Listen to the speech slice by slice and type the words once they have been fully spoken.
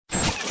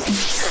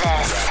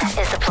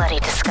is the Bloody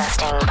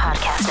Disgusting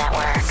Podcast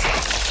Network.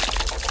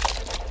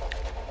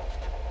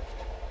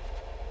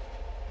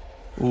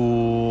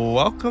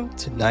 Welcome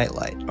to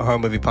Nightlight, a horror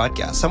movie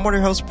podcast. I'm one of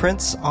your hosts,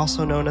 Prince,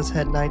 also known as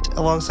Head Knight.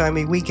 Alongside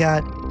me, we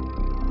got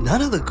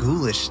none of the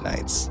ghoulish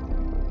knights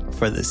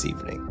for this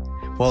evening.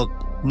 Well,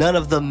 none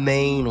of the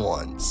main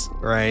ones,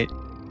 right?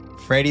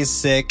 Freddy's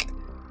sick.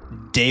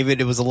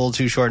 David, it was a little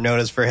too short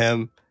notice for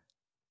him.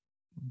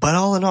 But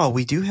all in all,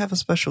 we do have a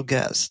special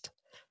guest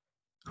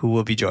who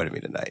will be joining me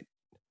tonight.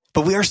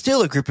 But we are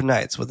still a group of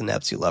knights with an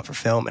absolute love for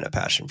film and a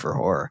passion for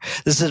horror.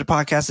 This is a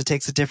podcast that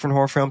takes a different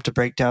horror film to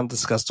break down and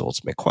discuss the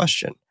ultimate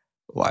question: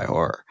 why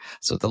horror?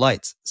 So with the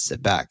lights,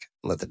 sit back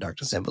and let the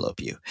darkness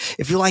envelope you.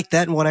 If you like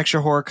that and want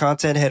extra horror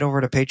content, head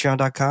over to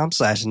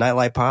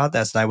patreon.com/nightlightpod.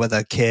 That's night with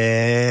a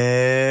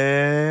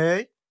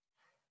K.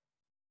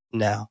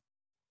 Now,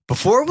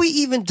 before we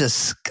even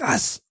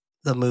discuss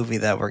the movie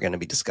that we're going to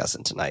be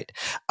discussing tonight,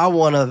 I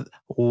want to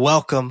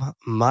welcome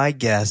my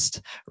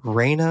guest,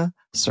 Reina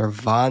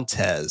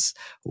Cervantes.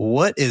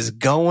 What is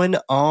going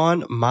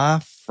on,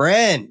 my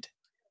friend?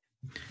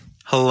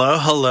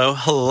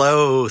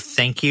 Hello.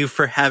 Thank you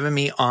for having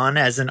me on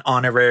as an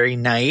honorary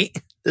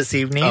knight this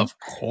evening. Of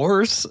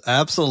course,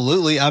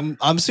 absolutely.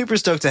 I'm super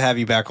stoked to have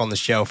you back on the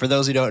show. For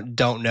those who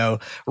don't know,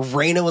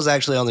 Reina was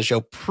actually on the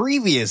show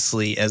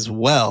previously as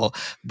well,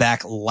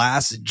 back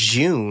last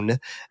June,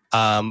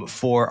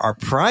 for our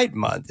Pride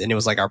Month, and it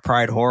was like our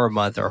Pride Horror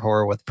Month or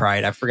Horror with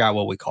Pride. I forgot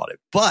what we called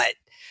it, but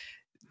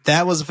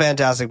that was a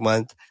fantastic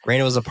month.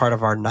 Reina was a part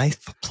of our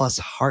Knife Plus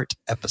Heart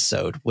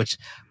episode, which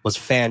was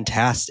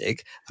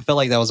fantastic. I felt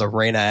like that was a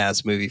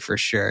Reina-ass movie for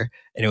sure,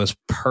 and it was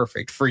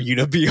perfect for you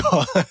to be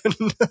on.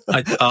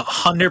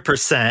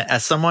 100%.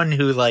 As someone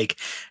who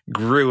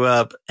grew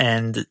up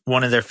and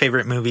one of their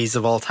favorite movies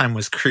of all time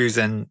was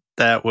Cruisin',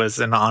 that was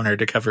an honor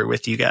to cover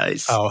with you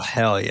guys. Oh,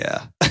 hell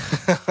yeah.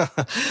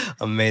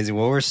 Amazing.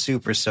 Well, we're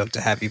super stoked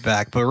to have you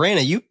back. But Reina,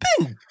 you've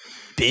been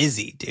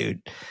busy,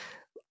 dude.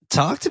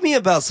 Talk to me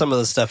about some of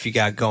the stuff you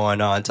got going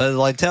on.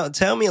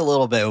 Tell me a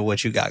little bit of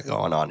what you got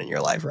going on in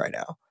your life right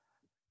now.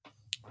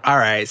 All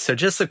right. So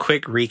just a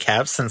quick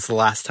recap since the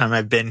last time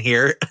I've been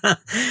here.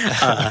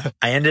 I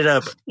ended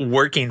up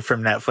working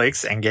from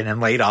Netflix and getting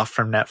laid off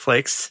from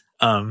Netflix.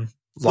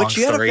 Which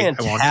you had a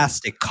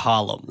fantastic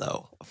column,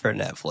 though, for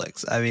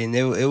Netflix. I mean,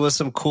 it was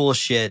some cool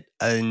shit,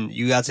 and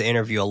you got to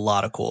interview a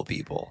lot of cool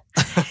people.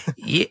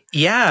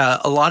 Yeah.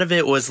 A lot of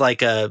it was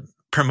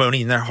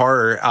promoting their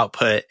horror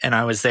output, and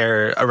I was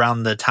there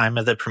around the time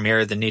of the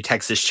premiere of the new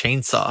Texas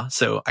Chainsaw,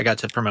 so I got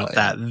to promote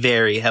that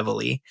very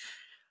heavily.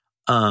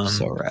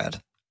 So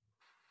rad.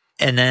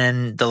 And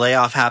then the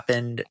layoff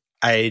happened.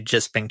 I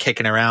just been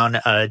kicking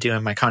around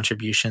doing my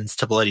contributions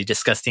to Bloody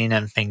Disgusting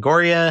and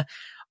Fangoria.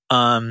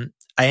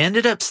 I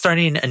ended up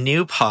starting a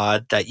new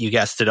pod that you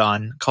guested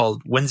on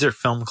called Windsor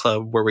Film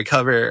Club, where we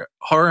cover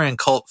horror and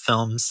cult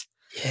films.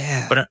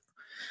 Yeah.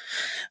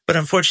 But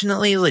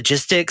unfortunately,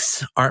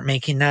 logistics aren't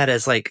making that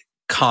as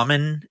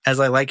common as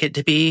I like it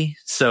to be.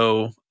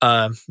 So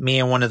me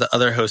and one of the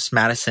other hosts,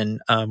 Madison,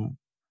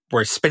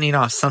 we're spinning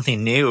off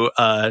something new,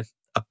 a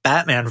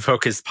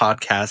Batman-focused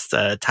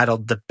podcast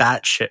titled The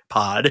Batshit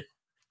Pod.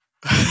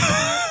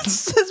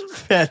 This is a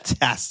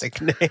fantastic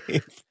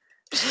name.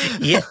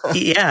 Yeah.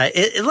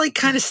 It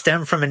kind of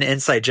stemmed from an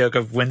inside joke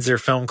of Windsor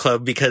Film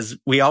Club, because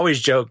we always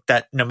joked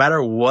that no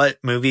matter what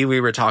movie we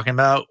were talking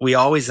about, we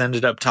always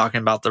ended up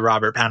talking about the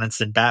Robert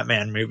Pattinson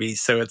Batman movies.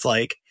 So it's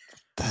why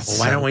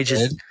don't we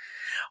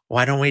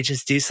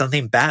just do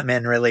something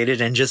Batman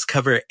related and just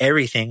cover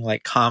everything,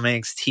 like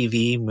comics,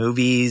 TV,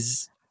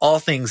 movies, all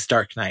things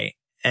Dark Knight.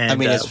 And I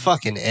mean, it's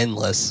fucking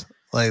endless.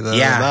 The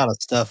amount of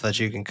stuff that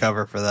you can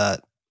cover for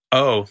that.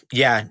 Oh,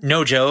 yeah.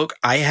 No joke.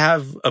 I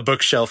have a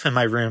bookshelf in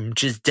my room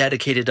just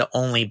dedicated to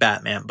only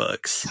Batman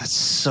books. That's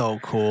so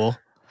cool.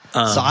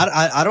 So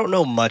I don't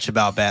know much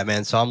about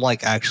Batman, so I'm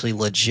actually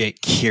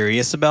legit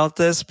curious about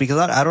this, because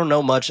I don't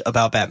know much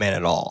about Batman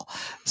at all.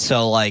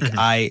 So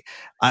I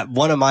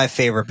one of my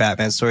favorite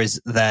Batman stories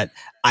that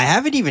I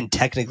haven't even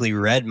technically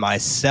read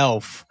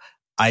myself,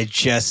 I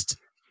just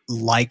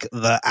like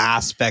the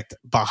aspect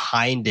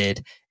behind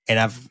it, and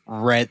I've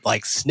read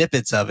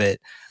snippets of it.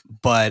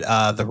 But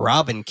the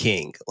Robin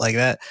King,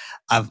 that,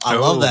 I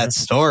love that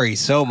story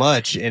so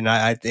much, and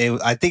I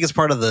think it's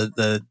part of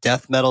the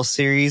death metal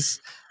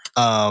series.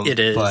 It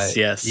is,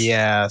 yes,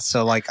 yeah.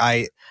 So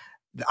I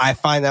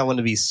find that one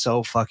to be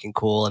so fucking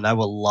cool, and I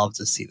would love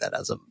to see that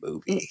as a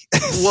movie.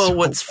 Well,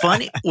 what's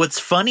funny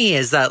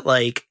is that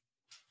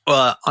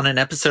on an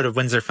episode of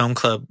Windsor Film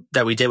Club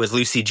that we did with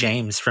Lucy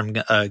James from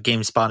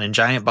GameSpot and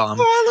Giant Bomb.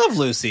 Oh, I love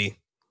Lucy.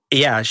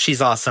 Yeah, she's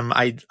awesome.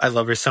 I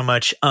love her so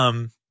much.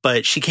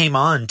 But she came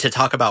on to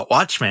talk about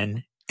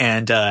Watchmen,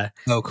 and oh,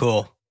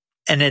 cool.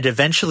 And it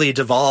eventually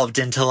devolved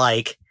into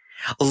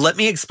let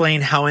me explain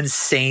how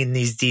insane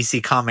these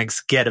DC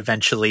comics get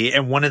eventually.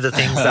 And one of the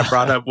things that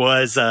brought up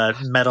was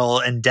metal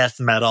and death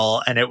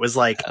metal, and it was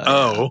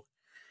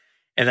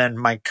And then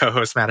my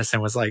co-host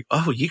Madison was like,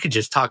 "Oh, you could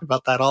just talk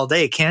about that all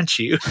day, can't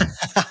you?"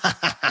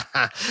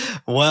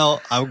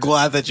 Well, I'm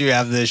glad that you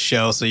have this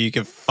show so you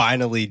can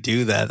finally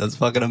do that. That's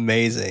fucking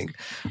amazing.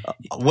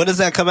 When does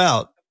that come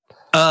out?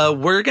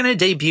 We're going to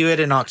debut it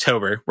in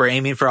October. We're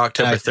aiming for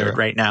October 3rd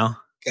right now.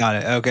 Got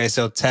it. Okay.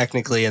 So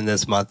technically in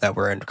this month that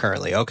we're in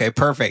currently. Okay.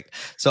 Perfect.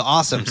 So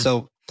awesome.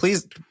 So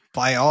please,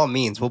 by all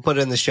means, we'll put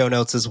it in the show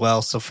notes as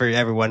well. So for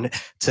everyone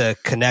to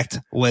connect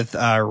with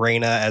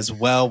Raina as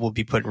well, we'll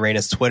be putting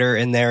Raina's Twitter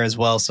in there as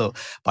well. So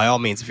by all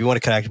means, if you want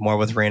to connect more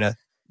with Raina,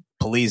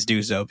 please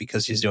do so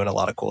because she's doing a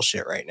lot of cool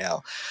shit right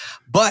now.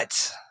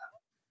 But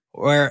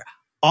we're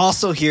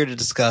also here to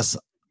discuss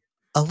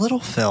a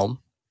little film.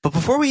 But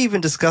before we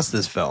even discuss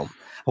this film,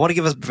 I want to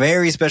give a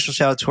very special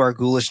shout out to our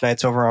Ghoulish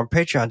Knights over on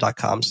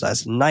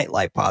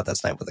patreon.com/nightlightpod.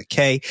 That's night with a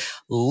K.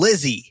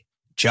 Lizzie,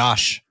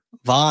 Josh,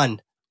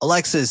 Vaughn,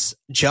 Alexis,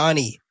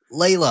 Johnny,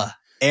 Layla,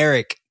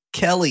 Eric,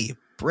 Kelly,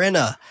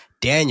 Brenna,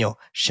 Daniel,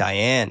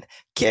 Cheyenne,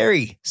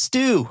 Carrie,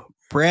 Stu,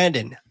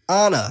 Brandon,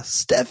 Anna,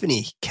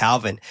 Stephanie,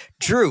 Calvin,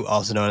 Drew,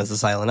 also known as the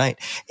Silent Night,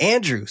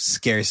 Andrew,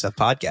 Scary Stuff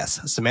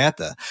Podcast,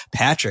 Samantha,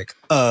 Patrick,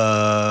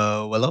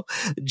 Willow,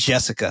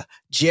 Jessica,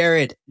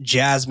 Jared,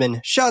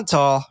 Jasmine,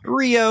 Chantal,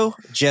 Rio,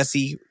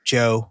 Jesse,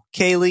 Joe,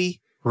 Kaylee,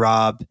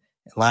 Rob,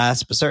 and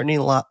last but certainly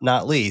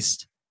not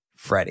least,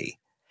 Freddie.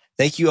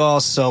 Thank you all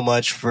so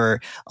much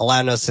for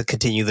allowing us to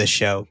continue this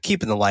show,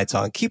 keeping the lights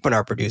on, keeping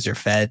our producer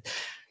fed,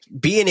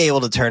 being able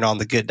to turn on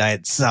the good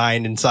night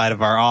sign inside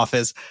of our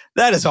office.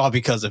 That is all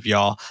because of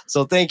y'all.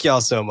 So thank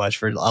y'all so much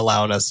for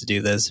allowing us to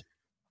do this.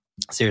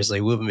 Seriously,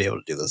 we wouldn't be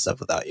able to do this stuff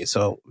without you.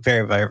 So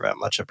very, very, very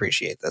much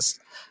appreciate this.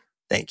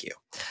 Thank you.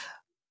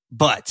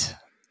 But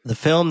the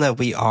film that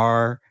we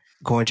are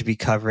going to be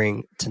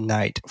covering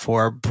tonight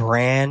for a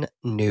brand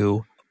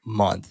new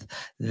month,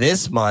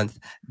 this month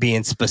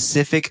being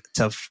specific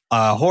to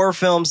horror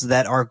films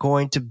that are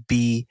going to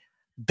be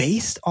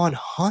based on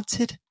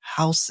haunted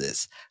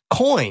houses,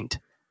 coined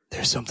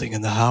 "There's Something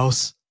in the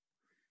House,"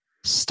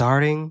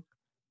 starting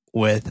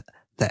with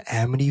the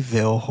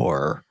Amityville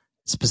Horror,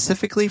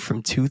 specifically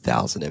from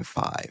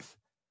 2005.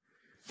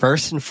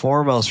 First and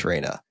foremost,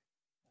 Raina,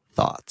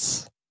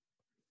 thoughts?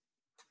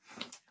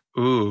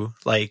 Ooh,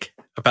 like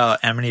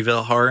about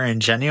Amityville Horror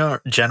in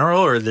general,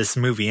 or this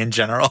movie in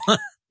general?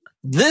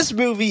 This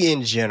movie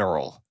in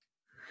general.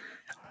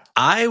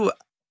 I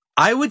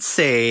would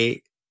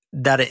say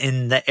that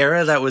in the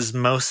era that was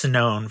most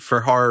known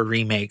for horror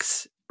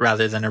remakes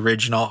rather than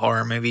original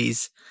horror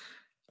movies,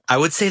 I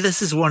would say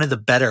this is one of the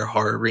better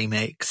horror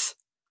remakes.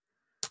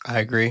 I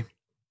agree.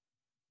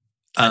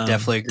 I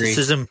definitely agree.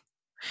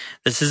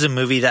 This is a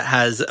movie that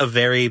has a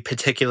very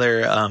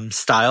particular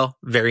style,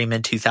 very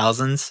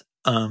mid-2000s.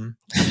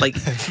 Like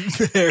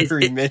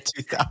very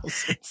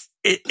mid-2000s.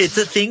 It's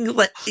a thing,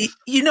 like,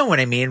 you know what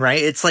I mean,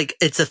 right? It's like,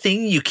 it's a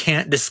thing you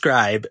can't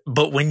describe,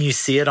 but when you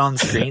see it on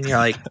screen, you're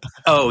like,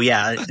 oh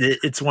yeah,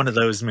 it's one of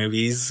those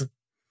movies.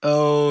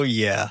 Oh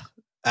yeah,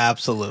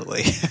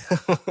 absolutely.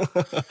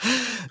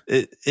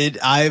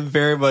 I'm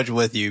very much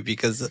with you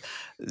because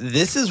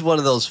this is one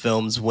of those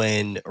films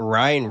when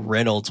Ryan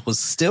Reynolds was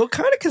still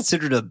kind of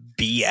considered a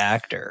B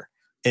actor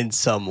in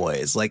some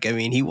ways. Like, I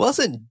mean, he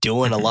wasn't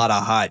doing a lot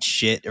of hot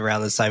shit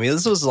around this time.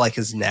 This was like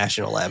his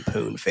National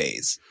Lampoon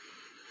phase.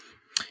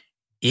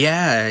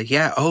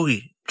 Yeah. Oh,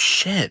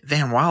 shit.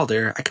 Van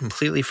Wilder. I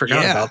completely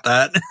forgot about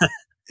that.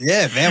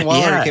 Yeah, Van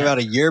Wilder came out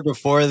a year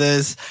before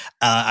this.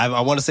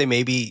 I want to say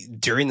maybe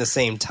during the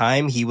same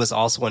time, he was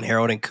also in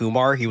Harold and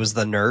Kumar. He was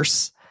the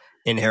nurse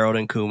in Harold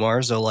and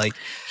Kumar. So, like,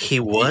 he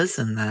was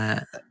in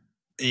that.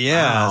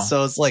 Yeah. Wow.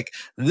 So it's like,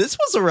 this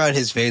was around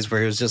his phase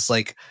where he was just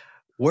like,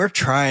 we're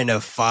trying to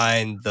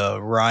find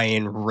the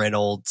Ryan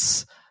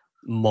Reynolds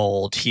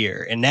mold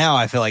here. And now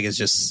I feel like it's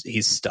just,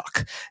 he's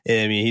stuck.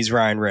 I mean, he's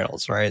Ryan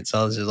Reynolds, right?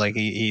 So it's just like,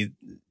 he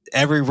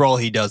every role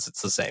he does,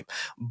 it's the same.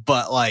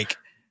 But like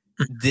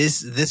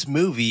this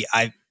movie,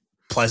 I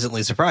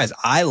pleasantly surprised.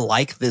 I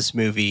like this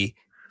movie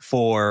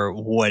for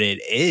what it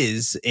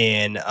is.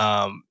 And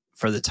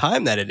for the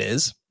time that it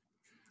is,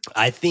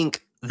 I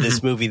think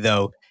this movie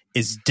though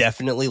is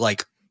definitely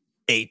like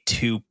a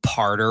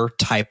two-parter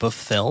type of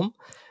film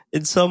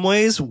in some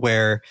ways,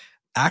 where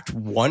Act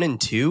 1 and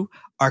 2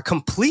 are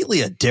completely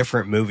a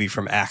different movie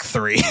from Act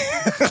 3.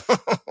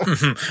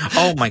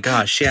 Oh my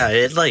gosh, yeah,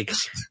 it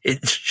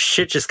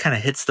shit just kind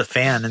of hits the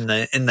fan in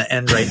the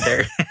end right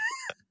there.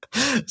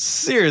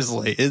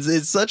 Seriously,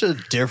 it's such a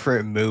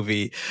different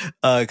movie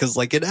because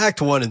like in Act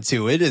 1 and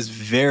 2, it is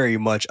very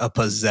much a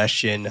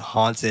possession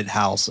haunted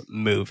house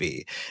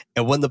movie.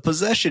 And when the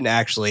possession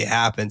actually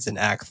happens in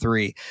Act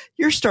 3,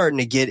 you're starting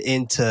to get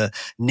into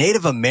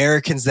Native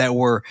Americans that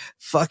were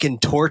fucking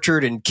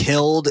tortured and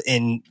killed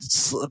and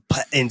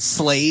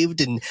enslaved,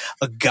 and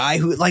a guy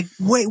who like,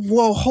 wait,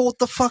 whoa, hold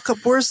the fuck up.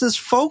 Where's this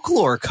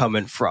folklore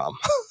coming from?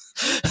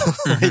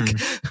 Like,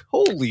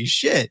 holy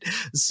shit.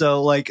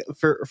 So like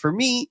for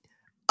me,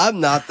 I'm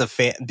not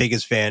the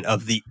biggest fan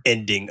of the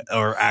ending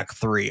or Act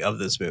 3 of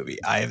this movie.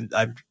 I'm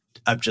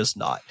just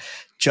not.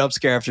 Jump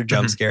scare after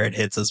jump scare it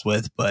hits us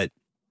with, but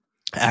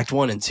Act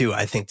 1 and 2,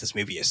 I think this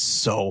movie is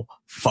so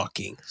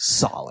fucking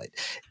solid.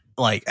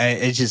 Like,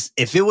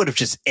 if it would have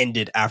just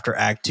ended after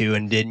Act 2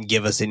 and didn't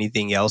give us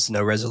anything else,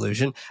 no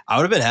resolution, I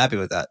would have been happy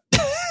with that.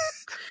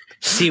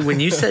 See, when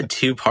you said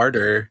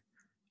two-parter,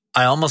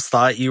 I almost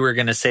thought you were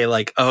going to say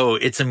like, oh,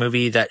 it's a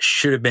movie that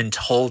should have been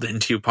told in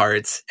 2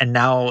 parts. And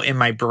now in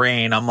my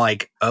brain, I'm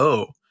like,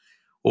 oh,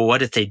 well,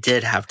 what if they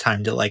did have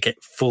time to like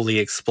fully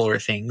explore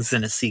things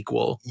in a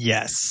sequel?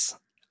 Yes,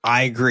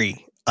 I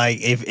agree. Like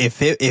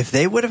if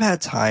they would have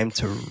had time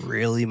to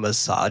really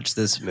massage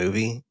this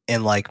movie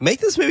and like make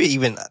this movie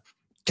even,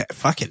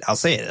 fuck it, I'll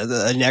say it,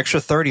 an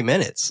extra 30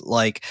 minutes,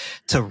 like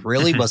to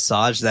really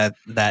massage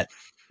that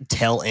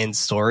tail end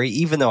story.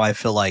 Even though I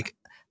feel like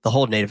the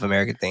whole Native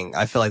American thing,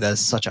 I feel like that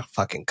is such a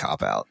fucking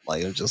cop out.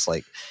 Like it's just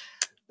like,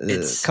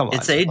 come on,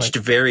 it's aged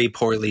like, very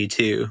poorly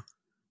too.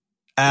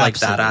 Absolutely. Like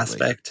that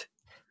aspect.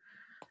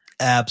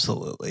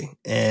 Absolutely,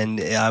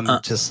 and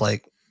I'm just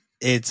like.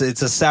 It's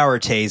a sour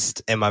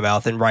taste in my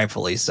mouth, and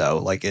rightfully so.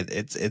 Like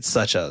it's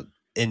such a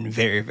in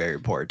very, very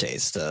poor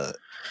taste to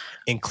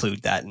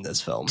include that in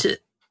this film.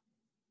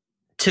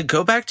 To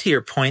go back to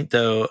your point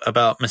though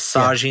about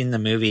massaging the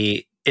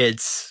movie,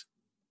 it's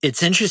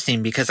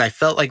interesting because I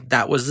felt like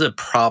that was a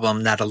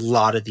problem that a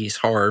lot of these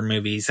horror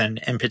movies and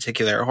in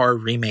particular horror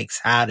remakes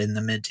had in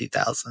the mid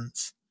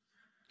 2000s.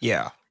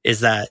 Yeah.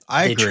 Is that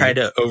they try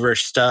to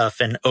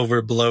overstuff and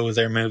overblow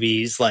their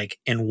movies like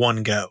in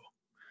one go.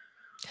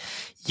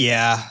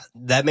 Yeah,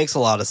 that makes a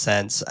lot of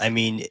sense. I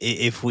mean,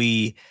 if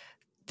we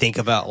think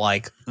about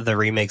like the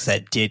remakes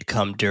that did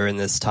come during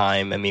this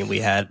time, I mean,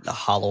 we had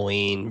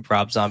Halloween,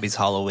 Rob Zombie's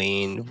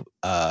Halloween,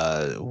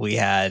 we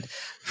had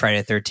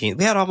Friday the 13th,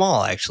 we had them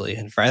all actually.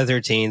 And Friday the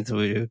 13th,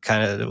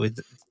 we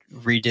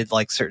redid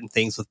like certain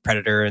things with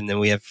Predator, and then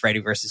we have Freddy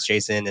versus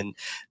Jason, and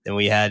then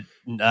we had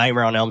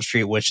Nightmare on Elm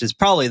Street, which is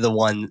probably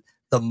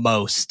the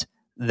most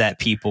that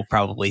people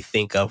probably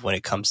think of when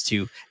it comes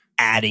to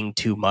adding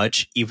too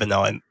much, even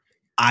though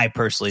I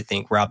personally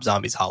think Rob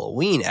Zombie's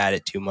Halloween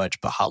added too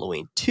much, but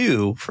Halloween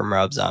 2 from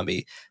Rob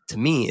Zombie, to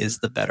me, is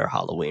the better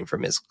Halloween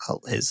from his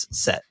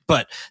set.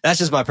 But that's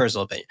just my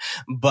personal opinion.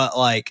 But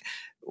like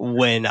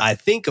when I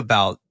think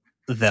about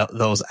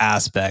those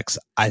aspects,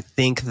 I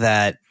think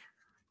that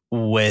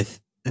with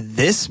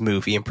this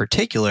movie in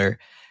particular,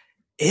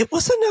 it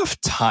was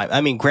enough time.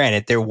 I mean,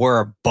 granted, there were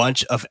a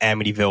bunch of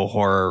Amityville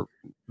Horror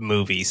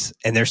movies,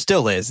 and there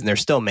still is, and they're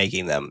still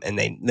making them, and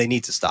they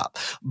need to stop.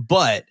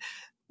 But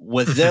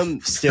with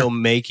them still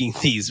making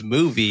these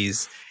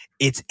movies,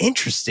 it's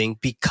interesting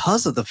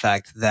because of the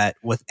fact that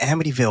with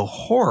Amityville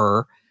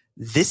Horror,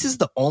 this is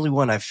the only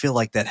one I feel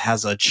like that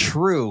has a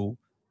true,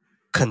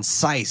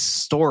 concise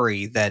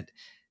story that,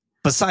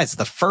 besides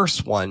the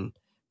first one,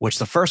 which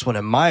the first one,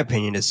 in my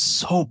opinion, is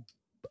so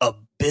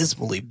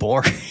abysmally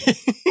boring.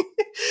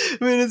 I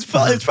mean, it's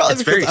probably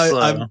because very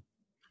slow.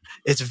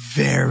 It's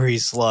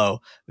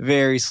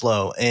very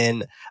slow.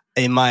 And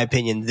in my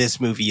opinion, this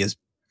movie is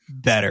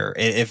better.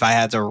 If I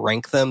had to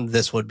rank them,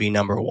 this would be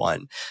number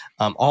 1.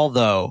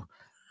 Although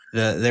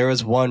there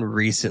was one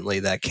recently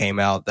that came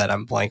out that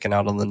I'm blanking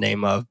out on the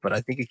name of, but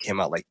I think it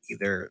came out like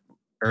either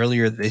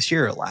earlier this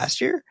year or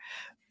last year.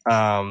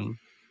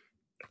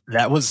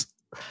 That was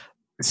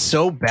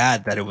so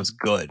bad that it was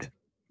good,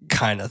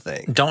 kind of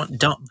thing.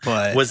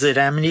 But was it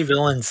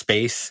Amityville in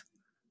space?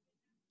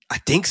 I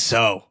think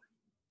so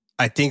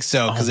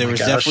because there was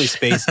definitely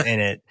space in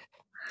it,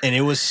 and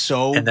it was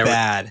so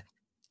bad.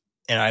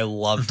 And I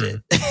loved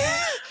it.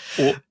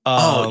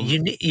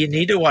 You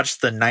need to watch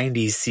the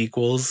 90s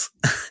sequels.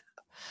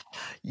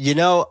 You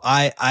know,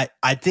 I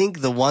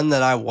think the one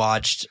that I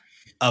watched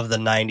of the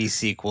 90s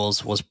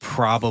sequels was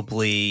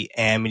probably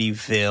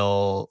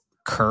Amityville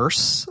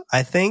Curse,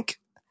 I think.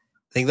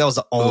 I think that was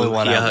the only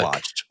one I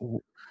watched.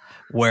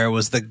 Where it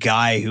was the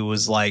guy who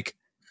was like,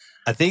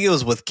 I think it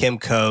was with Kim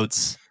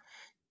Coates.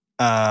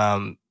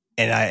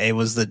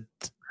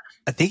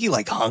 I think he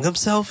like hung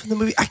himself in the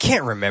movie. I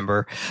can't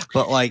remember,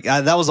 but like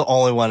that was the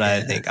only one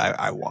I think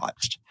I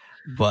watched.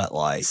 But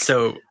like,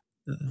 so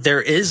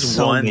there is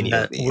one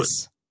that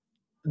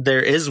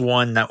there is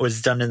one that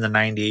was done in the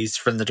 90s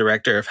from the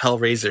director of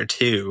Hellraiser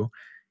 2,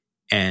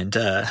 and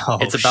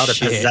it's about a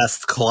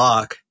possessed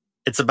clock.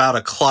 It's about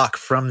a clock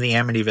from the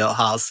Amityville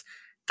house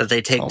that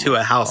they take to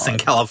a house in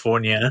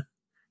California.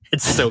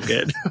 It's so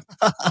good.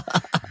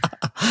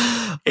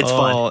 It's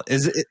fun.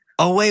 Is it?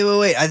 Oh,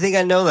 wait. I think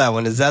I know that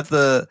one. Is that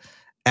the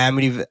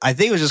Amityville? I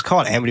think it was just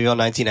called Amityville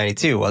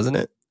 1992, wasn't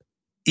it?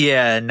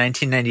 Yeah,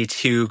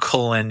 1992 :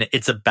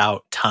 It's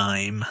About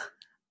Time.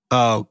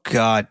 Oh,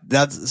 God.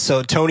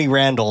 So Tony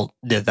Randall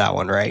did that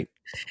one, right?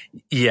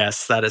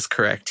 Yes, that is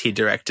correct. He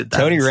directed that.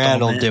 Tony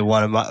Randall did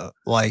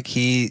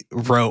he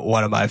wrote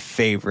one of my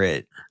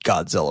favorite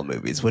Godzilla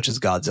movies, which is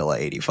Godzilla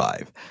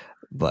 85.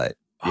 But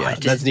yeah,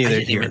 that's neither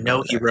here nor there. I didn't even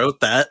know he wrote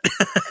that.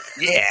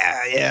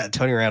 Yeah.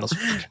 Tony Randall's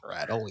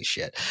right. Holy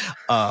shit.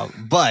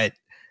 But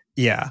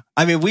yeah,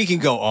 I mean, we can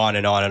go on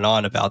and on and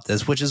on about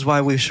this, which is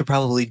why we should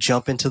probably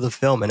jump into the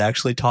film and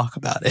actually talk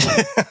about it.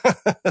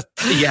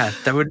 Yeah,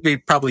 that would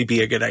probably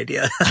be a good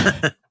idea.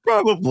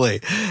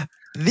 Probably.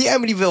 The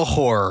Amityville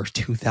Horror,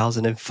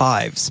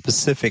 2005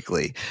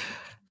 specifically.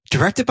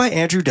 Directed by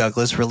Andrew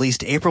Douglas,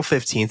 released April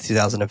 15th,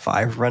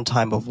 2005,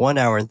 runtime of 1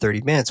 hour and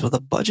 30 minutes with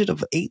a budget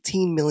of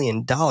 $18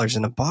 million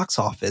and a box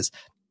office,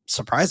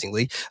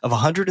 surprisingly, of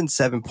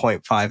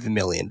 $107.5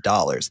 million.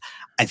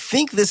 I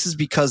think this is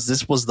because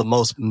this was the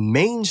most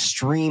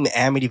mainstream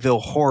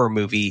Amityville horror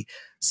movie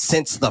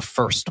since the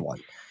first one.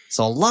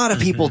 So a lot of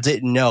people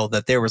didn't know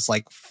that there was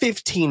like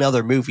 15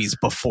 other movies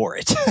before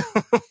it.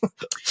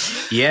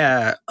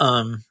 Yeah,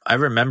 I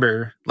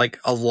remember like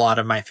a lot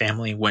of my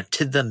family went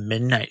to the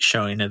midnight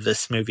showing of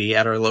this movie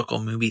at our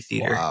local movie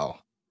theater. Wow.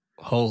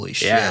 Holy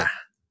shit. Yeah.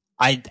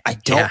 I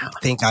don't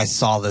think I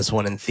saw this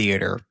one in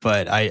theater,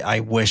 but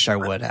I wish I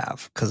would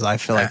have, because I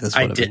feel like this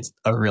would have been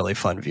a really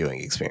fun viewing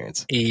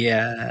experience.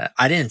 Yeah,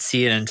 I didn't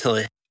see it until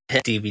it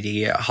hit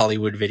DVD at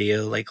Hollywood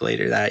Video like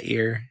later that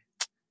year.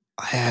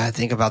 I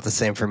think about the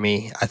same for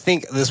me. I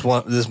think this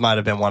might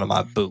have been one of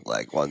my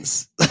bootleg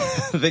ones. I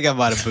think I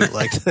might have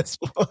bootlegged this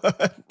one.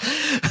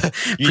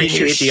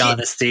 Appreciate the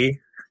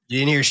honesty. You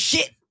didn't hear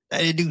shit.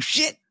 I didn't do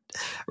shit.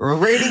 A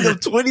rating of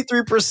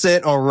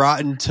 23% on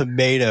Rotten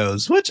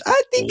Tomatoes, which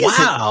I think isn't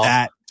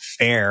that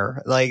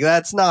fair. Like,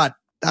 that's not,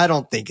 I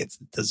don't think it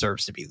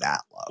deserves to be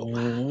that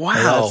low.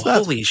 Wow.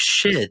 Holy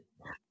shit.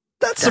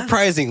 That's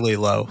surprisingly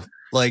low.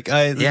 Like,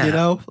 I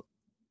don't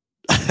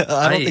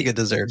think it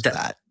deserves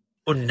that.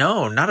 Oh,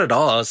 no, not at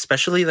all.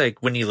 Especially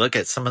like when you look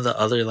at some of the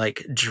other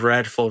like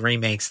dreadful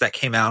remakes that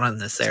came out in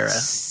this era.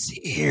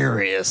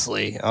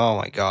 Seriously. Oh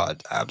my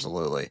God.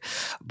 Absolutely.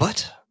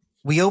 But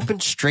we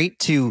opened straight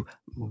to,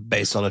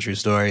 based on a true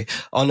story,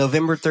 on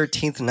November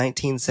 13th,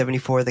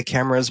 1974, the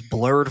camera is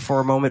blurred for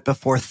a moment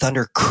before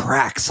thunder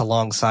cracks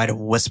alongside of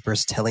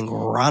whispers telling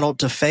Ronald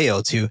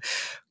DeFeo to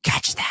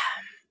catch them,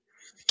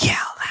 kill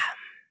them.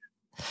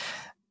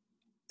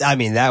 I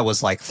mean, that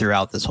was like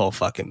throughout this whole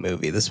fucking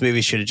movie. This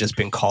movie should have just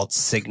been called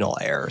Signal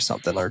Air or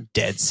something, or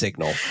Dead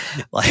Signal.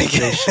 Like,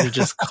 they should have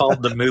just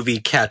called the movie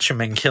Catch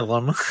 'em and Kill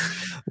 'em.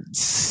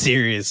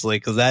 Seriously,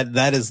 because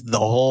that is the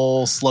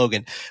whole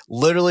slogan.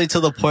 Literally to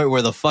the point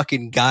where the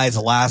fucking guy's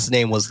last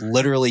name was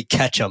literally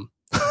Ketchum.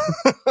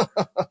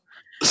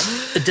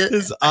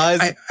 His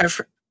eyes.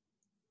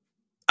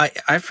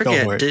 I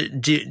forget.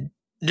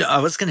 I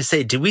was going to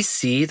say, did we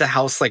see the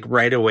house like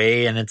right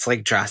away and it's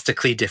like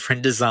drastically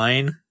different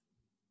design?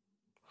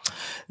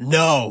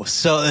 No.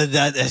 So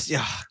God,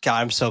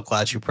 I'm so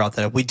glad you brought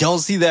that up. We don't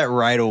see that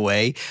right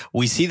away.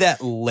 We see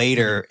that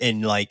later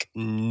in like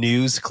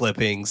news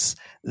clippings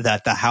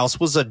that the house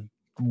was it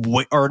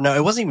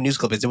wasn't even news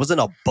clippings. It was in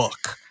a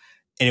book,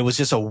 and it was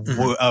just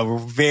a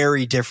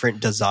very different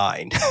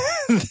design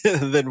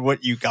than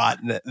what you got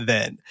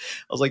then.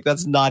 I was like,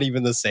 that's not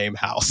even the same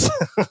house.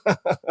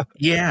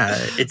 Yeah,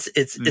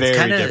 it's very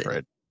kind of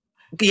different.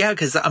 Yeah,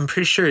 because I'm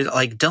pretty sure,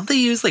 like, don't they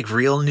use like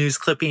real news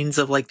clippings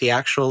of like the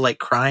actual like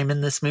crime in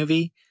this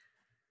movie,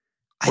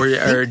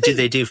 or do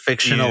they do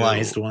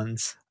fictionalized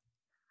ones?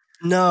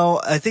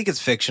 No, I think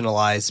it's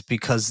fictionalized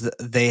because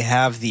they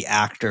have the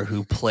actor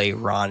who played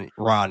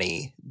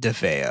Ronnie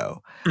DeFeo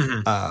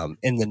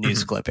in the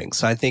news clipping.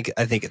 So I think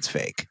it's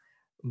fake,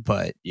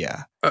 but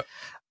yeah.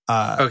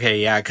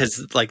 Okay, yeah,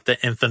 because like the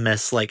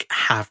infamous like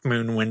half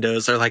moon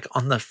windows are like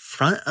on the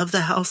front of the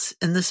house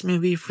in this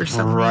movie for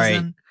some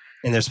reason.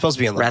 And they're supposed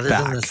to be on the rather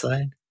back. than the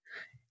side.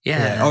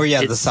 Yeah. Oh,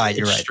 yeah, the side.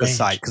 You're right. Strange. The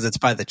side, because it's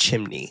by the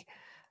chimney.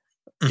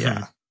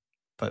 Yeah.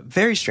 But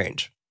very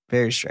strange.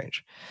 Very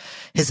strange.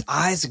 His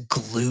eyes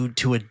glued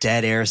to a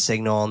dead air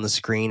signal on the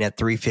screen at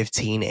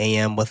 3:15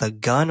 a.m. with a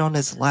gun on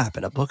his lap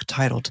and a book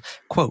titled,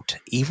 quote,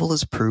 "Evil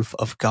is Proof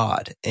of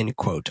God," end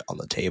quote, on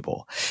the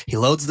table. He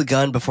loads the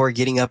gun before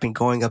getting up and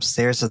going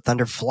upstairs. The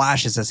thunder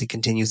flashes as he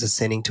continues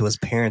ascending to his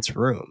parents'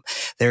 room.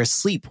 They're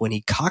asleep when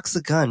he cocks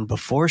the gun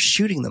before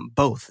shooting them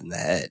both in the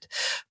head.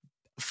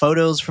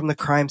 Photos from the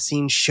crime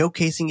scene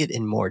showcasing it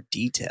in more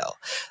detail.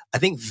 I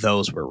think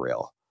those were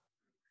real.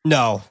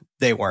 No,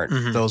 they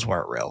weren't. Those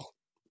weren't real.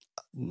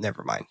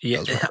 Never mind.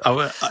 Yeah,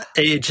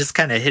 it just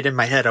kind of hit in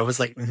my head. I was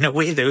like, no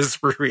way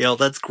those were real.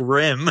 That's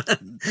grim.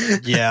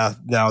 Yeah,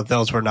 no,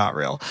 those were not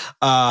real.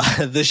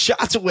 The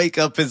shots wake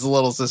up his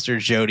little sister,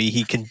 Jody.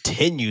 He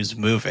continues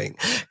moving,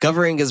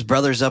 covering his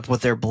brothers up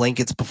with their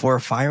blankets before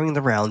firing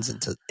the rounds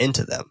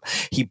into them.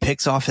 He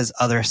picks off his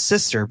other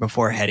sister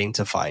before heading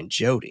to find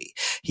Jody.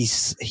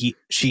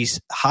 She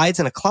hides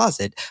in a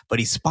closet, but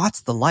he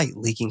spots the light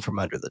leaking from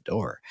under the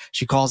door.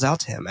 She calls out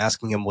to him,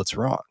 asking him what's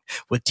wrong.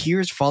 With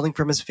tears falling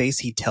from his face,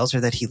 he tells her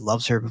that he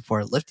loves her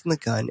before lifting the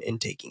gun and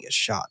taking a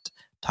shot.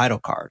 Title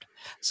card.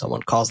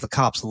 Someone calls the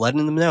cops,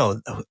 letting them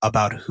know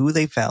about who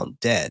they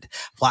found dead.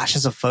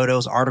 Flashes of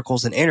photos,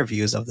 articles, and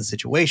interviews of the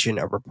situation.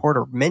 A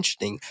reporter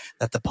mentioning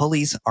that the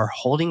police are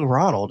holding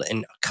Ronald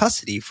in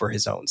custody for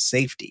his own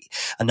safety.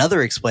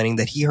 Another explaining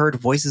that he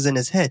heard voices in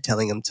his head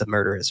telling him to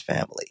murder his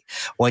family.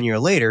 1 year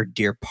later,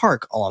 Deer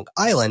Park, Long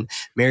Island,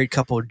 married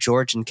couple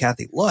George and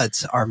Kathy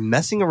Lutz are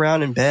messing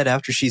around in bed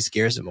after she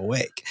scares him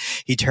awake.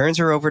 He turns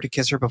her over to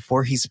kiss her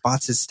before he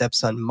spots his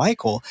stepson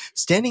Michael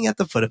standing at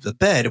the foot of the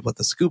bed with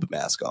a scuba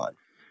mask on.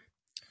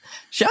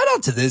 Shout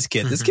out to this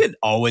kid. This kid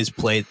always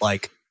played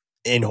like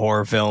in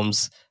horror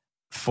films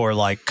for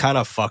like kind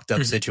of fucked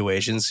up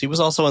situations. He was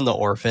also in The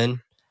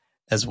Orphan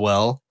as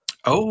well.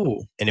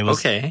 Oh, and it was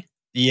okay.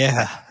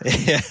 Yeah.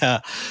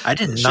 I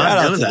did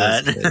not know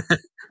that.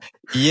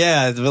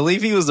 Yeah, I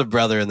believe he was a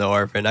brother in The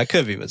Orphan. I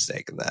could be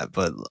mistaken that,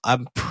 but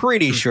I'm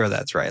pretty sure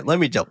that's right. Let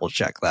me double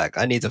check that.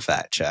 I need to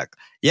fact check.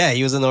 Yeah,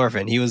 he was in The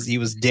Orphan. He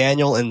was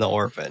Daniel in The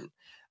Orphan.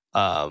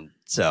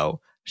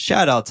 So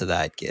shout out to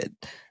that kid.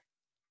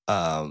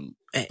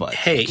 But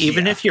hey,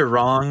 even if you're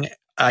wrong,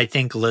 I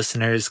think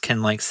listeners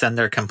can like send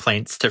their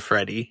complaints to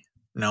Freddie.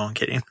 No, I'm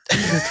kidding.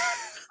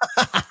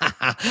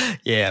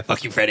 Yeah,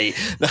 fuck you, Freddie.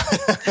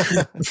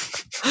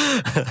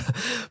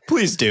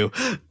 Please do.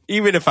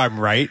 Even if I'm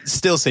right,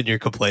 still send your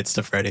complaints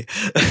to Freddie.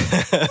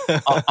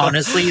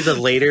 Honestly, the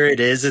later it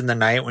is in the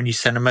night when you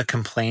send him a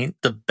complaint,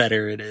 the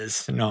better it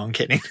is. No, I'm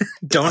kidding.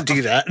 Don't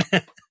do that.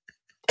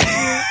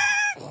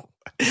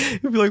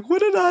 He'd be like, what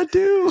did I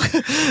do?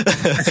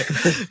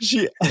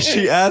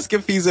 She asks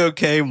if he's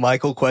okay.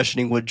 Michael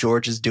questioning what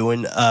George is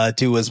doing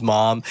to his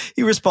mom.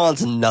 He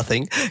responds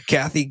nothing.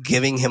 Kathy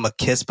giving him a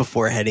kiss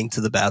before heading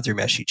to the bathroom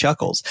as she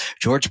chuckles.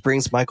 George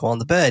brings Michael on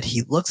the bed.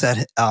 He looks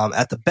at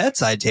the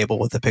bedside table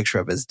with a picture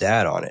of his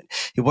dad on it.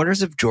 He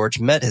wonders if George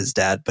met his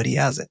dad, but he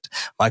hasn't.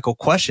 Michael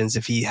questions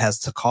if he has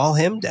to call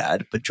him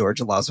dad, but George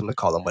allows him to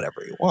call him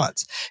whatever he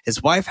wants.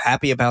 His wife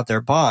happy about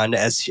their bond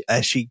as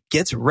she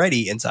gets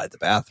ready inside the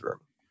bathroom.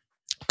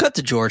 Cut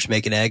to George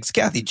making eggs.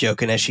 Kathy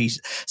joking as she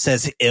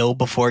says ill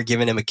before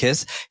giving him a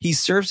kiss. He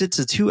serves it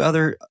to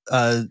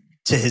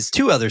his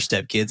two other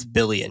stepkids,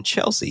 Billy and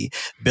Chelsea.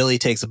 Billy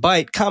takes a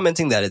bite,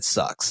 commenting that it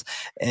sucks.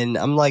 And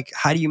I'm like,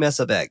 how do you mess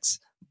up eggs?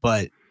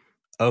 But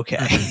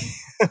okay.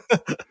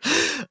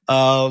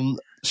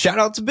 Shout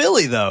out to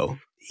Billy though.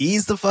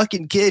 He's the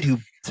fucking kid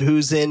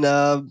who's in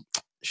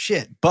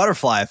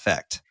Butterfly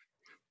Effect.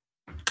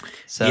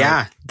 So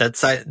yeah,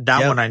 that's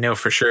one I know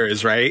for sure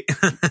is right.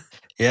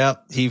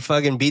 Yep, he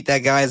fucking beat that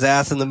guy's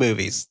ass in the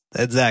movies.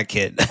 That's that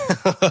kid.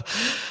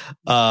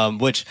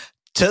 Which,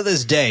 to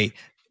this day,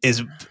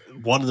 is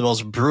one of the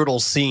most brutal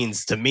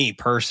scenes to me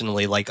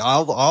personally. Like,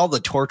 all the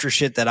torture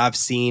shit that I've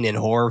seen in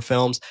horror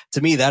films,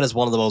 to me, that is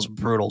one of the most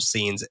brutal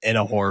scenes in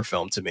a horror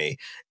film to me,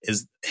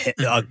 is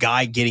a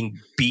guy getting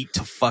beat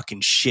to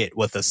fucking shit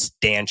with a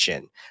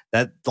stanchion.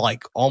 That,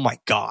 like, oh my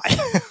God.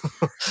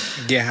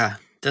 Yeah,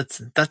 that's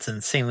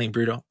insanely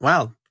brutal.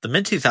 Wow. The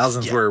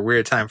mid-2000s were a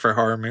weird time for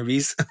horror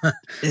movies.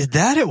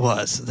 That it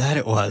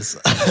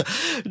was.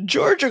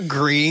 George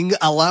agreeing,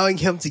 allowing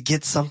him to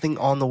get something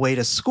on the way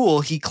to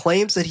school. He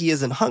claims that he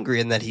isn't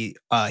hungry and that he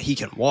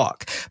can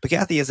walk. But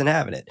Kathy isn't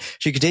having it.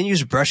 She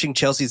continues brushing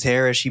Chelsea's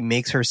hair as she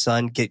makes her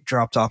son get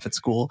dropped off at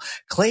school,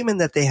 claiming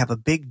that they have a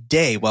big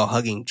day while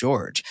hugging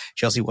George.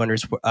 Chelsea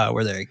wonders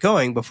where they're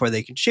going. Before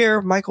they can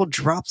share, Michael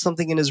drops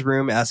something in his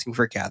room asking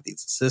for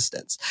Kathy's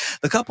assistance.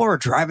 The couple are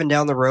driving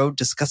down the road,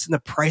 discussing the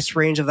price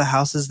range of the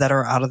houses that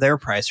are out of their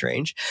price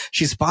range.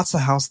 She spots the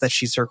house that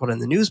she circled in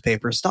the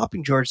newspaper,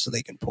 stopping George so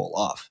they can pull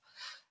off.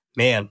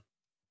 Man,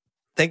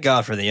 thank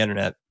God for the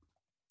internet.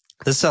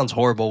 This sounds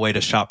horrible way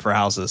to shop for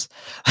houses.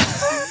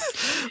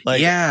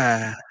 Like,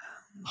 yeah,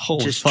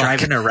 just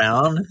driving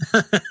around,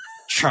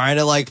 trying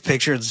to like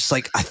picture. Just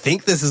like, I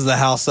think this is the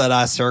house that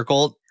I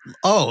circled.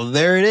 Oh,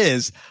 there it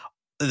is.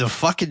 The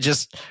fucking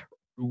just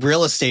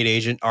real estate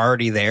agent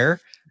already there.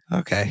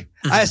 Okay,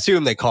 I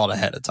assume they called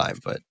ahead of time,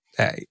 but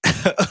hey.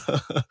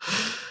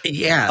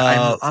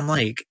 Yeah, I'm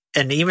like,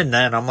 and even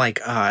then I'm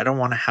like, I don't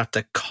want to have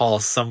to call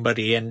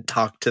somebody and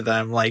talk to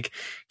them. Like,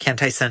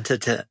 can't I send a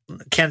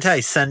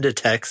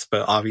text?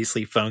 But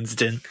obviously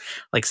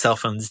cell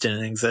phones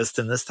didn't exist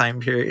in this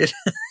time period.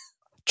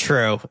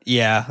 True.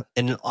 Yeah.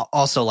 And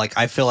also, like,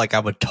 I feel like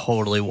I would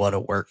totally want to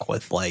work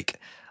with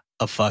like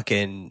a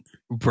fucking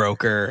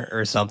broker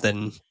or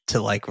something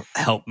to like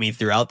help me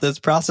throughout this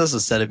process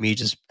instead of me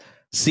just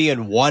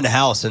seeing one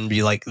house and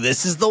be like,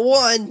 this is the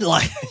one,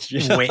 like,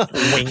 you know?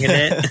 Winging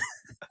it.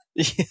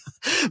 Yeah.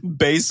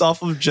 Based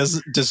off of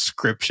just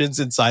descriptions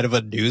inside of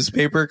a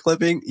newspaper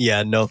clipping.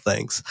 Yeah, no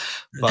thanks.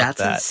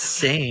 That's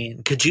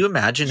insane. Could you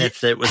imagine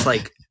if it was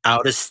like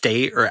out of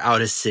state or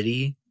out of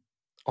city?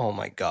 Oh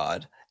my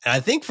God. And I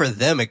think for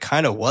them, it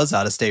kind of was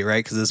out of state,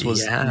 right? Because this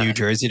was New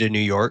Jersey to New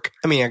York.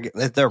 I mean,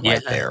 they're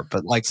right there,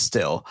 but like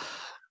still.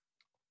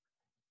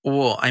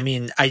 Well, I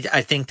mean, I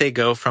think they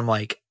go from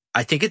like,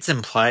 I think it's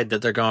implied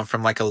that they're going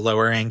from like a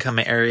lower income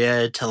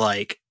area to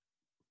like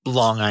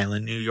Long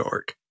Island, New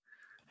York.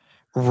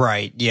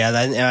 Right. Yeah.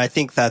 And I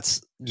think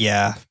that's,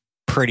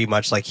 pretty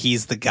much like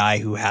he's the guy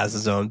who has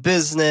his own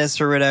business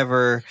or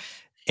whatever.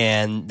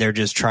 And they're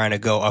just trying to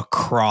go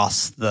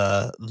across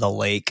the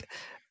lake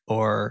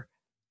or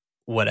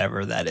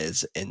whatever that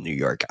is in New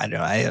York. I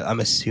don't know. I'm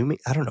assuming,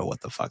 I don't know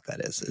what the fuck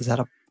that is.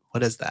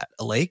 What is that?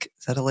 A lake?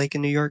 Is that a lake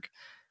in New York?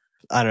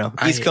 I don't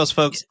know. East Coast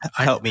folks,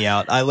 help me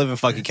out. I live in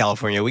fucking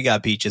California. We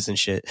got beaches and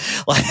shit.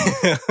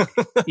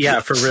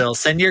 Yeah, for real.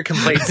 Send your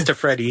complaints to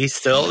Freddie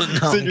still. No,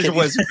 Send your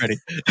complaints to Freddie.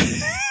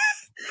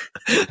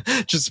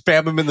 Just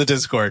spam them in the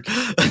Discord.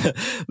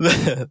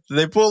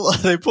 They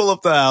pull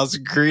up the house,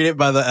 greeted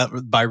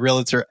by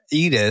realtor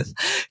Edith.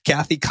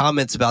 Kathy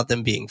comments about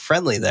them being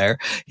friendly there.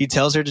 He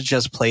tells her to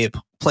just play it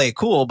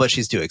cool, but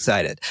she's too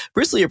excited.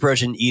 Briskly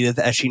approaching Edith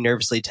as she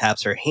nervously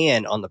taps her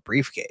hand on the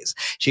briefcase.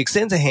 She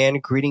extends a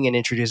hand, greeting and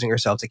introducing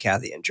herself to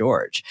Kathy and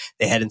George.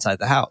 They head inside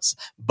the house,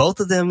 both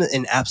of them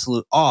in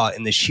absolute awe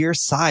in the sheer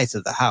size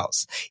of the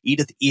house.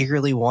 Edith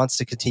eagerly wants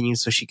to continue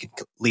so she can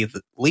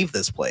leave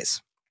this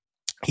place.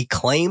 He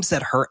claims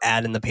that her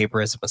ad in the paper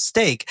is a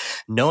mistake,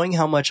 knowing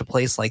how much a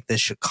place like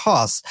this should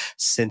cost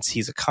since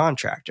he's a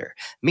contractor.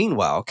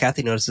 Meanwhile,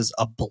 Kathy notices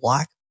a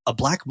black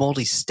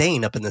moldy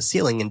stain up in the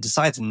ceiling and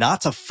decides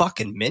not to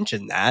fucking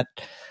mention that.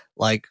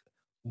 Like,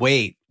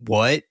 wait,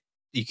 what?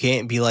 You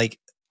can't be like,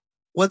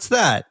 what's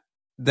that?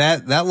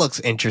 That looks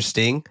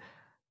interesting.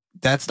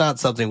 That's not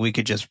something we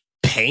could just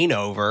paint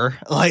over.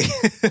 Like,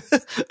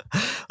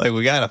 like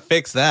we gotta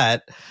fix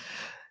that.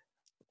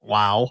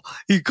 Wow.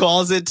 He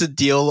calls it a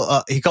deal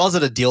of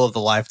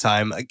the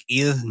lifetime.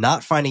 Edith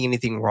not finding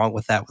anything wrong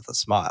with that with a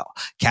smile.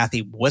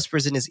 Kathy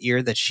whispers in his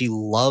ear that she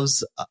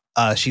loves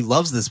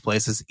this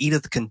place as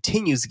Edith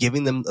continues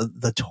giving them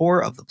the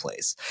tour of the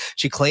place.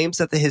 She claims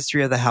that the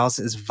history of the house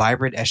is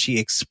vibrant as she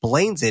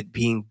explains it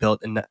being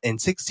built in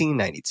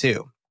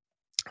 1692.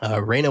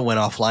 Raina went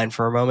offline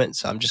for a moment,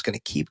 so I'm just going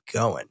to keep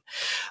going.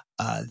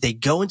 They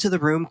go into the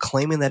room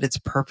claiming that it's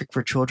perfect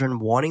for children,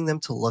 wanting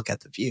them to look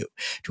at the view.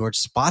 George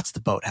spots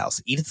the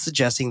boathouse, Edith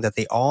suggesting that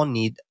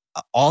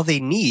all they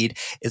need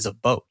is a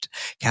boat.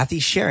 Kathy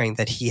sharing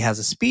that he has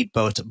a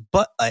speedboat,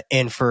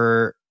 and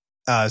for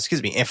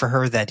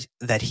her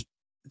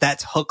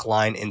that's hook,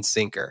 line, and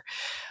sinker.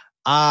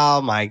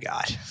 Oh my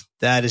God.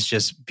 That is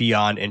just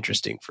beyond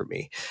interesting for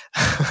me.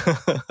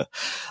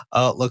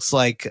 Looks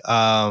like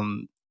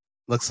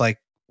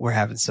we're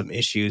having some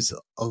issues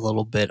a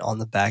little bit on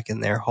the back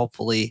end there.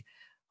 Hopefully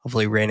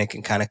Raina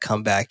can kind of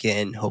come back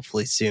in,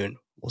 hopefully soon.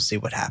 We'll see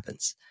what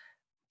happens.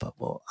 But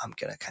I'm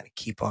going to kind of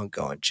keep on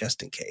going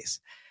just in case.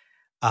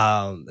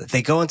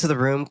 They go into the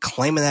room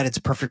claiming that it's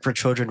perfect for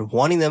children,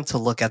 wanting them to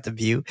look at the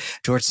view.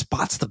 George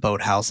spots the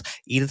boathouse,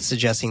 Edith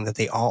suggesting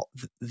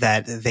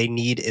that they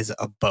need is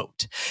a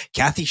boat.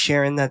 Kathy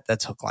sharing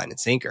that's hook, line, and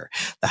sinker.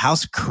 The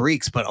house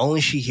creaks, but only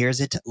she hears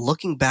it.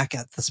 Looking back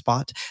at the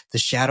spot, the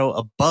shadow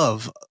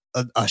above,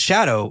 a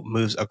shadow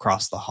moves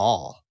across the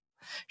hall.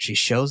 She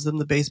shows them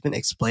the basement,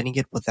 explaining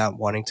it without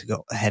wanting to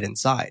go ahead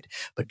inside.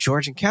 But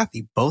George and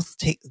Kathy both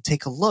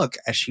take a look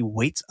as she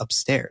waits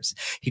upstairs.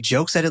 He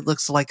jokes that it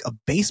looks like a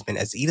basement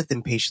as Edith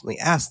impatiently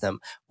asks them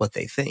what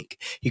they think.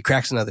 He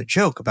cracks another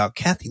joke about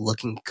Kathy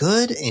looking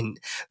good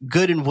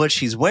in what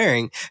she's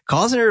wearing,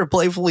 causing her to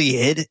playfully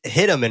hit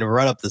him and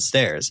run up the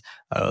stairs.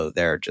 Oh,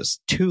 they're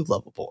just two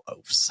lovable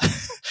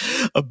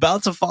oafs.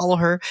 About to follow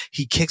her,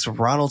 he kicks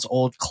Ronald's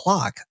old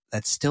clock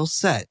that's still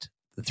set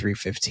to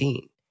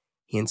 3:15.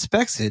 He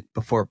inspects it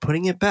before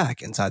putting it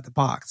back inside the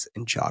box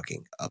and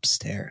jogging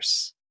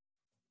upstairs.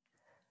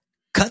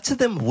 Cut to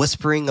them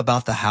whispering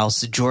about the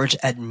house, George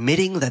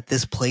admitting that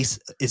this place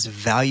is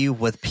valued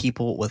with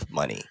people with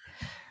money.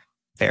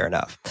 Fair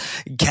enough.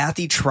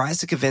 Kathy tries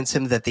to convince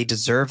him that they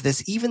deserve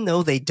this even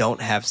though they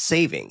don't have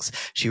savings.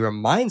 She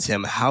reminds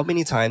him how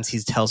many times he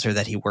tells her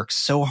that he works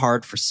so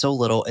hard for so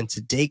little and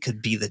today could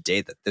be the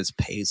day that this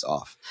pays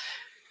off.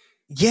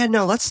 Yeah,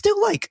 no, let's still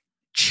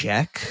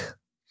check.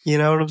 You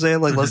know what I'm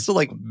saying? Let's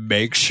still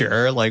make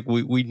sure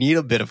we need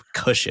a bit of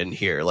cushion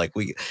here.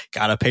 We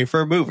gotta pay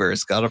for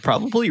movers, gotta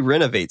probably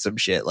renovate some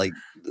shit.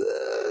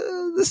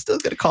 This still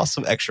gonna cost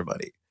some extra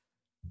money.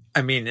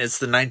 I mean, it's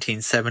the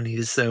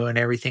 1970s, so and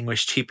everything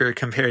was cheaper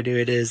compared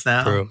to it is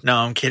now. True. No,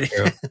 I'm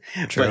kidding.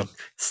 True. But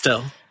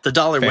still, the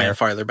dollar went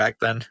farther back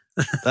then.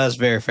 That's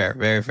very fair.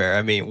 Very fair.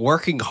 I mean,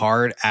 working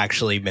hard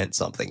actually meant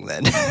something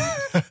then.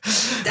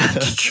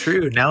 That's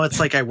true. Now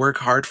it's I work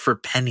hard for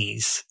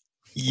pennies.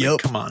 Yep.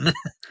 Come on.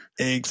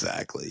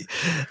 Exactly.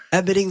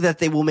 Admitting that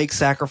they will make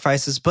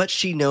sacrifices, but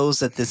she knows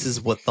that this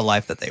is what the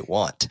life that they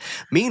want.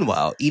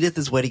 Meanwhile, Edith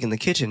is waiting in the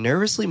kitchen,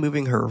 nervously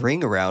moving her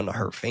ring around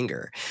her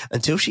finger.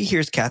 Until she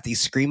hears Kathy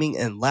screaming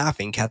and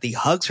laughing, Kathy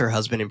hugs her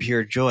husband in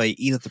pure joy.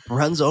 Edith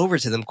runs over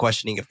to them,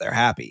 questioning if they're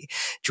happy.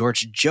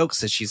 George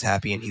jokes that she's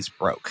happy and he's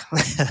broke.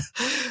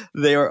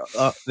 They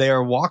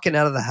are walking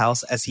out of the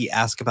house as he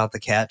asks about the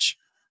catch.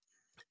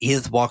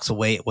 Edith walks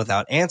away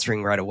without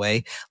answering right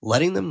away,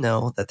 letting them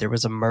know that there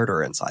was a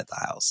murder inside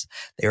the house.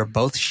 They are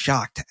both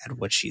shocked at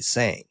what she's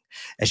saying.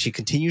 As she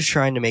continues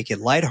trying to make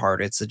it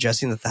lighthearted,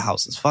 suggesting that the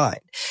house is fine.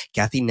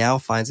 Kathy now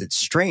finds it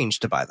strange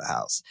to buy the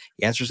house.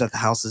 He answers that the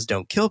houses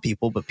don't kill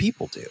people, but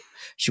people do.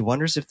 She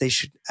wonders if they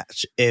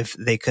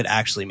could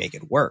actually make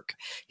it work.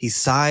 He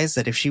sighs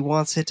that if she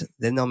wants it,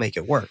 then they'll make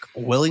it work,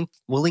 willing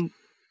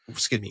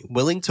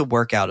to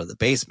work out of the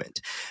basement,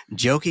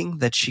 joking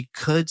that she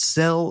could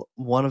sell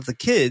one of the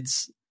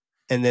kids,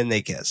 and then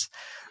they kiss.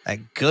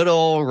 Like good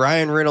old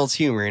Ryan Reynolds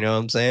humor, you know what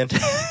I'm saying?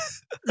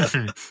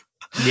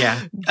 Yeah.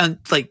 And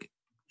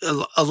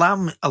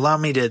allow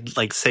me to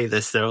say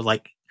this though.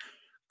 Would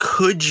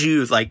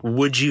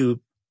you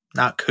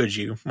not could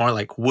you, more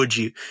like would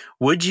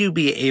you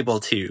be able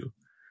to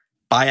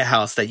buy a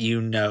house that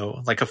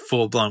like a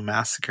full-blown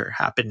massacre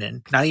happened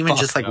in? Not even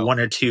just like one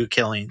or two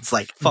killings,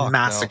 like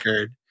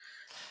massacred.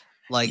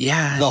 Like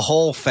the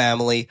whole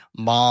family,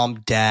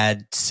 mom,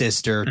 dad,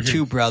 sister,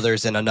 two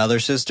brothers, and another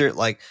sister.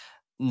 Like,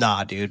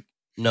 nah, dude,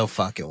 no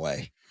fucking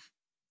way.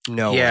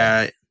 No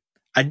way.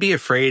 I'd be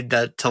afraid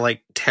that to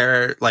like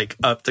tear like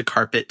up the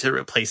carpet to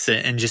replace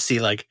it and just see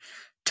like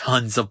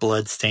tons of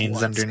blood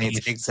stains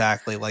underneath.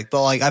 Exactly.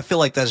 I feel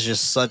like that's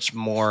just such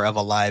more of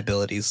a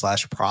liability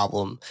 /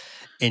 problem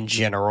in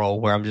general,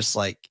 where I'm just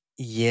like,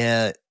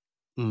 yeah,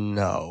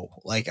 no,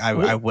 like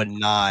I would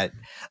not,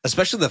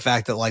 especially the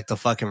fact that like the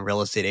fucking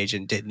real estate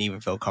agent didn't even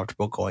feel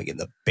comfortable going in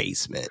the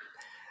basement.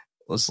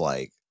 Was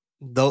like,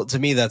 though, to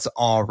me, that's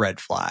all red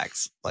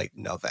flags. Like,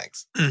 no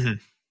thanks. Mm-hmm.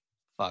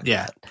 Fuck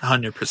yeah, that.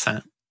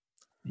 100%.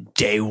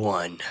 Day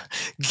one.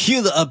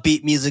 Cue the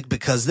upbeat music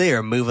because they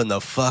are moving the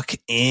fuck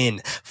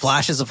in.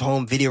 Flashes of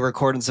home video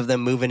recordings of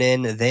them moving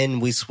in. Then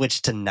we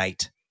switch to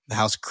night. The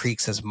house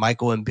creaks as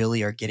Michael and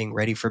Billy are getting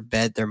ready for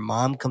bed. Their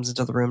mom comes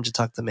into the room to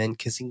tuck them in,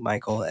 kissing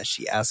Michael as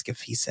she asks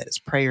if he said his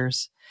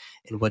prayers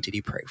and what did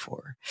he pray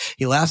for.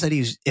 He laughs at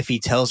if he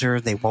tells her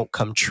they won't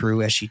come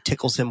true as she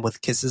tickles him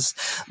with kisses.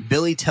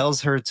 Billy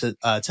tells her to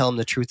tell him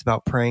the truth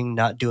about praying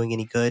not doing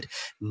any good,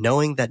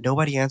 knowing that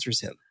nobody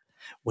answers him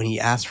when he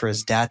asks for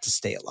his dad to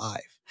stay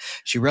alive.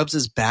 She rubs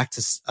his back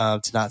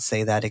to not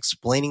say that,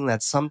 explaining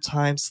that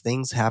sometimes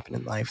things happen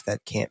in life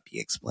that can't be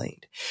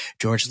explained.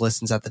 George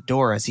listens at the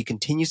door as he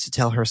continues to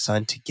tell her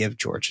son to give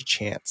George a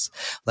chance,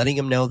 letting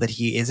him know that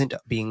he isn't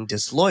being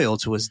disloyal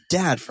to his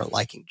dad for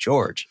liking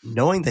George,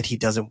 knowing that he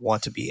doesn't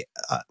want to be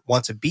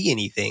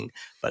anything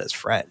but his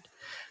friend.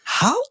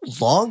 How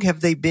long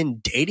have they been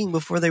dating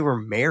before they were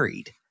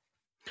married?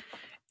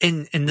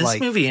 In this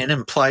movie, it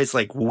implies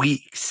like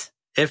weeks,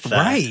 if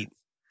that. Right.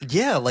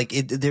 Yeah,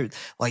 they're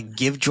like,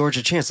 give George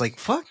a chance. Like,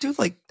 fuck, dude.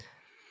 Like,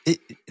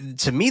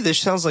 to me, this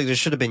sounds like there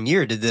should have been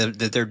years. Did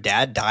their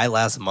dad die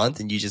last month,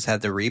 and you just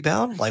had the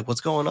rebound? Like, what's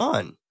going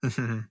on?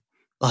 Mm-hmm.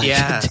 Like,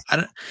 yeah,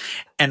 I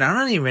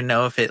don't even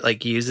know if it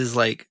like uses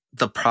like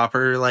the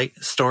proper like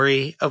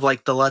story of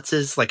like the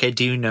Lutzes. Like, I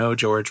do know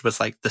George was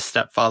like the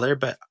stepfather,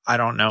 but I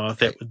don't know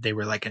if they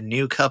were like a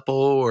new couple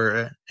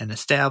or an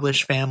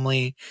established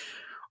family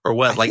or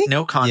what.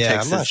 No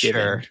context is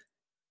given. Sure.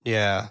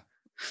 Yeah.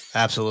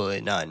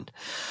 Absolutely none.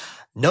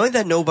 Knowing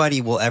that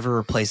nobody will ever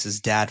replace his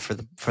dad for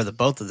the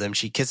both of them,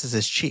 she kisses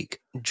his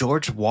cheek.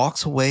 George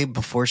walks away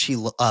before she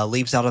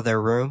leaves out of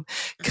their room.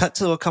 Cut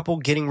to a couple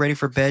getting ready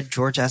for bed.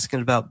 George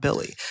asking about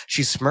Billy.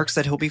 She smirks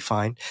that he'll be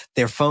fine.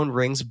 Their phone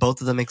rings,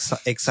 both of them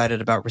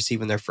excited about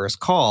receiving their first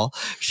call.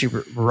 She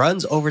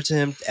runs over to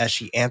him as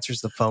she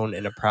answers the phone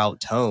in a proud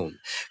tone.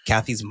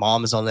 Kathy's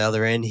mom is on the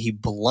other end. He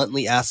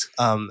bluntly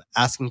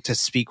asking to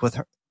speak with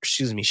her.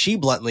 She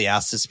bluntly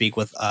asks to speak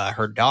with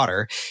her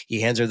daughter.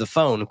 He hands her the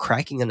phone,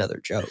 cracking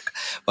another joke.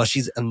 While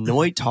she's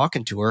annoyed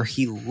talking to her,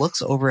 he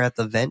looks over at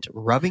the vent,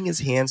 rubbing his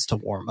hands to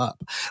warm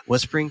up,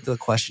 whispering the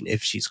question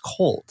if she's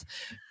cold.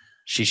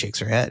 She shakes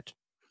her head.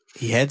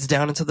 He heads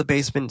down into the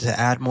basement to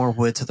add more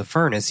wood to the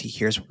furnace. He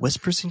hears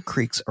whispers and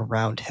creaks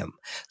around him,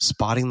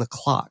 spotting the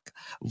clock.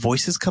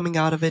 Voices coming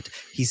out of it.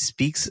 He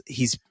picks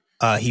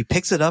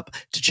it up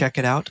to check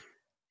it out,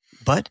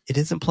 but it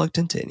isn't plugged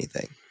into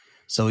anything.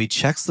 So he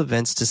checks the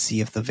vents to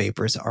see if the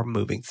vapors are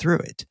moving through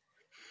it.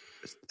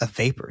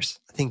 Vapors.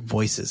 I think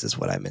voices is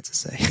what I meant to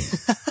say.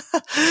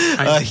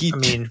 I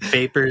mean,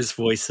 vapors,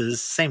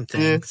 voices, same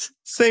things. Yeah,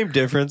 same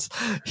difference.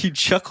 He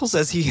chuckles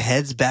as he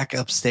heads back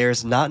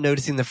upstairs, not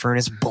noticing the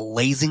furnace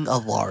blazing a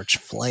large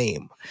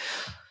flame.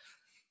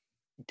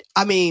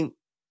 I mean,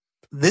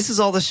 this is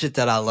all the shit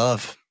that I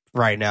love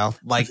right now.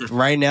 Like,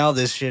 right now,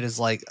 this shit is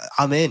like,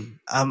 I'm in.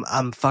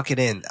 I'm fucking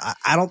in.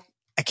 I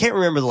can't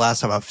remember the last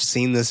time I've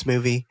seen this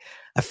movie.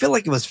 I feel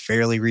like it was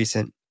fairly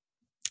recent,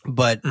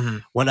 but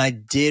when I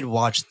did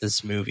watch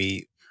this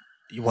movie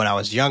when I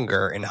was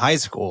younger in high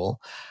school,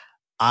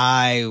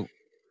 I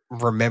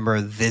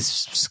remember this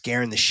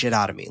scaring the shit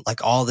out of me.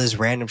 Like, all this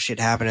random shit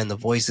happening, the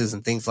voices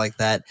and things like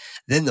that.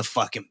 Then the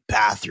fucking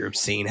bathroom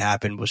scene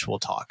happened, which we'll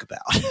talk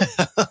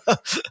about.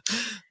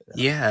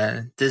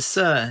 Yeah,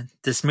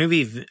 this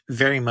movie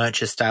very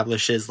much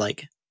establishes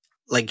like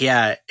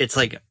yeah, it's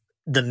like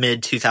the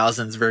mid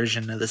 2000s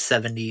version of the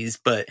 70s,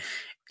 but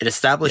it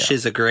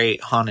establishes a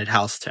great haunted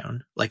house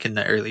tone, like in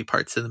the early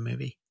parts of the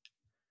movie.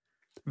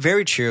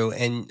 Very true.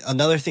 And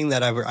another thing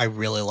that I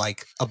really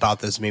like about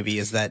this movie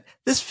is that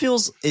this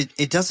feels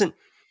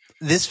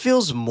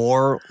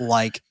more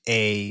like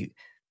a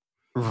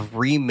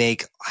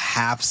remake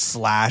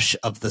half/slash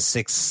of The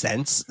Sixth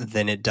Sense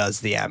than it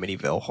does the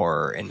Amityville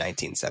Horror in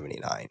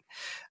 1979.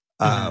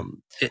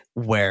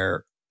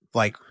 Where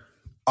like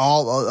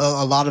a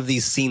lot of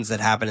these scenes that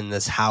happen in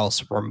this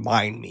house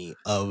remind me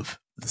of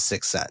The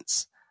Sixth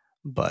Sense.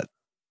 But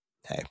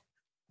hey,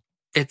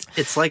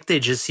 it's like they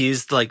just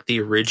used like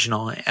the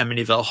original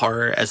Amityville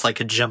Horror as like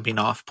a jumping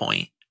off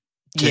point.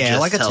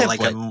 Like a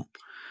template.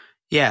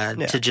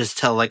 To just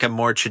tell like a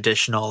more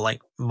traditional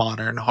like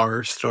modern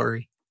horror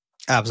story.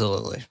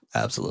 Absolutely.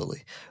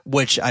 Absolutely.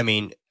 Which, I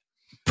mean,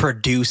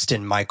 produced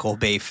in Michael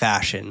Bay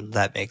fashion,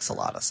 that makes a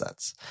lot of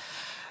sense.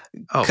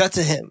 Oh, Cut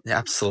to him.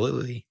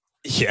 Absolutely.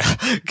 Yeah.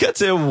 Cut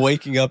to him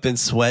waking up in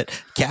sweat.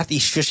 Kathy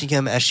shushing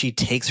him as she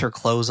takes her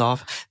clothes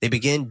off. They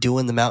begin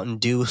doing the Mountain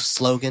Dew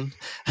slogan.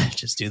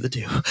 Just do the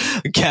do.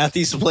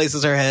 Kathy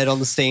places her head on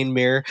the stained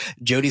mirror.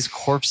 Jody's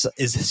corpse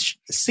is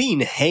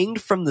seen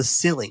hanged from the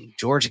ceiling.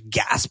 George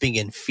gasping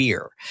in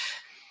fear.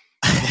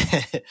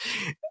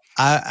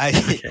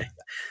 Okay.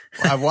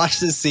 I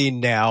watched this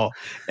scene now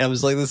and I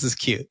was like, this is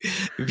cute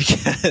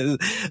because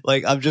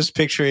like, I'm just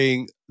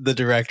picturing the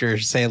director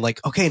saying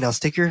like, okay, now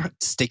stick your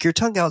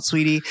tongue out,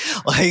 sweetie.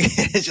 Like,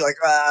 she's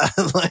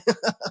like,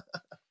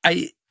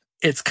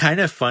 it's kind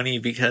of funny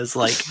because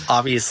like,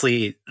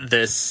 obviously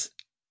this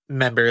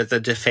member of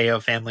the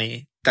DeFeo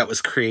family that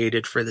was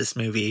created for this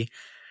movie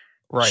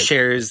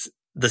shares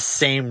the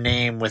same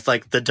name with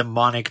like the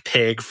demonic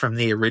pig from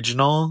the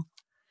original.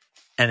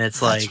 And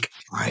it's like,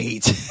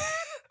 right.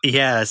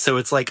 Yeah, so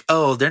it's like,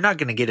 oh, they're not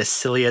going to get as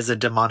silly as a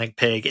demonic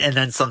pig. And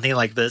then something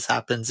like this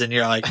happens and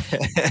you're like,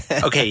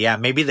 okay, yeah,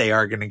 maybe they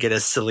are going to get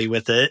as silly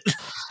with it.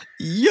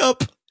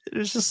 Yup.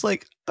 It's just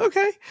like,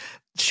 okay.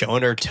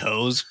 Showing her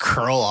toes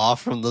curl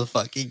off from the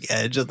fucking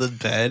edge of the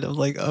bed. I'm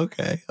like,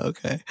 okay.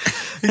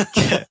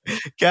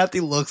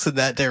 Kathy looks in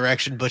that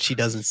direction, but she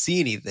doesn't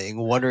see anything,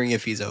 wondering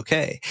if he's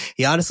okay.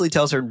 He honestly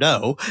tells her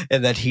no,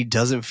 and that he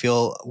doesn't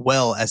feel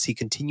well as he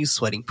continues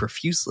sweating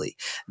profusely.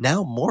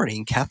 Now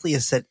morning, Kathy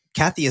is setting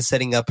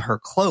up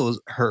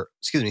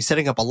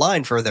setting up a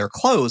line for their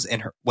clothes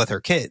and with her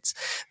kids.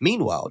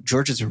 Meanwhile,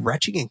 George is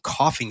retching and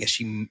coughing as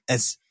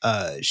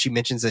she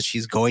mentions that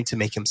she's going to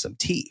make him some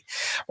tea.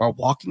 While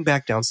walking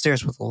back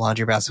downstairs with a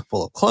laundry basket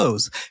full of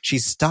clothes, she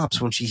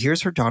stops when she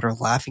hears her daughter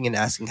laughing and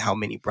asking how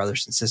many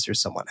brothers and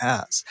sisters someone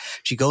has.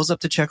 She goes up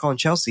to check on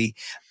Chelsea,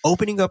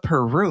 opening up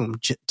her room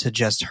to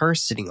just her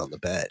sitting on the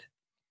bed.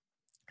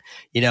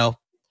 You know,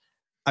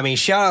 I mean,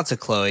 shout out to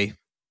Chloe.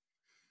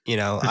 You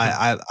know,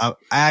 I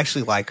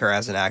actually like her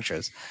as an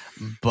actress,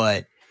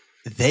 but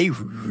they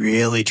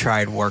really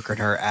tried working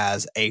her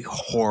as a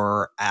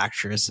horror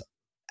actress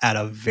at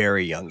a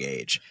very young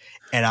age.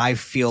 And I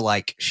feel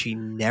like she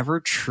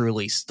never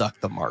truly stuck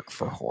the mark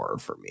for horror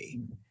for me.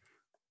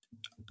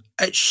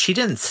 She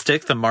didn't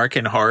stick the mark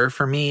in horror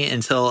for me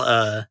until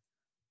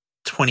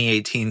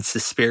 2018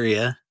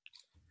 Suspiria.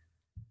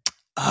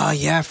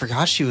 Yeah, I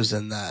forgot she was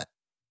in that.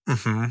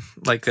 Mm-hmm.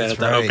 Like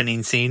the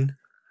opening scene.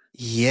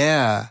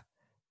 Yeah.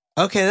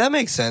 Okay, that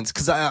makes sense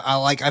because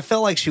I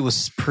felt like she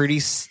was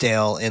pretty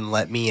stale in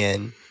Let Me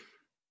In.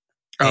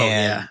 Oh,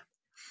 yeah.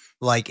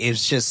 Like it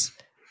was just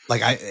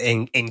like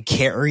in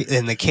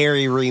the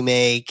Carrie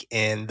remake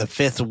and the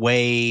Fifth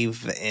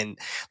Wave and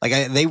like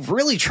they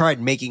really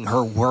tried making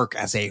her work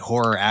as a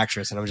horror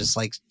actress, and I'm just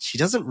like, she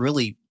doesn't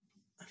really,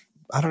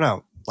 I don't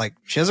know, like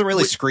she doesn't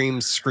really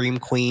scream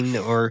queen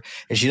and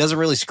she doesn't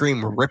really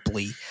scream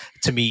Ripley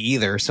to me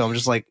either. So I'm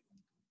just like,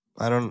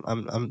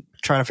 I'm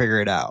trying to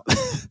figure it out.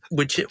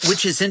 Which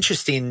is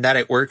interesting that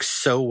it works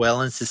so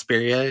well in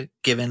Suspiria,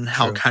 given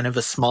how kind of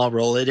a small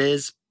role it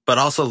is. But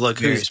also look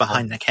who's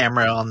behind the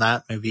camera on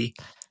that movie.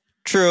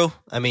 True.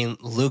 I mean,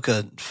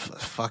 Luca,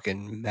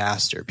 fucking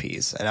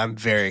masterpiece. And I'm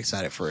very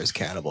excited for his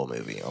Cannibal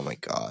movie. Oh my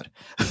God.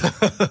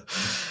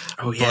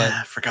 Oh yeah,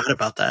 I forgot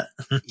about that.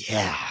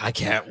 Yeah, I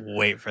can't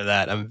wait for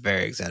that. I'm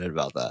very excited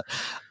about that.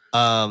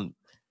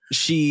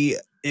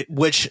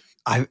 Which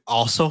I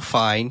also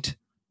find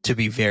to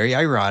be very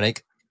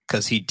ironic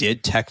because he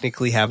did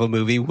technically have a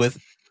movie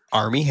with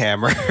Armie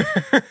Hammer.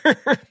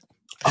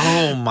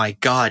 Oh my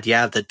God.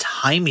 Yeah. The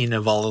timing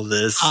of all of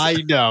this. I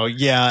know.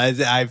 Yeah.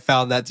 I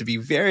found that to be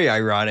very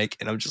ironic.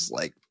 And I'm just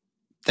like,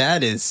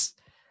 that is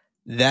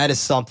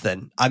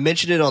something. I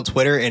mentioned it on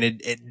Twitter and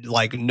it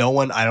like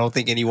I don't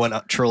think anyone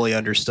truly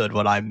understood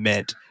what I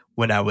meant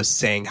when I was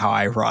saying how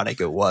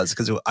ironic it was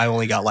because I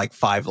only got like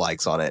 5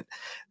 likes on it.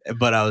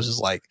 But I was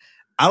just like,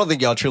 I don't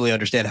think y'all truly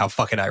understand how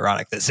fucking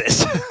ironic this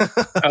is.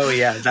 Oh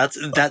yeah,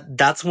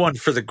 that's one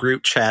for the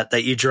group chat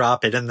that you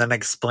drop it and then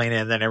explain it,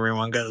 and then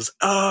everyone goes,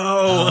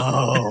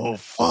 "Oh,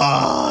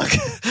 fuck."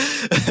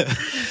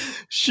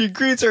 She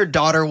greets her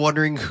daughter,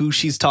 wondering who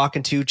she's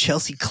talking to.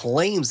 Chelsea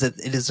claims that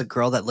it is a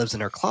girl that lives in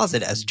her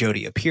closet as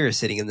Jody appears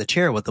sitting in the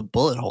chair with a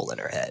bullet hole in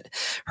her head.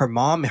 Her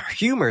mom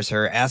humors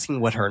her,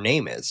 asking what her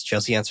name is.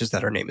 Chelsea answers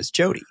that her name is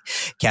Jody.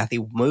 Kathy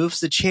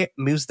moves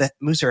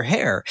her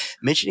hair,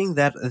 mentioning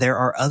that there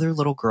are other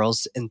little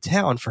girls in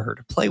town for her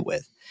to play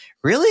with.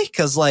 Really?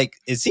 Because like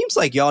it seems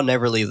like y'all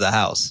never leave the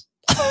house.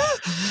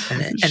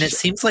 And it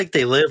seems like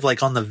they live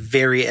like on the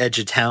very edge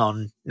of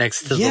town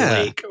next to the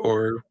lake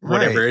or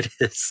whatever it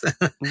is.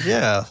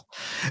 Yeah.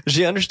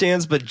 She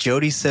understands, but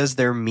Jody says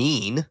they're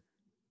mean.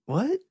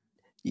 What?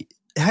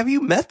 Have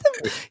you met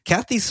them?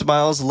 Kathy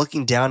smiles,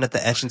 looking down at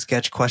the etch and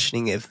sketch,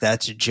 questioning if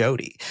that's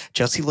Jody.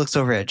 Chelsea looks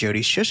over at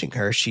Jody, shushing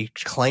her. She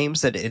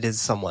claims that it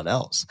is someone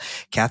else.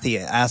 Kathy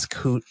asks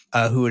who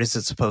it is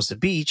it's supposed to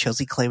be.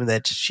 Chelsea claiming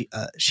that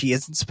she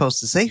isn't supposed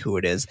to say who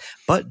it is,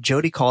 but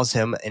Jody calls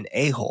him an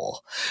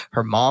a-hole.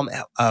 Her mom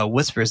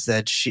whispers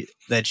that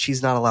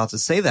she's not allowed to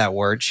say that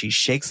word. She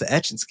shakes the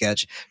etch and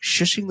sketch,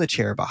 shushing the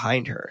chair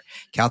behind her.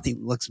 Kathy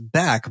looks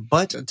back,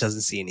 but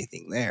doesn't see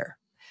anything there.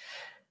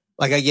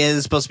 Like, again,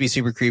 it's supposed to be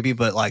super creepy,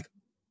 but like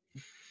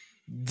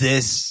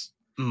this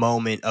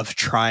moment of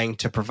trying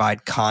to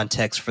provide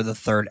context for the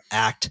third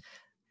act,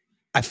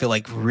 I feel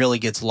like really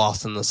gets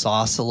lost in the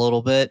sauce a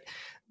little bit.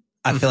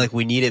 I feel like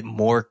we needed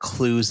more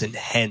clues and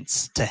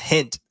hints to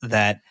hint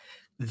that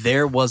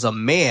there was a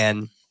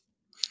man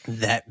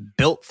that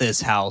built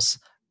this house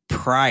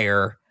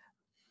prior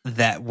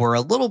that were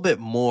a little bit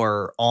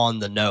more on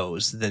the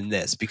nose than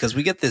this, because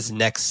we get this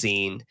next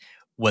scene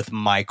with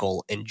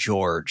Michael and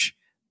George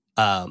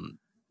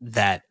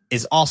that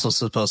is also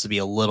supposed to be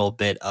a little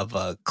bit of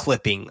a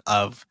clipping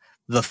of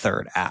the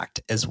third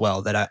act as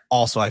well, that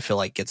I feel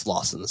like gets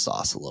lost in the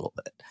sauce a little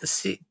bit.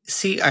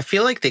 See, I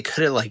feel like they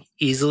could have like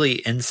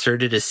easily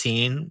inserted a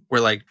scene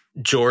where like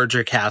George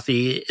or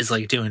Kathy is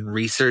like doing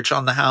research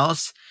on the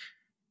house,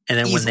 and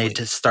then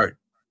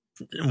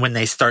when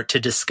they start to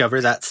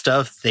discover that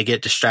stuff, they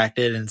get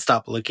distracted and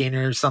stop looking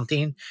or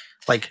something.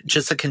 Like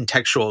just a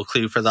contextual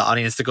clue for the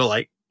audience to go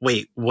like,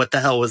 wait, what the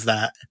hell was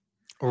that?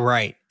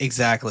 Right,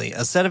 exactly.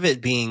 Instead of it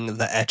being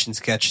the etch and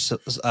sketch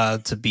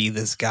to be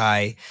this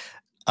guy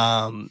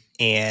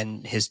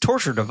and his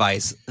torture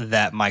device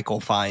that Michael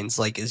finds,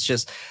 like, it's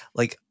just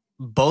like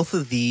both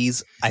of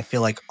these I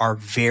feel like are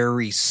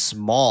very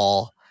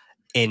small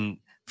and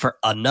for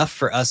enough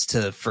for us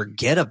to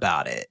forget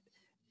about it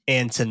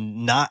and to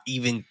not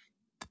even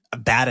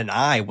bat an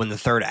eye when the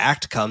third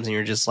act comes and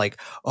you're just like,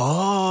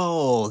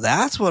 oh,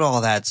 that's what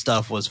all that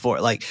stuff was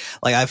for. Like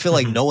I feel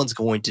like no one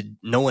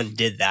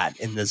did that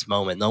in this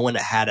moment. No one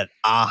had an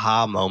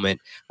aha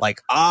moment.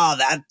 Like,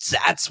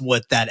 that's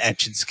what that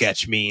etch and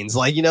sketch means.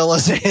 Like, you know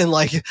what I'm saying?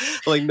 Like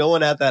no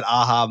one had that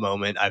aha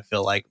moment. I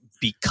feel like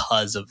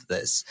because of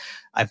this,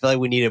 I feel like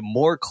we needed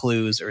more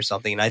clues or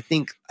something. And I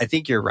think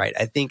you're right.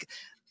 I think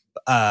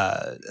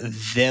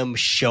them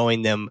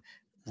showing them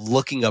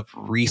looking up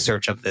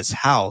research of this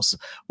house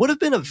would have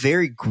been a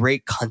very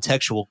great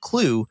contextual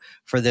clue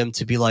for them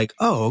to be like,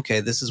 oh, okay,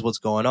 this is what's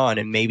going on.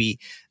 And maybe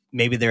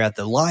they're at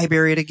the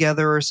library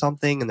together or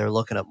something and they're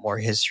looking up more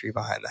history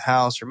behind the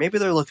house, or maybe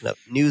they're looking up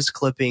news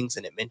clippings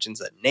and it mentions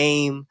a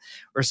name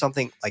or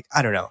something. Like,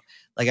 I don't know.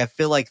 Like, I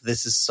feel like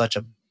this is such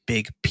a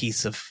big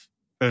piece of,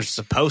 or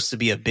supposed to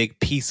be a big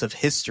piece of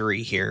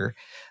history here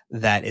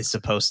that is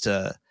supposed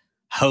to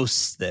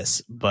host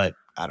this, but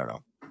I don't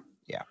know.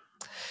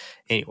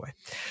 Anyway,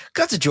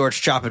 cut to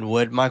George chopping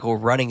wood, Michael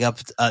running up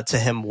to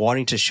him,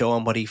 wanting to show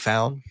him what he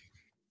found.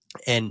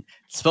 And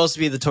it's supposed to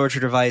be the torture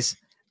device.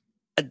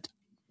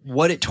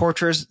 What it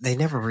tortures, they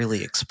never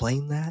really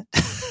explain that.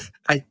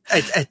 I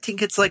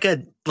think it's like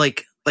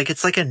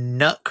it's like a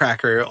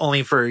nutcracker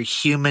only for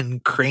human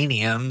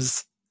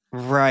craniums.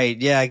 Right.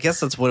 Yeah, I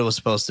guess that's what it was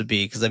supposed to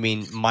be. Because, I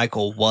mean,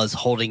 Michael was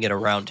holding it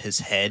around his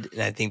head.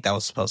 And I think that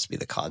was supposed to be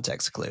the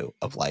context clue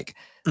of like,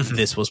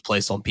 this was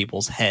placed on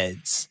people's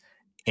heads.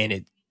 And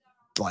it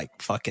like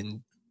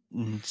fucking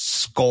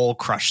skull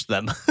crushed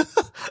them.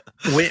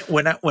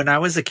 when I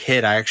was a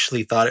kid, I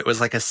actually thought it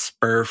was like a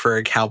spur for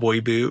a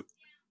cowboy boot.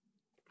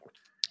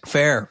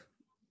 Fair.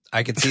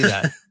 I can see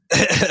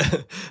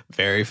that.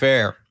 Very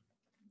fair.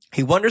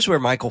 He wonders where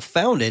Michael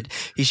found it.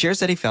 He shares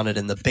that he found it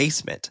in the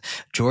basement.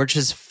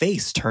 George's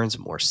face turns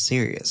more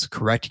serious,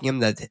 correcting him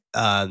that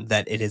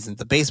it isn't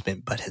the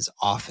basement, but his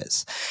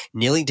office.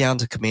 Kneeling down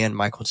to command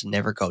Michael to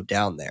never go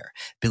down there.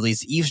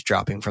 Billy's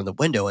eavesdropping from the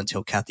window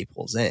until Kathy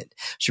pulls in.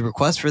 She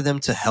requests for them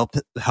to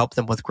help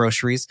them with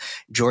groceries.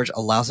 George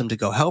allows him to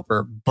go help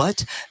her,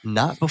 but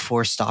not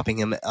before stopping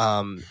him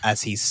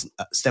as he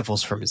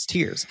sniffles from his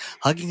tears,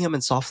 hugging him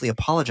and softly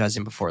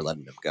apologizing before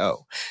letting him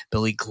go.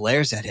 Billy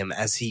glares at him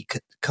as he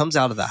comes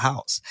out of the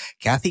house,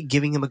 Kathy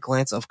giving him a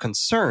glance of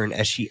concern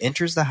as she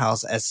enters the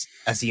house as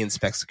he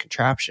inspects the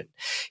contraption.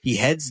 He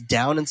heads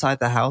down inside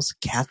the house.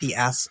 Kathy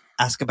asks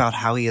about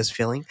how he is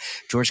feeling.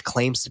 George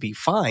claims to be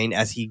fine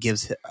as he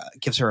gives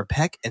her a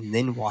peck and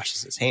then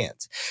washes his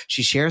hands.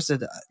 She shares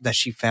that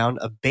she found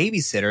a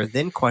babysitter,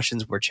 then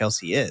questions where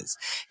Chelsea is.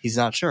 He's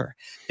not sure.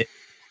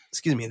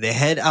 They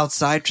head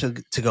outside to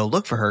go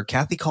look for her,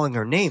 Kathy calling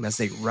her name as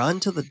they run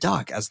to the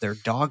dock as their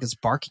dog is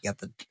barking at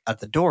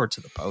the door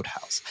to the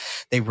boathouse.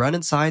 They run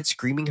inside,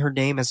 screaming her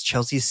name as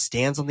Chelsea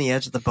stands on the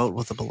edge of the boat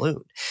with a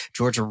balloon.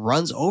 George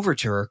runs over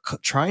to her,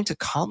 trying to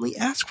calmly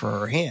ask for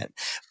her hand,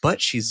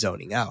 but she's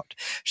zoning out.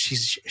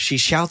 She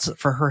shouts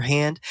for her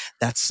hand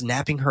that's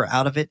snapping her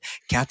out of it.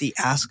 Kathy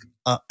asks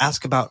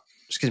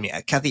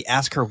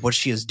her what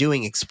she is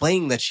doing,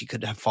 explaining that she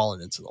could have fallen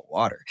into the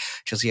water.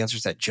 Chelsea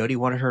answers that Jody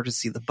wanted her to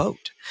see the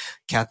boat.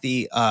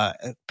 Kathy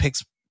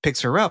picks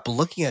picks her up,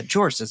 looking at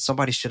George that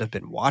somebody should have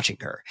been watching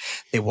her.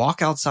 They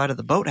walk outside of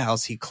the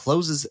boathouse. He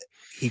closes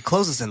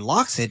and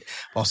locks it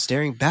while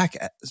staring back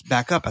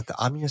up at the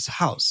ominous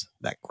house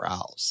that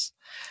growls.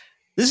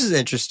 This is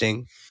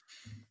interesting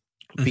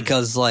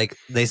because like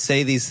they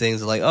say these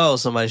things like, oh,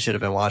 somebody should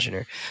have been watching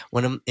her,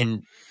 when I'm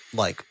in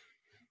like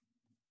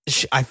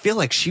I feel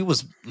like she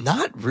was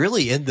not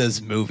really in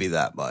this movie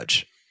that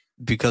much,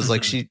 because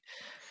like she,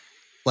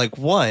 like,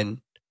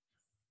 one,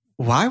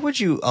 why would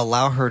you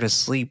allow her to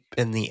sleep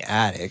in the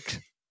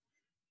attic,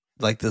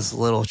 like this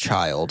little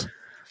child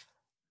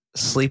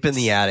sleep in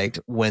the attic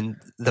when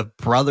the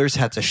brothers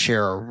had to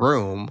share a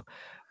room,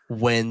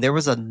 when there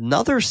was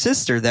another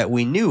sister that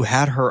we knew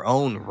had her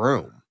own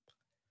room?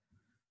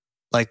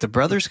 Like the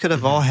brothers could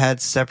have all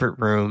had separate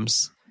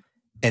rooms,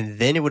 and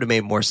then it would have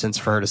made more sense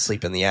for her to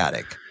sleep in the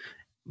attic.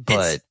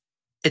 But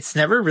it's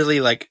never really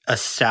like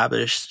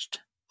established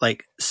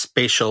like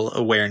spatial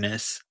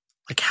awareness.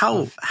 Like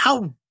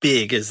how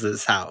big is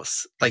this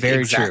house? Like very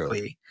exactly.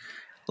 True.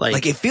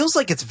 Like it feels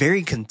like it's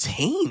very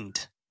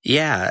contained.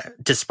 Yeah,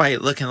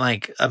 despite looking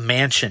like a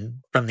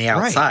mansion from the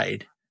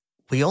outside. Right.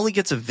 We only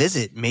get to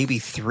visit maybe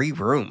 3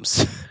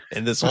 rooms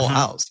in this whole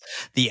house.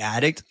 The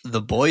attic,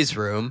 the boys'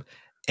 room,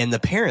 and the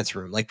parents'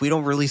 room. Like we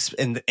don't really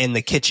in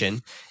the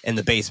kitchen and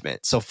the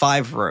basement. So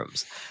 5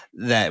 rooms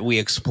that we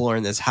explore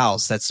in this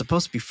house that's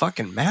supposed to be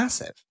fucking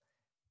massive.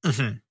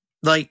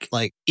 Like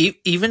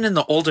even in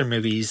the older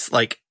movies,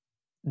 like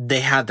they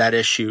had that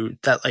issue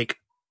that like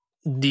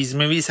these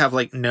movies have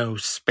like no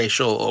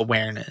spatial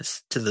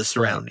awareness to the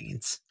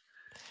surroundings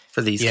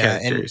for these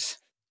characters.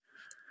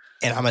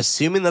 And I'm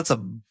assuming that's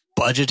a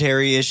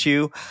budgetary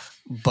issue,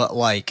 but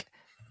like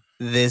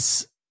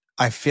this,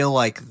 I feel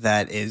like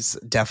that is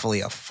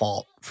definitely a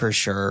fault for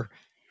sure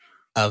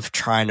of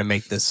trying to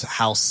make this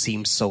house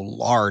seem so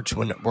large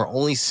when we're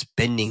only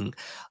spending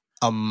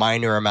a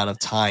minor amount of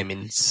time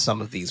in some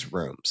of these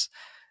rooms.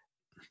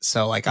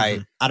 So like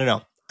I don't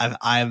know.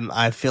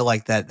 I feel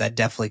like that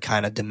definitely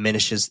kind of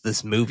diminishes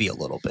this movie a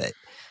little bit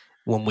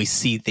when we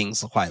see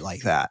things quite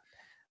like that.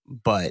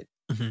 But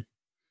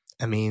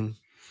I mean,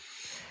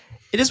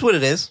 it is what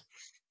it is.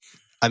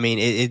 I mean,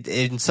 it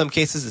in some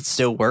cases it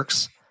still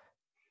works,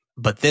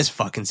 but this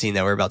fucking scene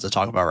that we're about to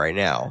talk about right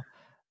now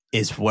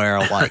is where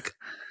like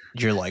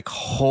you're like,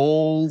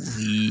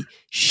 holy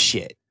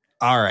shit!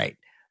 All right,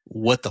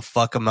 what the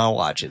fuck am I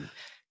watching?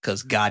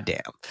 Because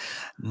goddamn.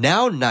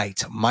 Now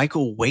night,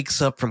 Michael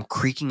wakes up from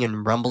creaking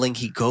and rumbling.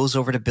 He goes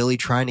over to Billy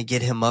trying to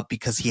get him up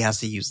because he has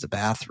to use the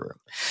bathroom.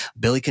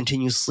 Billy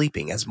continues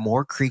sleeping as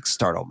more creaks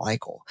startle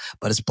Michael,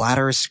 but his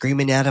bladder is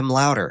screaming at him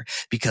louder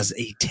because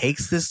he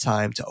takes this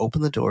time to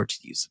open the door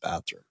to use the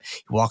bathroom.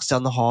 He walks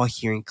down the hall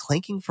hearing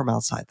clanking from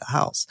outside the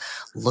house,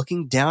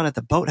 looking down at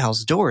the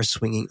boathouse doors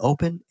swinging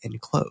open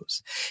and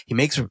close. He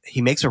makes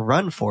a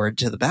run for it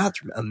to the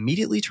bathroom,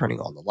 immediately turning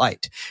on the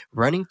light,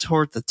 running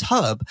toward the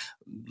tub,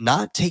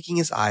 not taking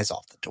his eyes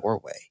off the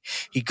doorway.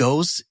 He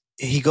goes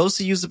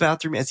to use the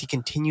bathroom as he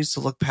continues to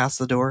look past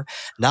the door,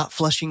 not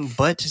flushing,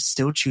 but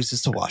still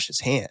chooses to wash his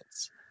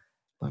hands.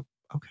 Like,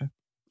 okay.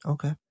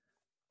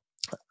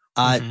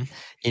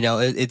 You know,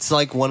 it's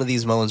like one of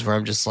these moments where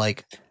I'm just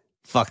like,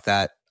 fuck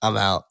that. I'm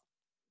out.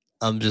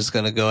 I'm just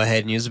going to go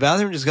ahead and use the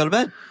bathroom. Just go to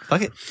bed.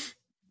 Fuck it.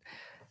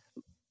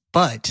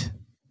 But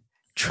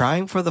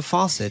trying for the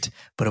faucet,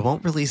 but it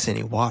won't release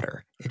any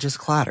water. It just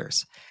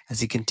clatters. As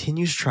he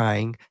continues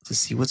trying to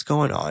see what's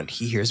going on,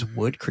 he hears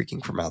wood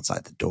creaking from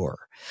outside the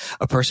door.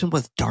 A person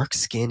with dark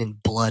skin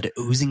and blood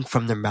oozing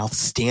from their mouth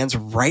stands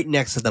right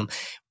next to them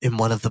in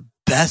one of the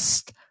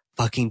best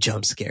fucking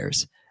jump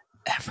scares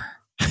ever.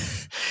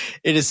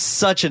 It is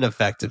such an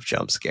effective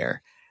jump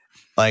scare.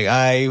 Like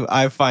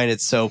I find it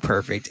so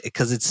perfect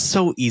because it's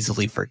so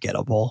easily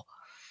forgettable.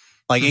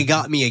 Like it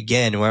got me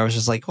again where I was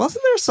just like,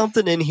 wasn't there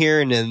something in here?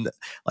 And then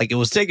like it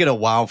was taking a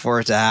while for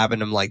it to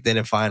happen. I'm like, then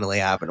it finally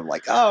happened. I'm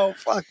like, oh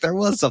fuck, there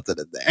was something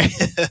in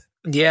there.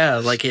 Yeah,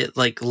 like it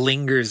like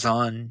lingers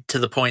on to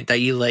the point that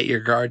you let your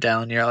guard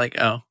down. You're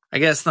like, oh, I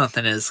guess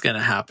nothing is gonna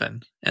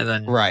happen. And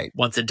then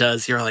once it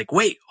does, you're like,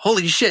 wait,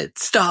 holy shit,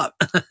 stop.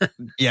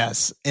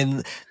 Yes.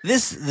 And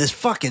this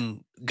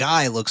fucking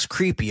guy looks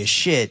creepy as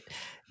shit.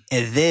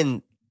 And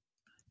then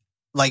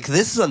like,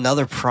 this is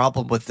another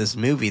problem with this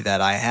movie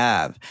that I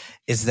have,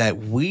 is that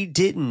we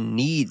didn't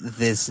need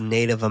this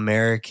Native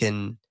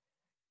American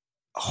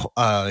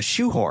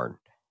shoehorn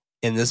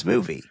in this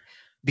movie,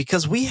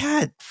 because we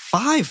had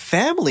 5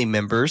 family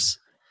members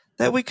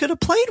that we could have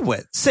played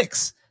with.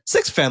 6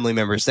 family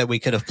members that we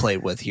could have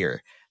played with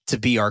here to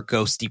be our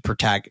ghosty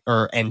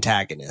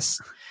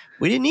antagonist.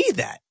 We didn't need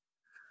that.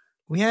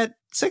 We had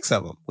 6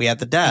 of them. We had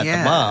the dad,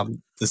 the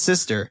mom, the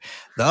sister,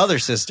 the other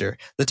sister,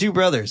 the 2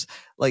 brothers.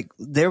 Like,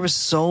 there were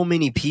so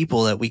many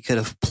people that we could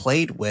have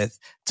played with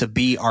to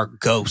be our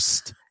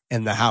ghost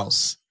in the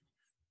house.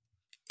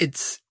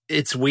 It's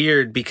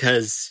weird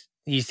because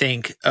you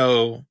think,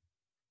 oh,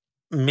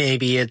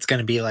 maybe it's going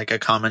to be like a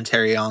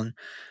commentary on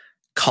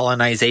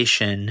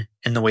colonization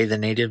and the way the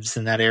natives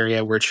in that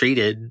area were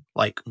treated,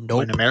 like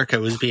when America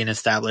was being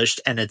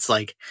established. And it's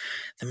like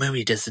the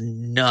movie does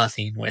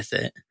nothing with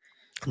it.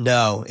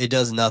 No, it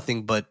does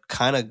nothing but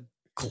kind of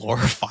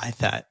glorify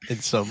that in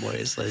some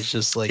ways. It's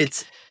just like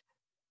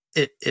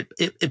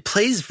it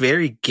plays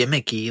very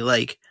gimmicky.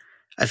 Like,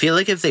 I feel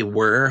like if they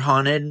were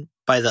haunted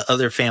by the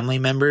other family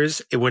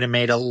members, it would have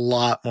made a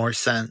lot more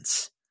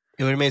sense.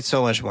 It would have made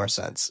so much more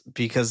sense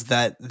because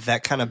that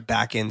kind of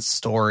back end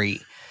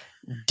story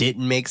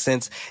didn't make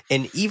sense.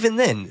 And even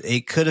then,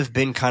 it could have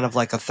been kind of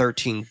like a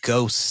 13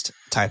 Ghost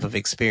type of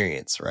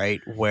experience,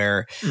 right?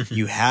 Where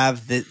you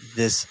have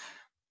this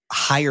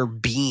higher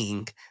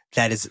being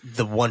that is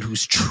the one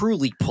who's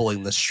truly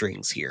pulling the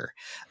strings here.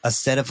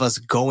 Instead of us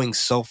going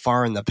so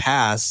far in the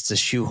past to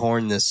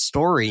shoehorn this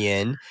story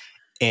in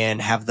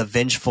and have the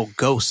vengeful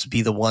ghosts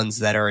be the ones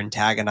that are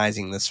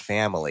antagonizing this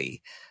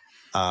family.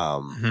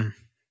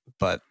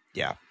 But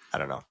yeah, I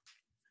don't know.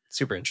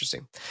 Super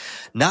interesting.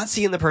 Not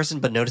seeing the person,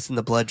 but noticing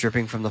the blood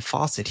dripping from the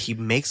faucet, he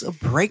makes a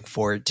break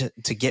for it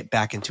to get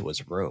back into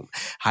his room,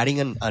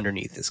 hiding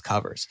underneath his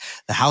covers.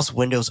 The house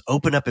windows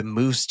open up and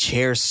moves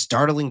chairs,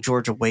 startling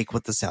George awake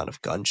with the sound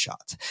of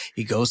gunshots.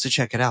 He goes to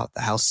check it out,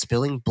 the house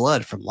spilling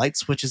blood from light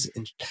switches,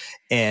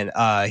 and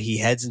he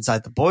heads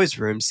inside the boys'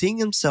 room, seeing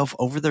himself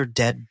over their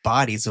dead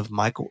bodies of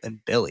Michael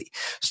and Billy.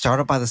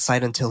 Startled by the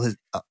sight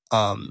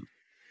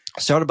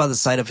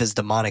of his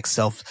demonic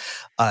self,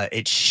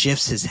 it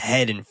shifts his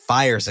head and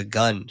fires a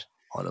gun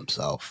on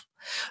himself.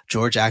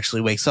 George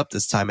actually wakes up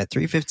this time at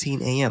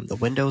 3:15 a.m. The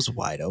window's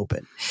wide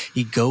open.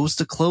 He goes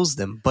to close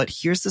them, but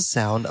hears the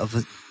sound of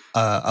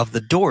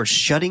the doors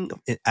shutting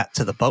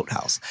to the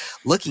boathouse.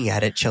 Looking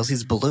at it,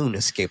 Chelsea's balloon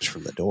escapes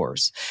from the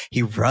doors.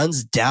 He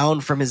runs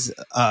down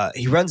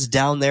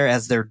there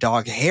as their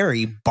dog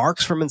Harry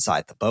barks from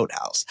inside the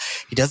boathouse.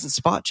 He doesn't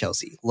spot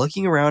Chelsea,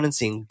 looking around and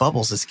seeing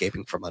bubbles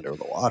escaping from under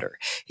the water.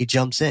 He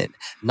jumps in,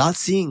 not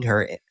seeing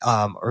her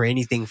or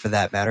anything for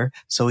that matter.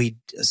 So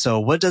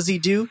what does he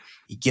do?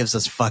 He gives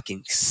us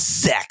fucking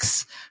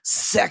sex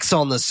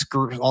on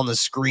the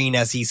screen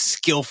as he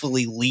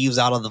skillfully leaves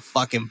out of the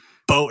fucking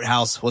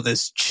boathouse with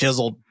his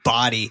chiseled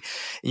body.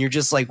 And you're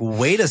just like,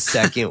 wait a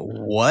second,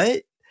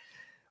 what?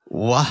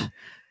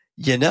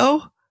 You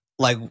know,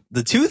 like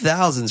the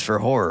 2000s for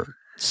horror,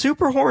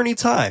 super horny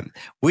time.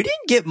 We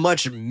didn't get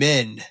much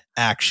men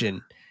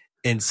action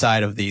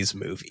inside of these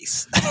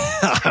movies.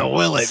 I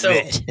will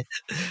admit.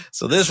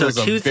 So this was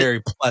a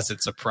very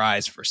pleasant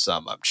surprise for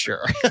some, I'm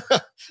sure.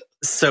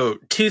 So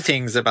two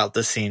things about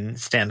the scene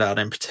stand out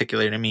in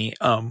particular to me.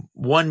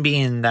 One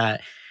being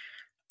that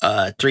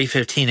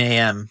 3:15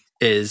 a.m.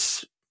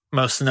 is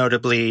most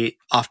notably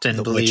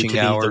often believed to be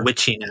the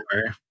witching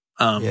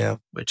hour,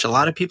 which a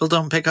lot of people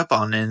don't pick up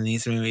on in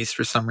these movies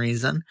for some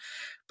reason,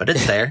 but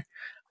it's there.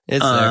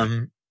 It's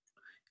there.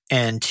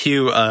 And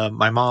two,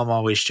 my mom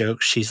always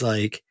jokes, she's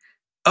like,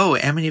 "Oh,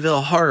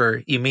 Amityville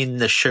Horror, you mean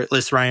the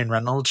shirtless Ryan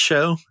Reynolds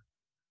show?"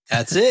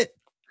 That's it.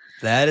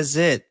 That is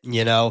it.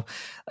 You know,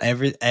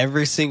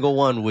 every single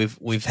one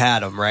we've had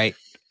them, right?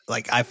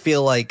 Like, I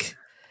feel like,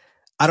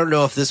 I don't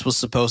know if this was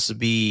supposed to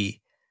be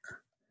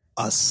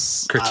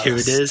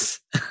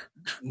gratuitous,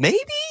 maybe,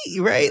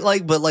 right?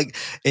 Like, but like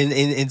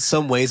in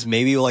some ways,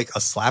 maybe like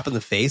a slap in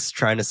the face,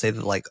 trying to say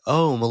that, like,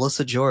 oh,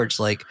 Melissa George,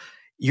 like,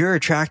 you're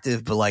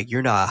attractive, but like,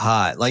 you're not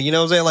hot. Like, you know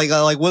what I'm saying?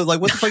 Like what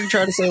the fuck are you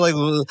trying to say?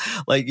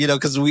 Like, you know,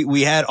 because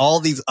we had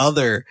all these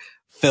other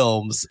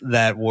films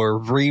that were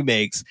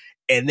remakes,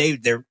 and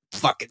they're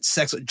fucking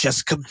sex with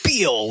Jessica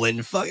Biel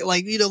and fucking,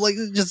 like, you know, like,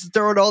 just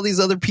throwing all these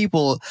other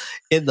people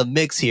in the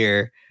mix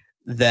here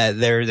that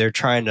they're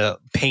trying to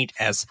paint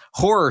as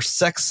horror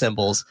sex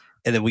symbols,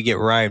 and then we get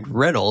Ryan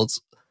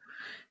Reynolds,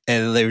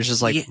 and they were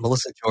just like,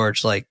 Melissa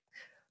George, like,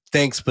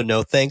 thanks but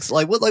no thanks.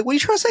 Like, what are you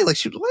trying to say? Like,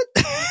 what?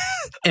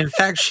 In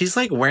fact, she's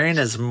like wearing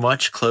as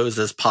much clothes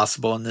as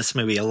possible in this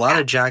movie. A lot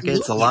of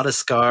jackets, a lot of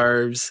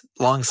scarves,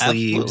 long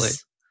sleeves. Absolutely.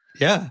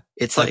 Yeah,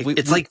 it's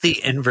like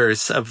the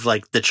inverse of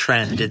like the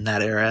trend in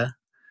that era.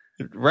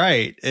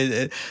 Right.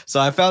 So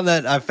I found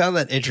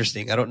that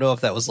interesting. I don't know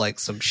if that was like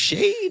some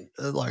shade,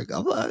 like,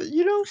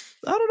 you know,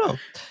 I don't know,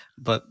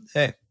 but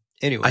hey,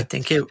 anyway, I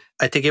think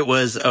it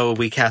was,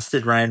 we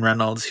casted Ryan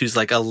Reynolds, who's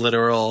like a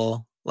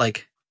literal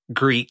like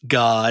Greek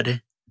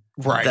god,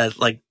 right? That,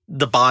 like,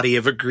 the body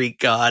of a Greek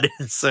god.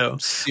 So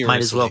seriously,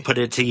 might as well put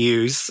it to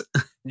use.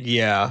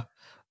 Yeah.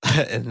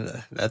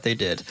 And that they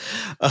did.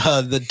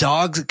 The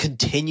dog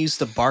continues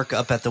to bark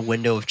up at the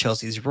window of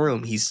Chelsea's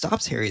room. He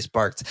stops Harry's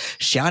barks,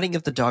 shouting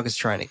if the dog is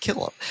trying to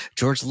kill him.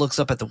 George looks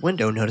up at the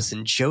window,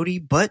 noticing Jody,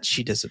 but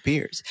she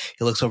disappears.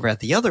 He looks over at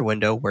the other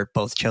window where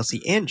both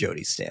Chelsea and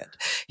Jody stand.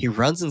 He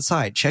runs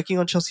inside, checking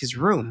on Chelsea's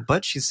room,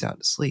 but she's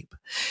sound asleep.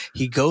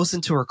 He goes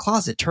into her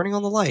closet, turning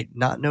on the light,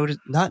 not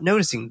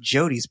noticing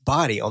Jody's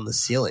body on the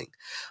ceiling,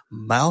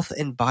 mouth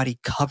and body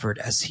covered,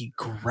 as he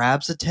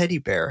grabs a teddy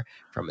bear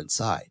from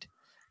inside,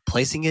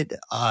 placing it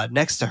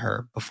next to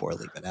her before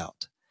leaving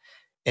out.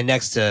 And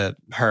next to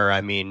her,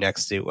 I mean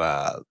next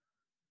to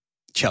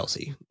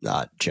Chelsea,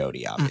 not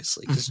Jody,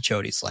 obviously, because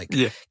Jody's like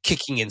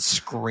kicking and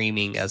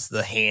screaming as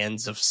the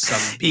hands of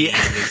some being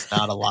is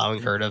not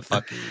allowing her to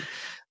fucking,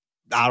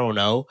 I don't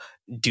know,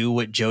 do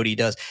what Jody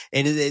does.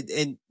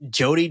 And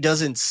Jody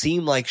doesn't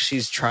seem like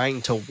she's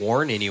trying to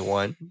warn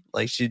anyone.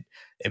 Like she,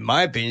 in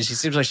my opinion, she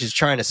seems like she's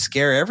trying to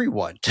scare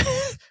everyone.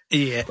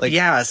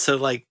 So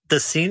like the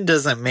scene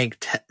doesn't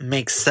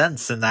make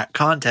sense in that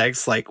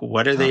context. Like,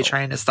 what are they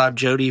trying to stop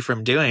Jody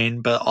from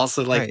doing? But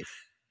also like,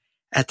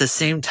 at the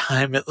same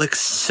time, it looks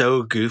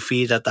so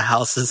goofy that the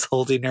house is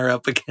holding her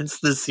up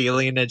against the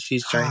ceiling and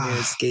she's trying to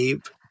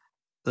escape.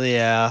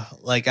 Yeah,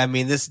 like, I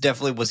mean, this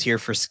definitely was here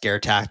for scare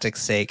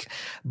tactics' sake,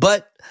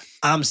 but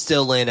I'm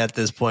still in at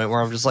this point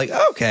where I'm just like,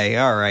 okay,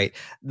 all right.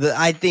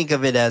 I think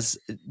of it as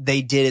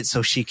they did it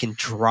so she can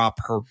drop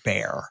her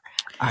bear.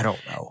 I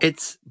don't know.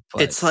 It's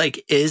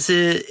like, is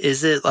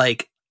it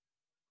like,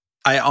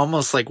 I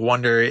almost like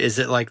wonder, is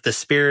it like the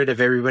spirit of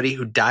everybody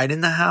who died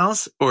in the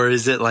house, or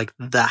is it like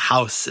the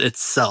house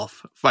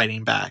itself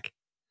fighting back?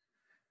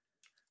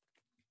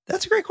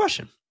 That's a great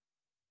question.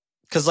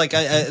 Because like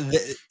I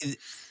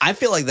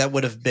feel like that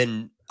would have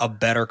been a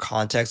better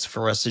context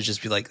for us to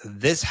just be like,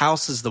 this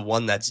house is the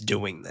one that's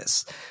doing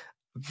this,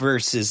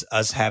 versus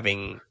us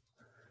having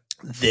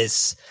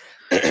this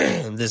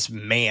this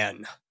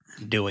man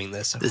doing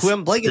this, who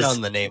I'm blanking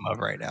on the name of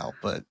right now,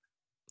 but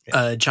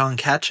John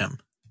Ketchum.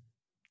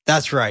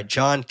 That's right,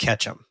 John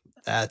Ketchum.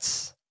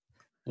 That's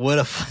what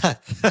a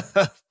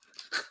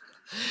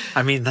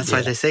I mean, that's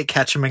why they say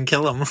catch him and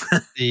kill him.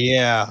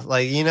 Yeah,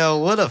 like, you know,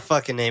 what a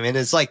fucking name. And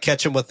it's like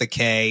catch him with the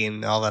K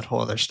and all that whole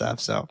other stuff.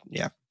 So,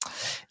 yeah.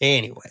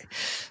 Anyway,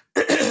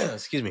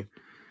 excuse me.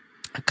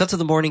 Cut to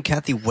the morning.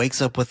 Kathy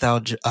wakes up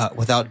without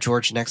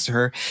George next to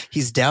her.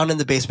 He's down in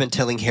the basement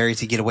telling Harry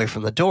to get away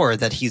from the door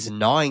that he's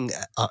gnawing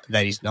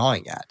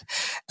at.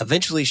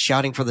 Eventually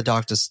shouting for the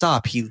dog to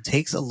stop, he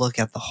takes a look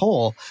at the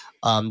hole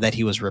that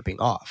he was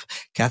ripping off.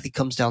 Kathy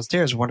comes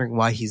downstairs wondering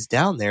why he's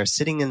down there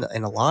sitting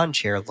in a lawn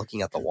chair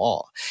looking at the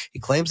wall. He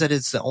claims that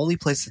it's the only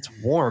place that's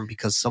warm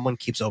because someone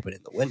keeps opening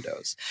the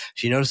windows.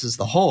 She notices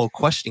the hole,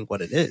 questioning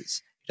what it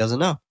is. He doesn't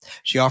know.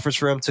 She offers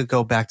for him to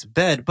go back to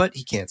bed, but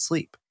he can't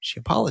sleep. She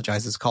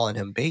apologizes, calling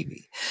him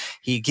baby.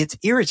 He gets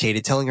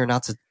irritated, telling her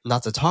not to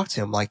talk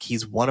to him like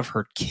he's one of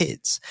her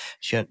kids.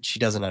 She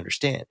doesn't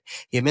understand.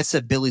 He admits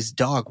that Billy's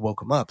dog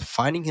woke him up,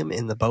 finding him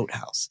in the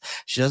boathouse.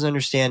 She doesn't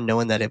understand,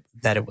 knowing that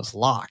it was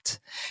locked.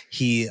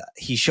 He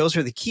shows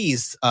her the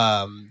keys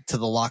to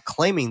the lock,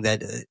 claiming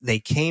that they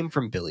came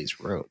from Billy's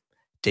room.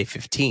 Day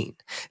 15.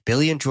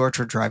 Billy and George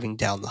are driving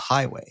down the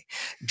highway.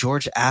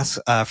 George asks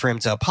for him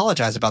to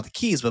apologize about the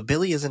keys, but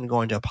Billy isn't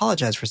going to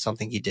apologize for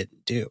something he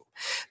didn't do.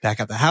 Back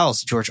at the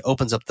house, George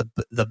opens up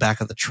the back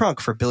of the trunk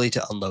for Billy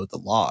to unload the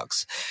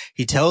logs.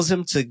 He tells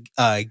him to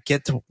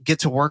get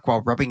to work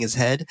while rubbing his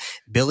head,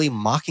 Billy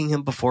mocking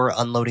him before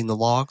unloading the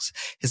logs,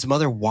 his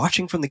mother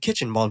watching from the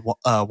kitchen while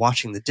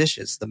washing the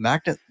dishes, the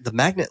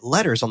magnet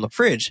letters on the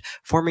fridge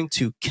forming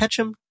to catch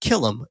him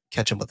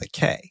with a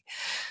K.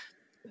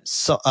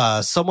 So,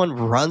 someone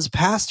runs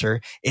past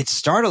her. It's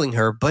startling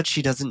her, but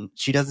she doesn't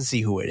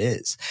see who it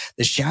is.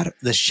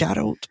 The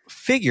shadowed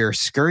figure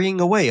scurrying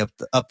away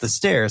up the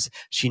stairs.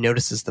 She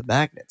notices the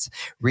magnets.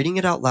 Reading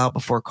it out loud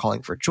before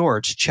calling for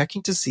George,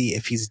 checking to see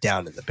if he's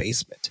down in the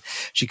basement.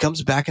 She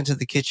comes back into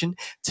the kitchen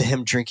to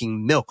him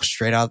drinking milk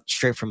straight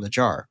from the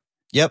jar.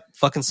 Yep,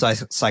 fucking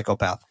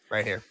psychopath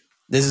right here.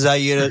 This is how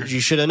you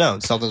should have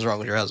known something's wrong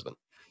with your husband.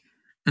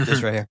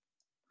 This right here.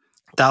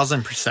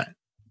 1000%.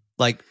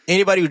 Like,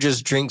 anybody who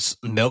just drinks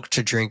milk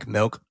to drink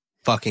milk,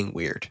 fucking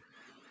weird.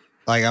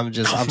 Like, I'm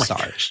sorry.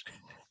 Gosh.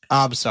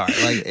 I'm sorry.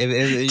 Like,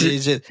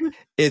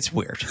 it's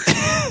weird.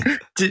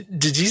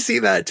 Did you see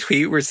that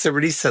tweet where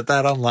somebody said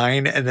that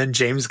online and then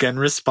James Gunn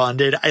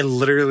responded, I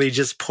literally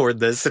just poured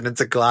this and it's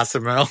a glass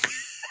of milk?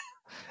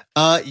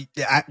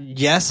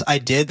 Yes, I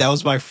did. That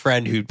was my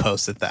friend who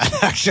posted that,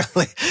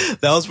 actually.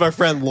 That was my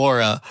friend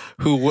Laura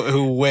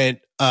who went,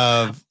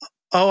 oh,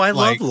 I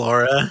love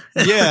Laura.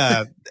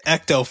 Yeah,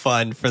 Ecto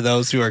Fun for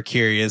those who are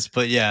curious.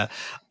 But yeah,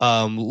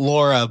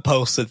 Laura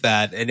posted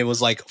that, and it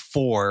was like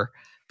 4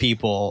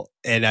 people,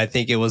 and I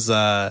think it was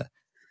the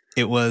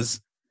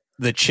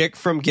chick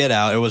from Get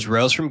Out. It was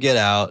Rose from Get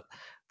Out,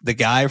 the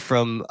guy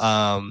from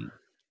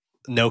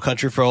No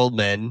Country for Old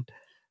Men,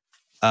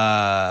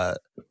 the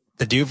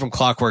dude from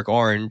Clockwork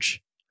Orange,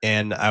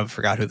 and I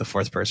forgot who the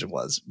 4th person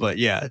was. But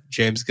yeah,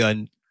 James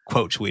Gunn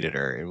quote tweeted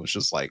her and was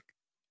just like,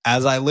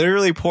 as I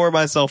literally pour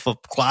myself a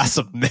glass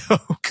of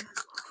milk.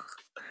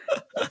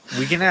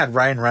 We can add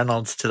Ryan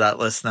Reynolds to that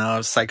list now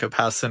of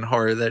psychopaths in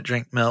horror that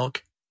drink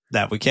milk.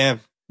 That we can.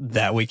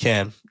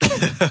 That's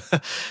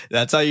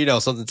how you know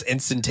something's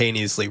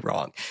instantaneously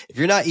wrong. If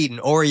you're not eating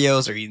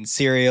Oreos or eating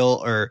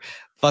cereal or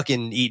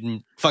fucking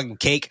eating fucking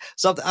cake,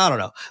 something, I don't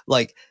know.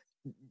 Like,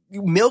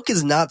 milk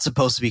is not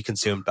supposed to be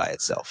consumed by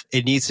itself.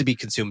 It needs to be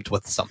consumed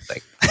with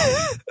something.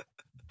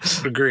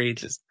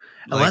 Agreed.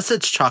 Unless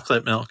it's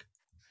chocolate milk.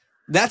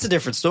 That's a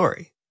different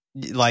story.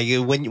 Like,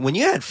 when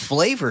you add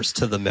flavors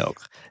to the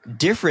milk,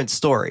 different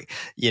story.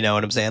 You know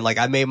what I'm saying? Like,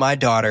 I made my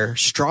daughter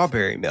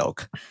strawberry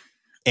milk,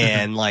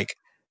 And like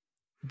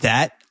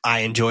that, I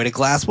enjoyed a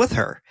glass with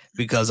her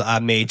because I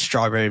made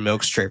strawberry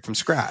milk straight from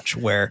scratch,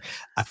 where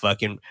I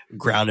fucking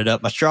grounded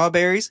up my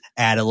strawberries,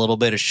 add a little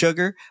bit of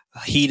sugar,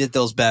 heated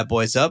those bad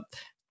boys up,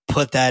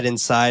 put that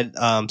inside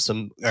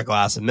a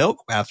glass of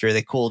milk after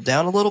they cooled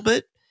down a little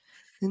bit,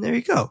 and there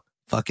you go.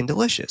 Fucking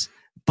delicious.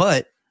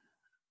 But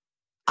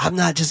I'm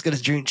not just gonna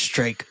drink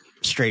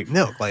straight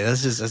milk. Like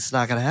it's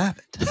not gonna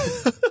happen.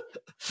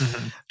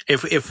 Mm-hmm.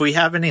 If we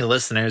have any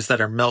listeners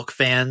that are milk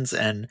fans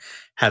and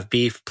have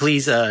beef,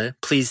 please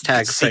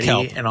tag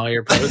Freddie in all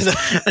your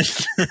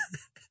posts.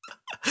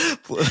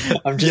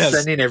 I'm just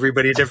sending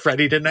everybody to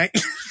Freddie tonight.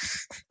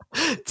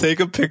 Take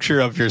a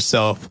picture of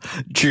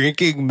yourself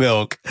drinking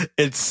milk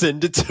and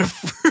send it to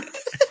Freddie.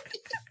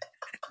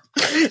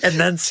 And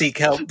then seek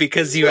help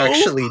because you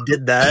actually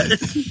did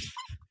that.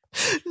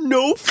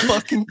 No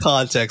fucking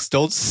context.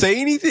 Don't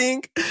say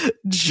anything.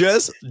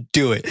 Just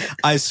do it.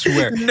 I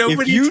swear.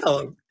 Nobody tell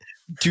him.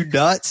 Do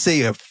not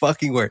say a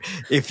fucking word.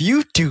 If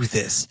you do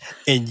this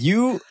and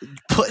you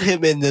put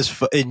him in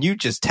this and you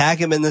just tag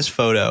him in this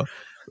photo,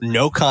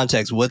 no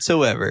context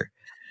whatsoever,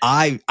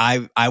 I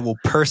will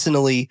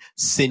personally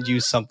send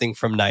you something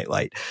from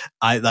Nightlight.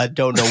 I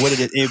don't know what it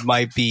is. It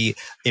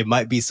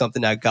might be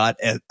something I got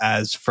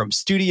as from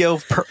studio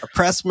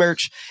press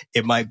merch.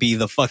 It might be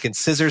the fucking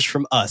scissors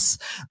from Us.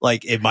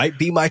 Like it might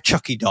be my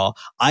Chucky doll.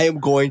 I am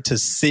going to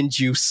send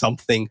you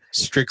something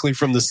strictly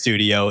from the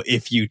studio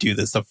if you do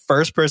this. The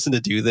first person to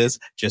do this,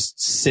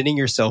 just sending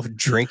yourself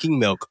drinking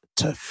milk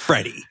to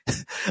Freddie.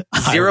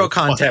 Zero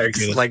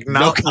context, like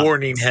not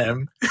warning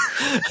him.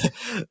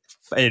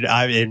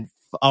 And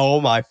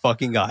oh my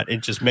fucking God.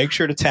 And just make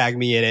sure to tag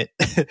me in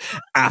it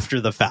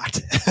after the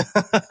fact.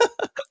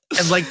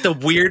 And like the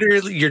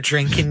weirder you're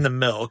drinking the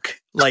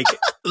milk, like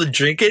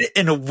drink it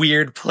in a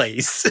weird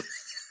place.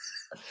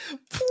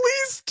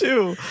 Please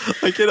do.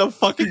 Like in a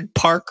fucking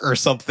park or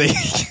something.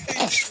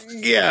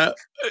 Yeah.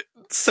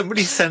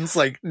 Somebody sends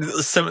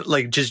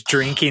just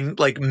drinking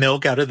like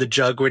milk out of the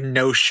jug with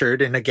no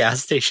shirt in a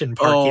gas station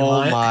parking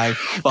lot. Oh my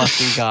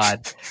fucking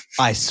God.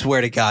 I swear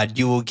to God,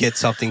 you will get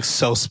something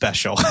so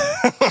special.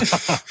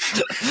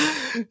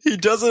 He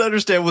doesn't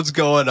understand what's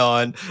going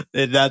on.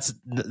 And that's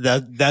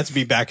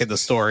me back in the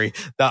story,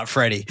 not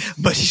Freddie.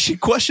 But she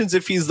questions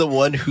if he's the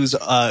one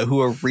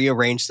who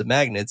rearranged the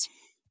magnets.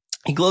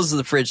 He closes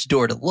the fridge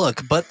door to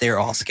look, but they're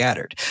all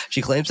scattered.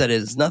 She claims that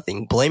it is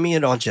nothing, blaming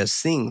it on just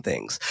seeing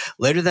things.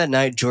 Later that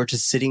night, George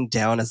is sitting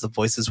down as the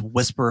voices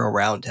whisper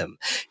around him.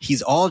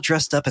 He's all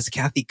dressed up as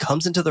Kathy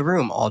comes into the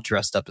room, all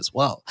dressed up as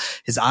well.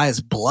 His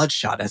eyes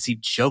bloodshot as he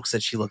jokes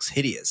that she looks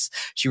hideous.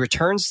 She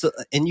returns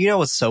and you know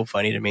what's so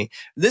funny to me?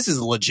 This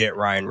is legit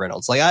Ryan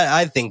Reynolds. Like,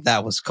 I think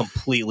that was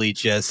completely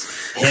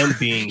just him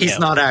being He's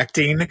him. not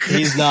acting.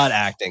 He's not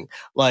acting.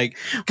 Like,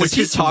 because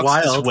he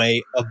talks this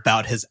way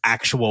about his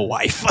actual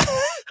wife.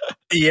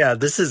 Yeah,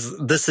 this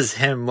is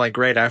him like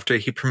right after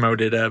he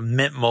promoted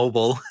Mint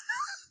Mobile.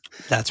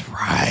 That's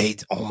right.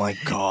 Oh my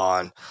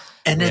God.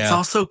 And it's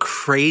also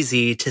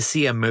crazy to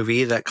see a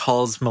movie that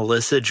calls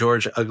Melissa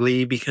George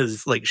ugly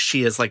because like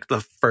she is like the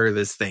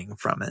furthest thing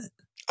from it.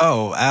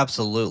 Oh,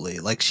 absolutely.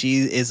 Like she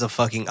is a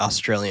fucking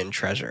Australian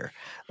treasure.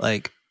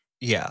 Like,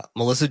 yeah,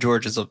 Melissa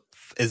George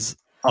is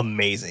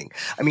amazing.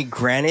 I mean,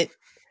 granted,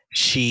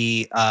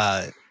 she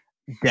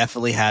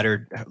definitely had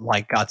her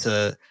like got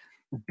to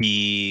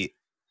be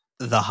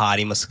the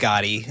hottie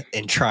Moscati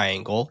in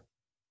Triangle.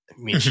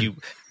 I mean, she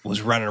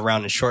was running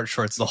around in short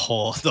shorts the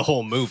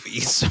whole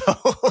movie. So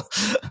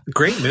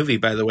great movie,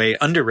 by the way,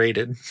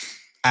 underrated.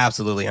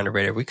 Absolutely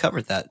underrated. We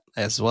covered that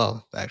as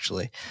well,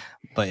 actually.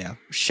 But yeah,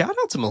 shout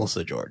out to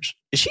Melissa George.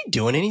 Is she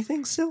doing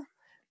anything still?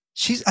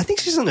 I think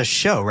she's on a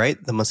show,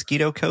 right? The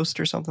Mosquito Coast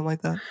or something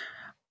like that.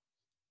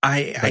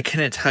 I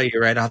couldn't tell you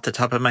right off the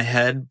top of my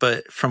head,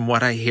 but from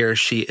what I hear,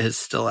 she is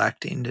still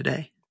acting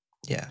today.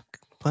 Yeah.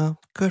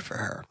 Well, good for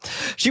her.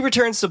 She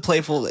returns to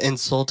playful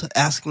insult,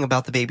 asking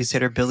about the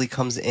babysitter. Billy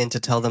comes in to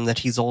tell them that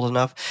he's old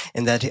enough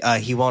and that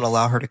he won't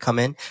allow her to come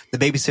in. The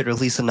babysitter,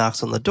 Lisa,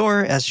 knocks on the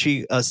door as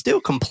she still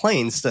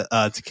complains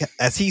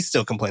as he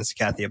still complains to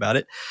Kathy about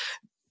it.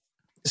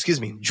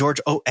 Excuse me.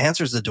 George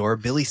answers the door.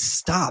 Billy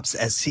stops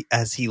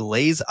as he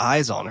lays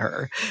eyes on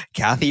her.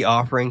 Kathy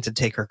offering to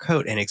take her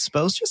coat and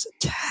expose just a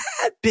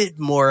tad bit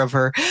more of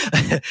her.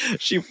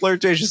 She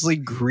flirtatiously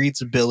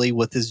greets Billy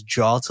with his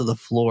jaw to the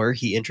floor.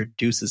 He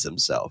introduces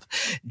himself.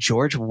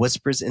 George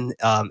whispers in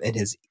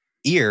his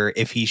ear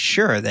if he's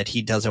sure that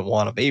he doesn't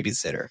want a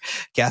babysitter.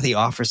 Kathy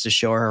offers to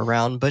show her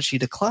around, but she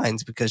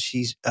declines because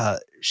she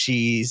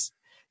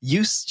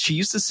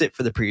used to sit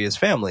for the previous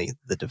family,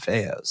 the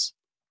DeFeos.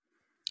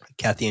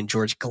 Kathy and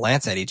George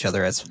glance at each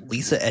other as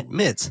Lisa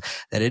admits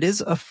that it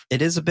is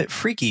a bit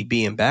freaky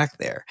being back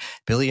there.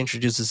 Billy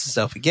introduces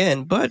himself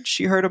again, but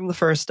she heard him the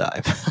first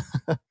time.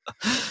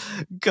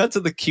 Cut to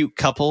the cute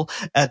couple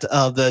at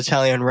the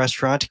Italian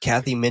restaurant.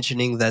 Kathy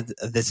mentioning that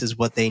this is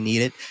what they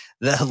needed.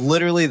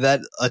 Literally, that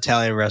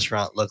Italian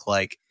restaurant looked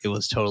like it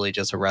was totally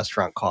just a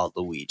restaurant called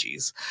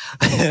Luigi's.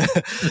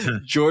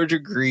 George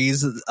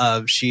agrees.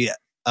 She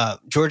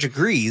George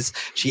agrees.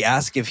 She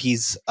asks if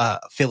he's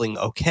feeling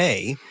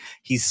okay.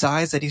 He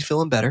sighs that he's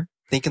feeling better,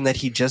 thinking that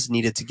he just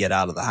needed to get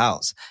out of the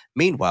house.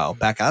 Meanwhile,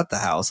 back at the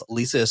house,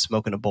 Lisa is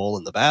smoking a bowl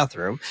in the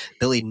bathroom.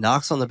 Billy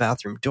knocks on the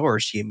bathroom door.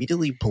 She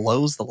immediately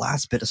blows the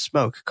last bit of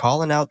smoke,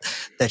 calling out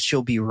that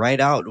she'll be right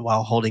out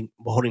while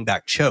holding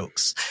back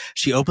chokes.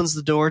 She opens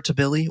the door to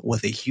Billy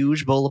with a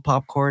huge bowl of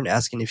popcorn,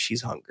 asking if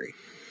she's hungry.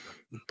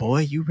 Boy,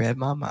 you read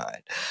my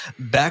mind.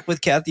 Back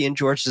with Kathy and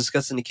George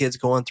discussing the kids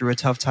going through a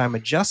tough time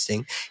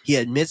adjusting, he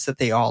admits that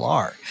they all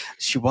are.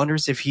 She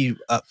wonders if he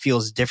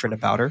feels different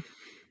about her.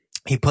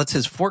 He puts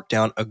his fork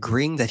down,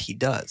 agreeing that he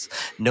does,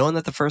 knowing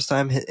that the first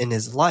time in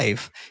his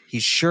life,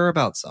 he's sure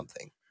about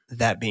something.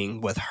 That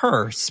being with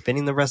her,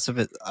 spending the rest of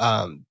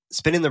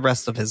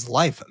his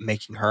life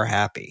making her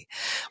happy.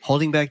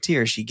 Holding back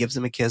tears, she gives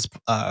him a kiss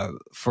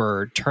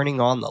for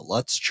turning on the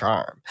Lutz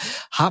charm.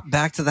 Hop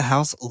back to the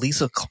house,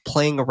 Lisa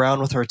playing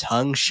around with her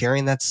tongue,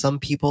 sharing that some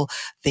people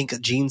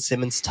think Gene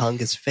Simmons' tongue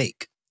is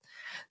fake.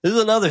 This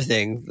is another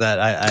thing that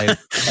I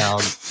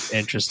found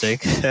interesting.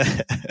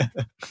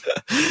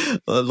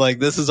 Like,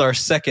 this is our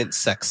second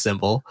sex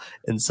symbol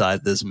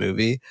inside this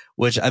movie,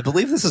 which I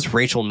believe this is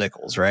Rachel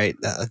Nichols, right?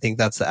 I think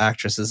that's the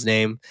actress's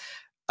name.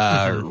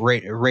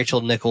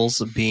 Rachel Nichols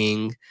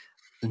being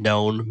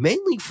known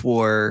mainly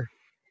for,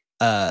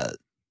 I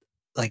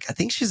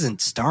think she's in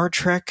Star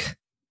Trek,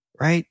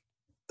 right?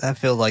 I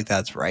feel like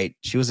that's right.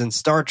 She was in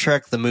Star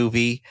Trek, the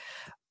movie.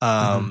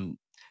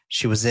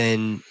 She was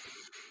in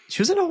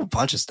a whole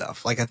bunch of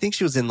stuff. Like, I think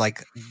she was in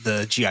like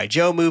the G.I.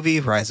 Joe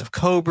movie, Rise of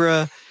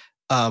Cobra.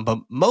 But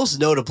most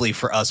notably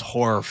for us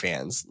horror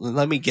fans,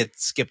 let me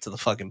skip to the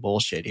fucking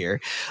bullshit here.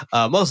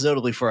 Most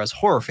notably for us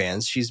horror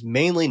fans, she's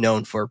mainly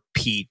known for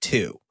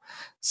P2.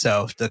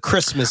 So the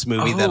Christmas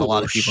movie that a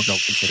lot of people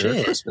don't consider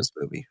a Christmas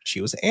movie.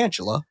 She was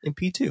Angela in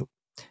P2.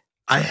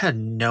 I had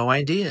no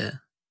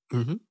idea.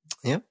 Mm-hmm.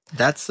 Yeah.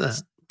 That's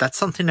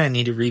something I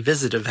need to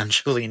revisit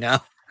eventually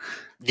now.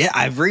 Yeah,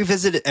 I've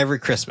revisited every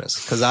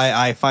Christmas because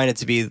I find it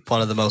to be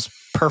one of the most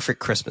perfect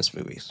Christmas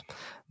movies.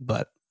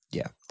 But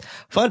yeah.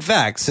 Fun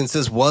fact, since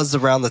this was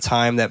around the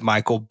time that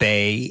Michael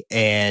Bay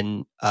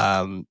and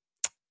what's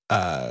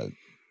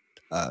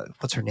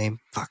her name?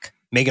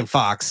 Megan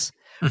Fox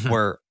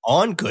were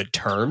on good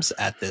terms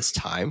at this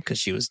time because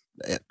she was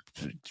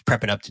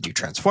prepping up to do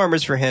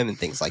Transformers for him and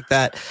things like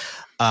that.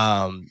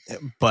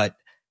 But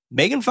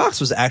Megan Fox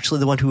was actually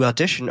the one who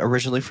auditioned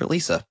originally for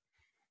Lisa.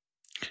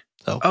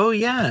 So, oh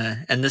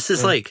yeah, and this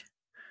is like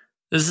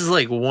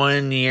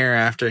 1 year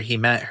after he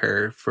met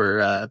her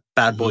for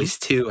Bad Boys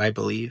 2, I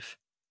believe.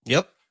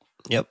 Yep.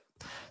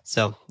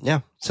 So yeah,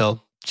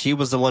 so she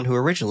was the one who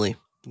originally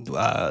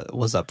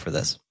was up for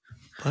this.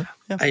 But,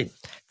 yeah. I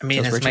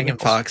mean, has Megan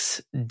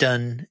Fox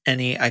done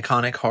any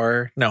iconic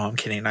horror? No, I'm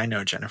kidding. I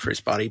know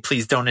Jennifer's Body.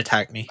 Please don't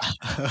attack me.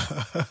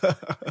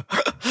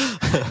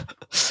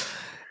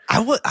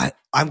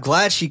 I'm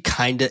glad she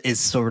kind of is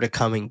sort of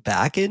coming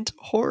back into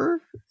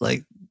horror.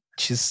 Like,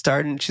 she's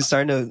starting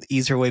to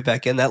ease her way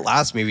back in. That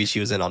last movie she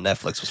was in on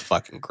Netflix was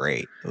fucking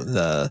great.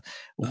 The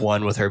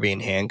one with her being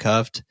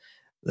handcuffed.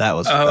 That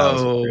was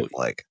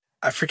like,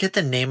 I forget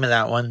the name of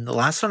that one. The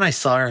last one I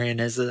saw her in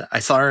I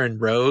saw her in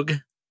Rogue,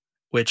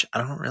 which I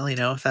don't really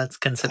know if that's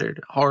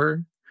considered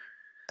horror.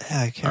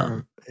 Yeah, I can't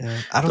remember.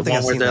 Yeah. I don't think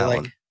I've seen that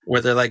one.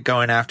 Where they're like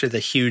going after the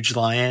huge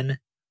lion.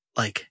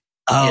 Like,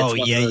 oh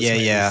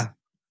yeah.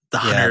 The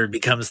hunter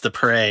becomes the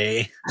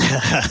prey.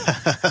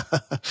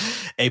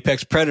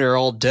 Apex predator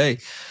all day.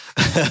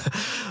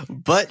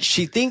 But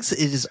she thinks it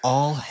is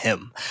all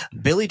him.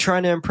 Billy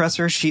trying to impress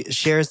her. She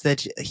shares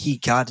that he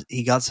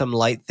got some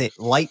light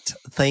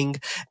thing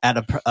at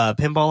a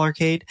pinball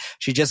arcade.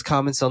 She just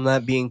comments on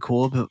that being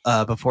cool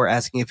before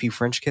asking if he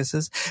French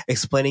kisses,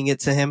 explaining it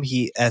to him.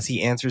 As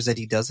he answers that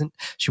he doesn't.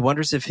 She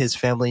wonders if his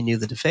family knew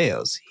the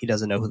DeFeos. He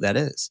doesn't know who that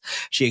is.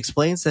 She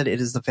explains that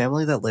it is the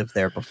family that lived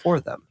there before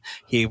them.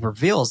 He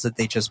reveals that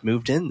they just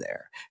moved in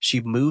there. She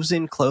moves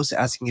in close,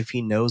 asking if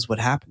he knows what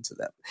happened to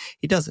them.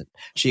 He doesn't.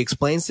 She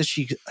explains that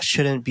she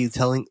shouldn't be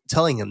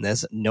telling him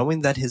this,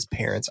 knowing that his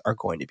parents are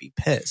going to be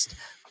pissed.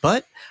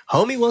 But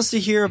homie wants to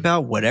hear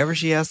about whatever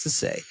she has to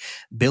say.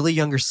 Billy's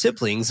younger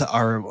siblings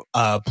are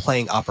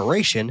playing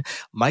Operation.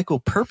 Michael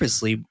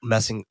purposely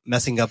messing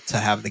up to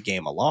have the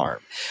game alarm.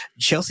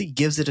 Chelsea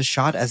gives it a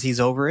shot as he's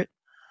over it.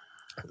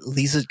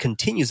 Lisa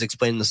continues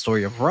explaining the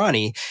story of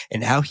Ronnie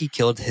and how he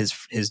killed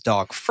his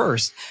dog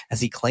first,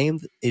 as he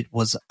claimed it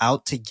was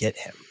out to get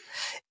him.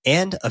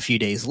 And a few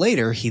days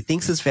later, he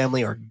thinks his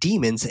family are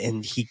demons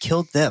and he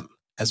killed them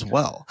as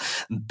well.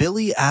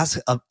 Billy asks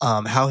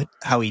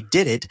how he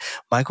did it.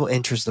 Michael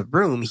enters the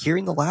room,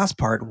 hearing the last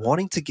part,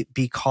 wanting to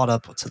be caught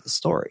up to the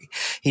story.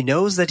 He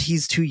knows that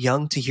he's too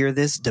young to hear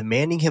this,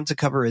 demanding him to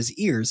cover his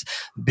ears.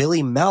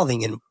 Billy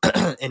mouthing and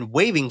and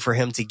waving for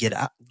him to get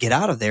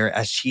out of there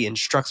as she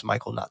instructs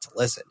Michael not to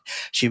listen.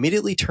 She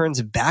immediately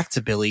turns back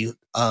to Billy,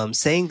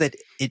 saying that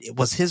it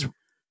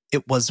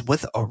was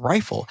with a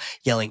rifle,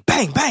 yelling,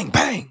 "Bang, bang,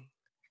 bang!"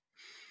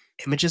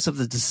 Images of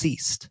the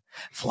deceased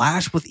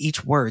flash with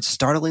each word,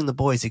 startling the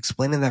boys,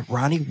 explaining that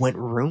Ronnie went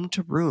room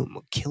to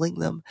room, killing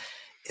them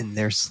in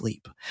their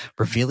sleep,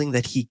 revealing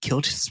that he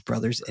killed his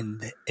brothers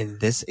in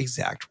this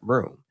exact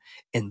room,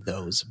 in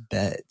those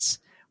beds.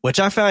 Which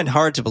I find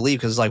hard to believe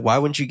because, like, why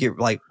wouldn't you get,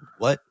 like,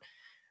 what?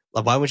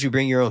 Like, why wouldn't you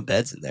bring your own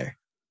beds in there?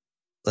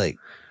 Like,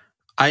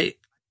 I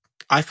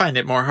find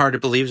it more hard to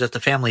believe that the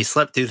family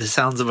slept through the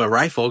sounds of a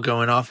rifle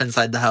going off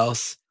inside the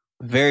house.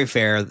 very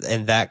fair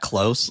and that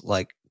close.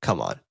 Like,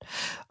 come on.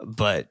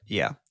 But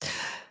yeah.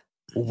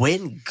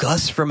 When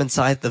Gus from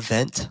inside the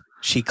vent,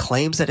 she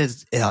claims that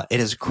it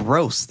is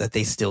gross that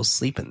they still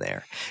sleep in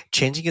there,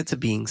 changing it to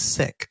being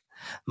sick.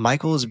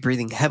 Michael is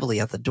breathing heavily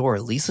at the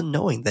door, Lisa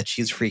knowing that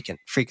she's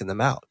freaking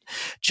them out,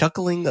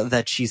 chuckling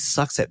that she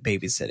sucks at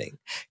babysitting.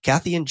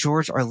 Kathy and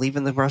George are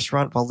leaving the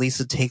restaurant while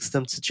Lisa takes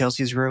them to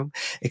Chelsea's room,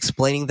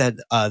 explaining that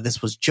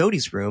this was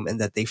Jody's room and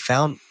that they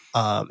found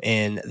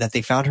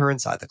her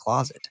inside the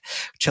closet.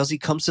 Chelsea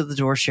comes to the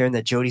door sharing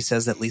that Jody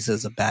says that Lisa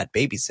is a bad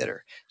babysitter.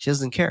 She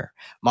doesn't care,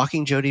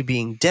 mocking Jody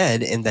being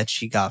dead and that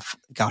she got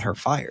her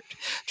fired.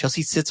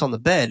 Chelsea sits on the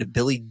bed.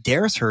 Billy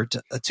dares her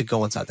to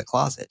go inside the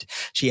closet.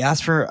 She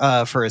asks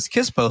for his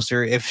kiss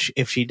poster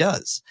if she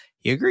does.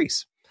 He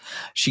agrees.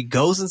 She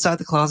goes inside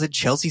the closet,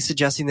 Chelsea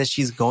suggesting that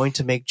she's going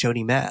to make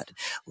Jody mad.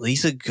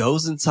 Lisa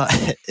goes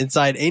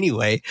inside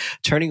anyway,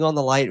 turning on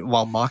the light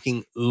while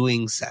mocking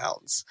oohing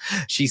sounds.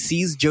 She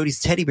sees Jody's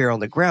teddy bear on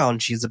the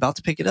ground. She's about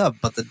to pick it up,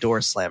 but the door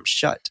slams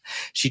shut.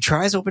 She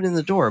tries opening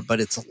the door, but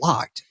it's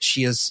locked.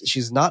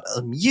 She's not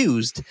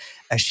amused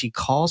as she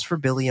calls for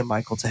Billy and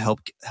Michael to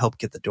help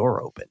get the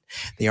door open.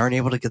 They aren't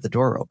able to get the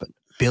door open,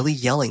 Billy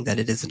yelling that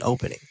it isn't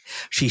opening.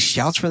 She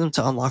shouts for them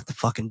to unlock the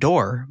fucking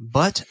door,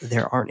 but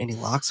there aren't any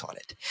locks on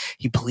it.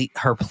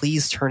 Her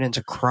pleas turn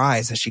into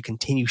cries as she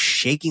continues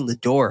shaking the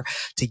door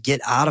to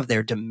get out of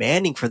there,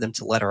 demanding for them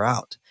to let her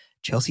out.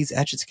 Chelsea's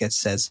Etch-a-Sketch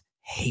says,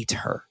 hate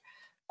her,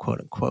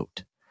 quote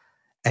unquote.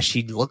 As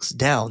she looks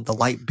down, the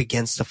light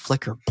begins to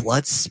flicker,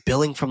 blood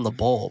spilling from the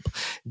bulb.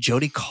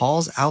 Jody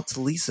calls out to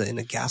Lisa in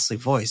a ghastly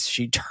voice.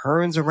 She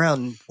turns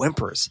around and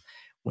whimpers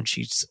when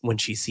she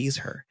sees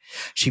her.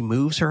 She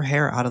moves her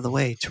hair out of the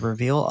way to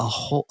reveal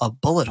a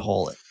bullet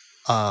hole,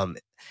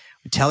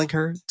 telling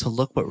her to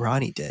look what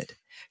Ronnie did.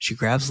 She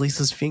grabs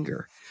Lisa's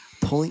finger,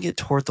 pulling it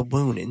toward the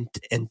wound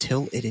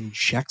until it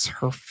injects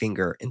her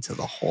finger into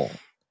the hole.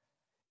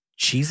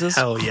 Jesus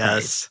Hell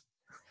Christ.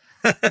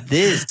 Yes.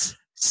 This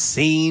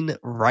scene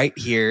right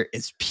here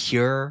is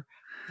pure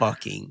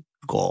fucking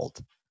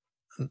gold.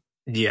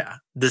 Yeah,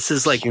 this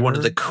is like one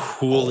of the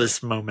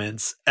coolest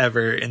moments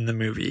ever in the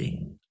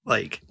movie.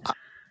 Like,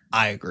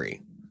 I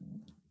agree.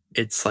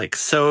 It's like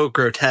so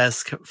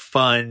grotesque,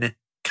 fun,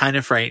 kind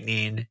of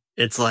frightening.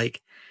 It's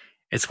like,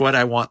 it's what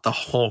I want the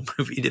whole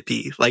movie to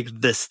be, like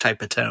this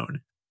type of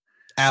tone.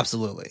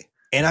 Absolutely.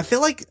 And I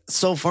feel like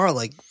so far,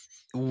 like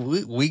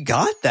we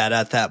got that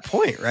at that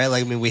point, right?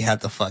 Like, I mean, we had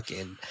the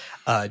fucking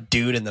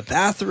dude in the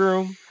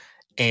bathroom,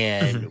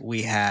 and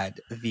we had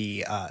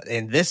the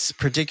in this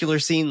particular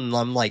scene,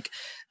 I'm like,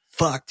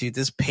 fuck, dude,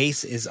 this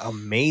pace is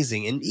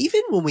amazing. And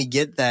even when we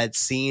get that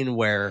scene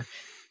where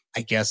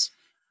I guess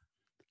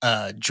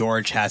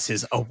George has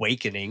his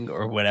awakening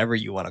or whatever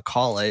you want to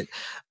call it,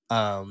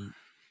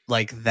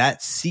 like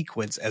that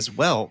sequence as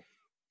well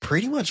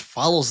pretty much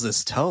follows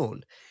this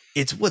tone.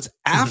 It's what's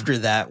after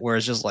that where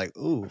it's just like,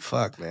 ooh,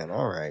 fuck, man,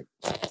 all right.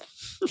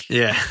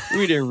 Yeah.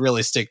 We didn't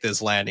really stick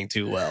this landing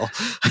too well.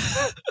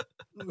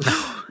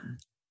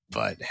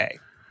 But hey.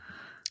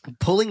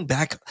 Pulling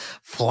back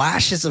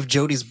flashes of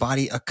Jody's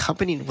body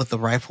accompanied with the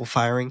rifle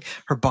firing,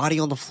 her body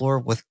on the floor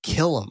with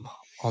 "kill him"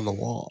 on the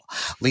wall.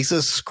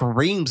 Lisa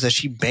screams as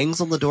she bangs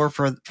on the door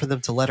for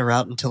them to let her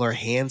out until her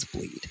hands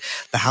bleed.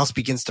 The house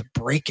begins to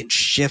break and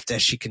shift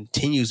as she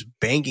continues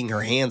banging,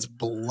 her hands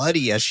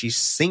bloody as she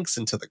sinks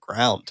into the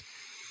ground.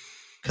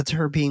 Cut to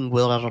her being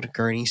wheeled out on a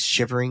gurney,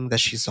 shivering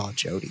that she saw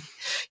Jody.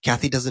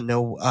 Kathy doesn't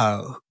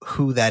know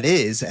who that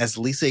is, as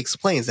Lisa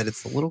explains that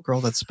it's the little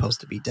girl that's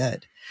supposed to be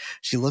dead.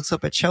 She looks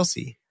up at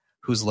Chelsea,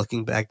 who's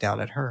looking back down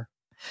at her.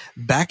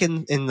 Back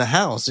in the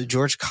house,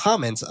 George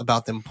comments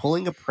about them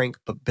pulling a prank,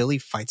 but Billy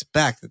fights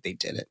back that they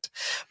didn't.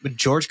 But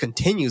George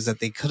continues that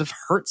they could have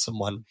hurt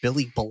someone.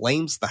 Billy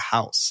blames the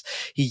house.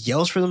 He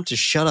yells for them to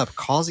shut up,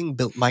 causing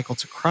Michael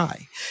to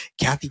cry.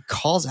 Kathy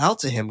calls out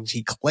to him.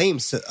 He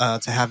claims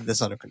to have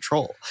this under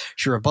control.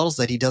 She rebuttals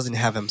that he doesn't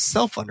have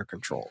himself under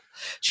control.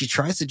 She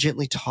tries to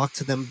gently talk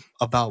to them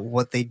about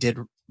what they did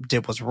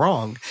was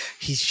wrong.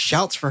 He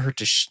shouts for her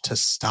to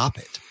stop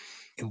it.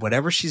 And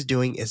whatever she's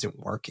doing isn't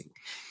working.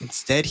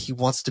 Instead, he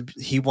wants to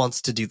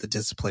do the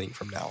disciplining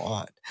from now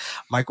on.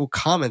 Michael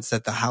comments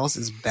that this house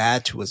is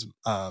bad to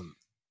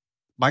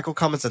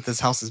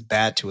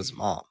his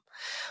mom.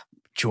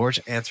 George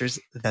answers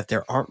that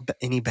there aren't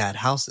any bad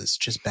houses,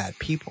 just bad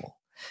people.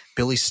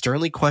 Billy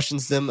sternly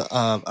questions them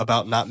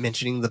about not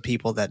mentioning the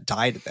people that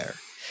died there.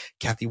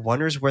 Kathy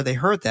wonders where they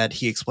heard that.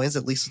 He explains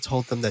that Lisa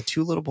told them that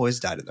 2 little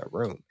boys died in their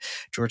room.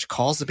 George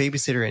calls the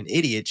babysitter an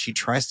idiot. She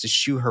tries to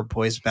shoo her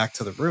boys back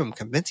to the room,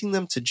 convincing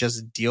them to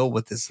just deal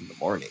with this in the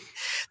morning.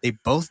 They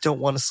both don't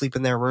want to sleep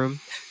in their room.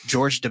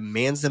 George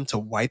demands them to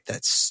wipe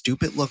that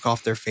stupid look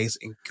off their face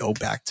and go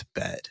back to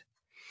bed.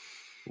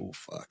 Oh,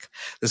 fuck.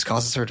 This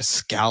causes her to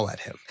scowl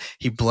at him.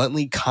 He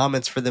bluntly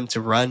comments for them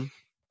to run.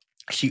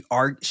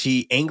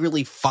 She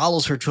angrily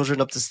follows her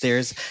children up the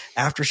stairs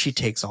after she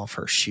takes off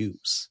her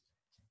shoes.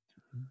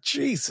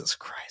 Jesus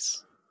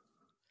Christ.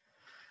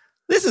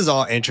 This is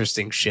all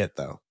interesting shit,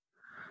 though.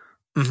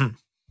 Mm-hmm.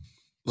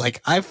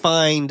 Like, I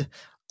find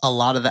a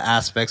lot of the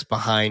aspects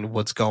behind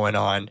what's going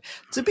on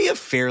to be a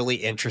fairly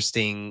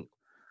interesting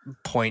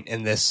point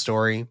in this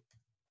story,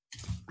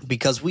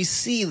 because we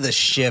see the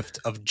shift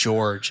of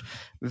George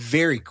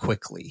very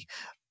quickly.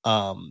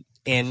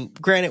 And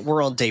granted,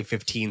 we're on day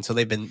 15, so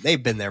they've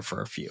been there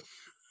for a few.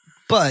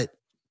 But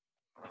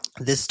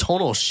this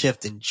tonal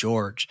shift in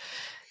George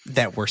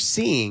that we're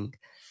seeing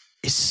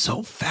is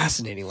so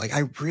fascinating. Like,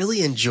 I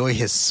really enjoy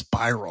his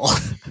spiral.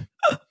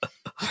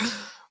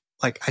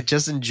 Like, I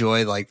just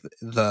enjoy like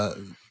the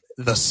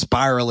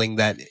spiraling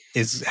that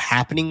is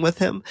happening with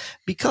him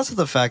because of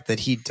the fact that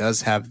he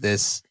does have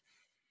this.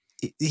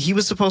 He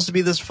was supposed to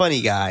be this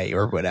funny guy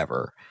or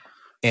whatever,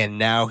 and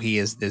now he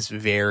is this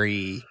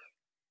very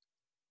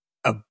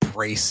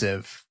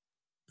abrasive,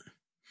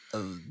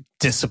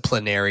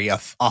 disciplinary,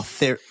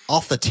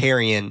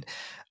 authoritarian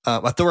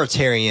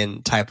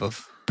type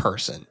of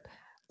person.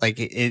 Like,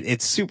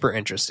 it's super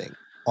interesting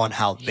on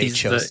how they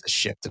chose to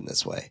shift in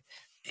this way.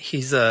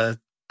 He's the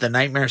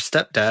nightmare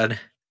stepdad.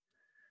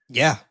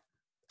 Yeah,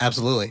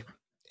 absolutely.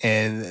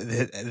 And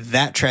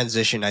that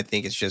transition, I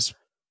think, is just,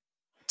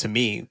 to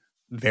me,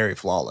 very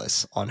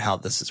flawless on how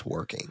this is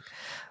working.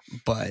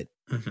 But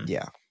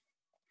yeah.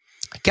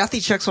 Kathy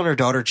checks on her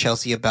daughter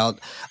Chelsea about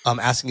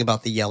asking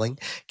about the yelling.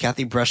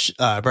 Kathy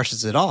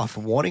brushes it off,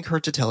 wanting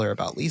her to tell her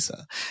about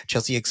Lisa.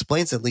 Chelsea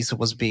explains that Lisa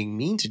was being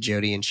mean to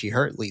Jody and she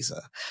hurt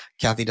Lisa.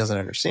 Kathy doesn't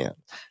understand.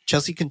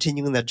 Chelsea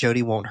continuing that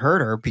Jody won't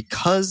hurt her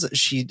because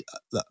she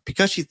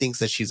thinks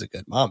that she's a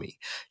good mommy.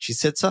 She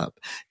sits up,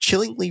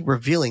 chillingly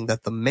revealing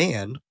that the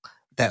man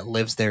that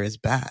lives there is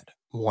bad,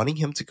 wanting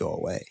him to go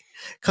away.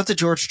 Cut to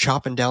George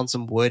chopping down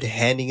some wood,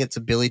 handing it to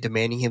Billy,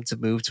 demanding him to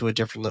move to a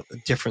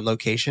different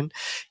location.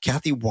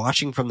 Kathy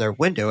watching from their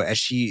window as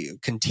she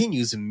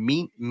continues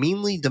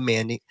meanly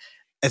demanding.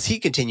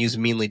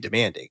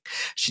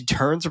 She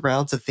turns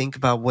around to think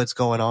about what's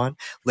going on.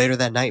 Later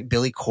that night,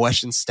 Billy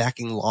questions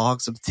stacking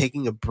logs of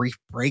taking a brief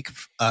break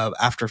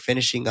after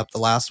finishing up the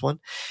last one.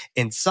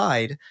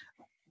 Inside,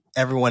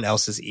 everyone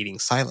else is eating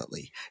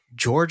silently.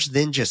 George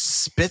then just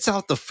spits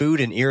out the food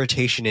in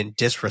irritation and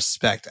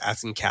disrespect,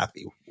 asking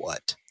Kathy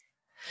what.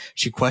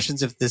 She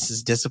questions if this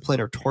is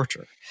discipline or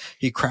torture.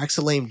 He cracks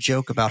a lame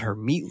joke about her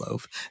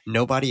meatloaf,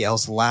 nobody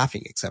else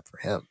laughing except for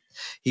him.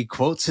 He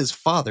quotes his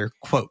father,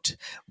 quote,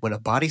 "When a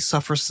body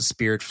suffers, the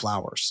spirit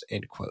flowers,"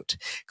 end quote,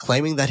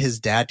 claiming that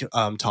his dad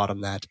taught him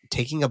that,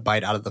 taking a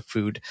bite out of the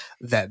food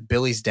that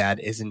Billy's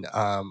dad isn't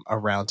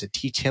around to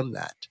teach him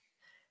that.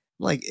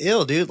 Like,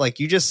 ew, dude, like,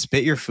 you just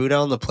spit your food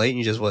out on the plate and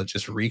you just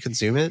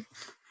reconsume it?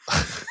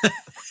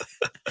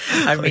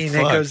 I mean,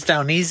 it goes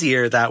down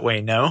easier that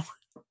way, no?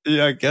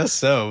 Yeah, I guess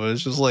so. But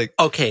it's just like...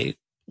 Okay,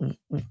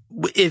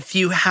 if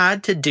you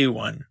had to do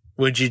one,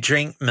 would you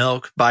drink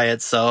milk by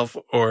itself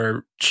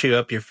or chew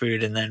up your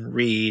food and then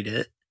re-eat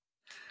it?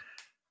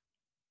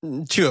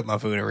 Chew up my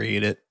food and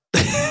re-eat it.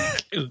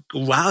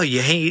 Wow,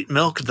 you hate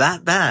milk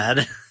that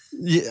bad.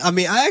 Yeah, I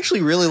mean, I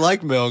actually really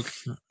like milk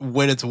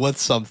when it's with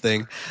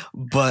something,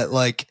 but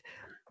like,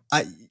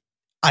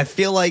 I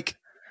feel like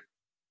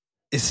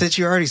since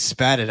you already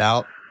spat it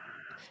out,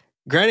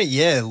 granted,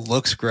 yeah, it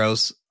looks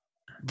gross,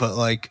 but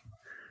like,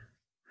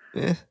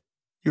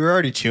 you're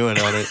already chewing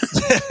on it.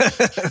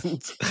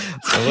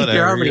 So whatever,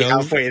 you're already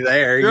halfway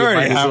there. You're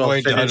already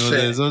halfway done with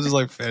it. So I'm just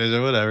like, finish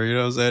it, whatever. You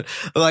know what I'm saying?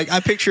 Like, I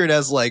picture it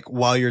as like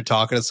while you're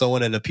talking to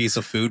someone and a piece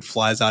of food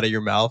flies out of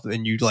your mouth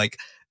and you like,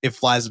 it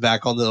flies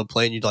back onto the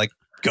plate and you'd like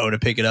go to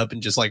pick it up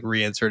and just like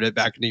reinsert it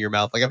back into your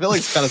mouth. Like, I feel like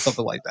it's kind of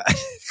something like that.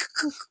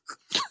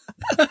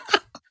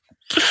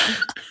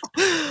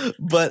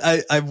 But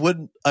I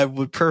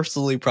would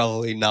personally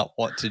probably not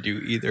want to do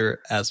either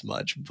as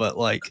much. But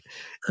like,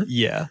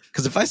 yeah,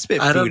 because if I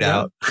spit food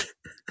out,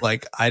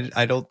 like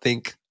I don't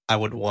think I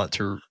would want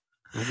to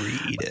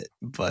re-eat it.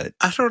 But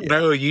I don't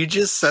know. You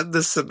just said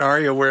the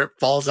scenario where it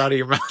falls out of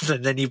your mouth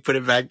and then you put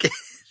it back in.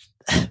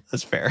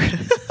 That's fair.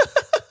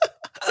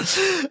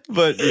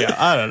 But yeah,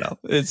 I don't know.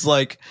 It's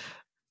like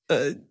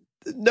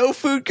no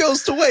food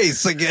goes to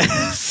waste, I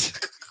guess.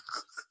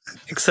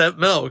 Except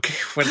milk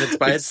when it's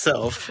by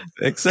itself.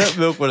 Except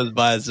milk when it's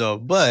by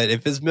itself. But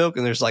if it's milk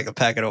and there's like a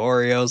packet of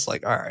Oreos,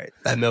 like, all right,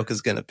 that milk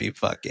is going to be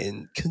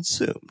fucking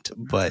consumed.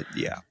 But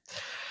yeah.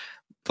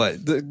 But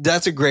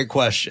that's a great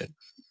question.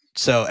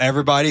 So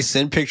everybody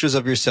send pictures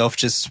of yourself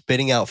just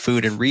spitting out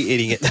food and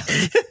re-eating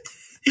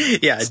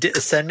it. Yeah,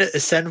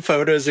 send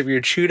photos of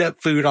your chewed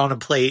up food on a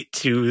plate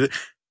to...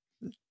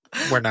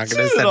 We're not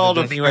going to send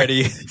it anywhere.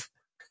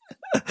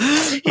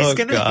 He's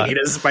gonna hate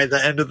us by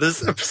the end of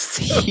this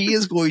episode. He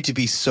is going to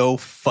be so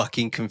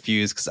fucking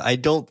confused because I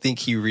don't think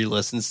he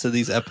re-listens to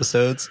these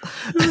episodes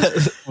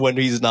when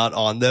he's not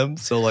on them.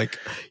 So like,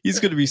 he's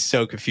going to be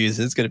so confused.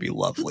 It's going to be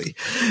lovely.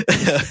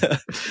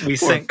 We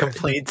sent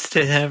complaints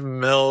to him,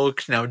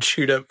 milk, now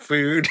chewed up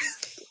food.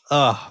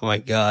 Oh my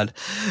God.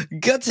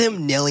 Got to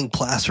him nailing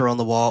plaster on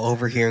the wall,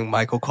 overhearing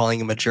Michael calling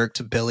him a jerk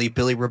to Billy.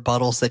 Billy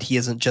rebuttals that he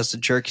isn't just a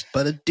jerk,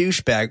 but a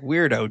douchebag,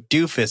 weirdo,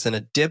 doofus, and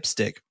a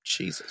dipstick.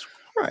 Jesus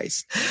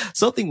Christ.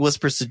 Something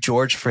whispers to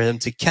George for him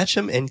to catch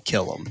him and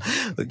kill him.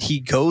 He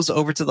goes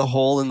over to the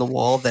hole in the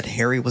wall that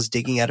Harry was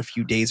digging at a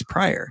few days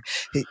prior.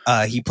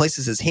 He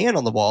places his hand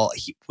on the wall.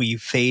 We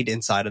fade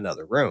inside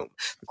another room.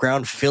 The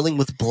ground filling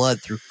with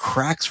blood through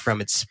cracks from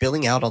it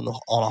spilling out on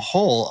a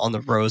hole on the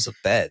rows of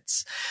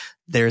beds.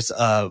 There's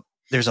a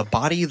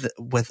body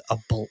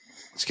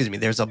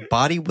there's a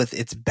body with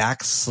its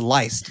back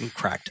sliced and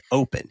cracked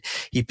open.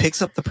 He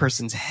picks up the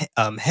person's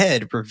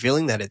head,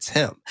 revealing that it's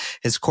him.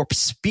 His corpse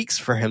speaks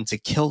for him to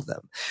kill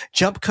them.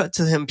 Jump cut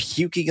to him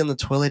puking in the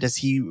toilet as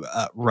he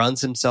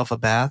runs himself a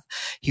bath.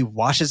 He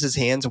washes his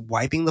hands,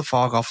 wiping the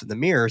fog off in the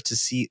mirror to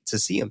see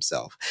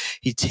himself.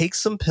 He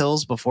takes some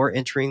pills before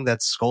entering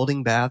that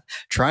scalding bath,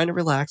 trying to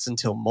relax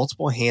until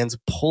multiple hands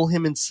pull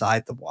him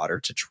inside the water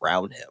to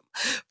drown him.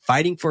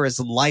 Fighting for his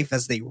life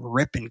as they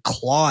rip and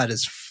claw at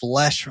his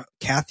flesh,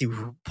 Kathy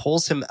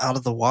pulls him out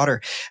of the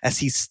water as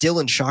he's still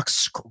in shock,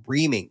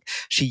 screaming.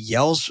 She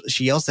yells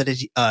that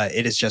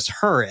it is just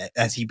her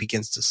as he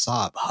begins to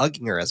sob,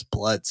 hugging her as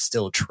blood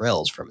still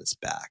trails from his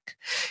back.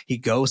 He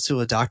goes to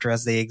a doctor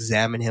as they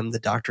examine him, the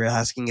doctor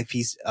asking if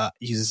he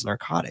uses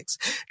narcotics.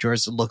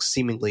 George looks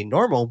seemingly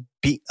normal,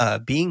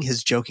 being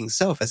his joking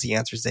self, as he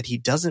answers that he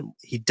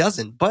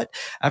doesn't, but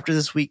after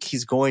this week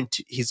he's going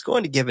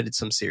to give it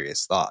some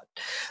serious thought.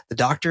 The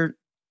doctor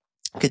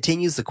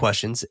continues the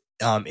questions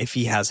if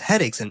he has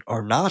headaches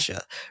or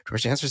nausea.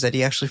 George answers that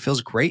he actually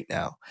feels great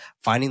now,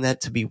 finding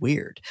that to be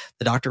weird.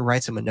 The doctor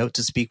writes him a note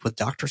to speak with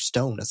Dr.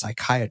 Stone, a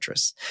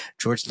psychiatrist.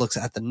 George looks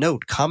at the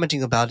note,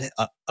 commenting about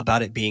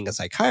it being a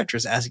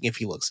psychiatrist, asking if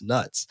he looks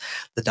nuts.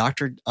 The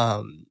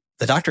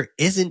doctor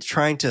isn't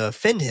trying to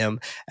offend him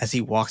as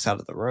he walks out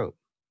of the room.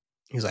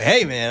 He's like,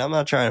 "Hey man, I'm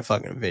not trying to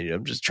fucking offend you.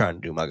 I'm just trying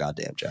to do my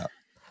goddamn job.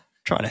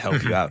 I'm trying to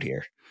help you out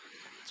here."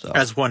 So,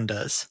 As one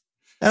does.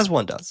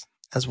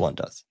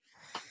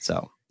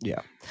 So,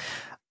 yeah.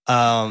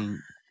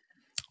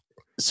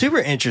 Super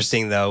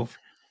interesting though.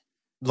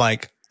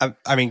 Like,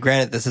 I mean,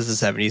 granted, this is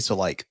the 70s, so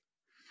like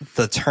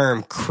the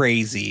term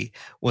crazy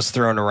was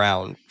thrown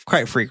around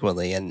quite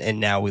frequently.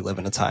 And now we live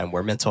in a time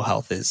where mental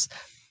health is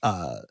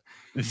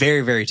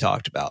very, very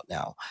talked about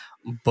now.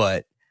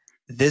 But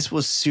this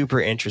was super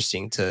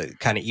interesting to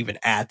kind of even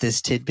add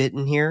this tidbit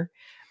in here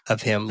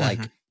of him like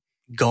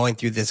going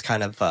through this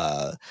kind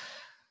of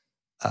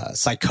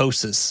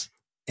psychosis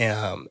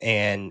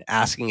and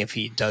asking if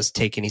he does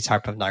take any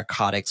type of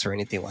narcotics or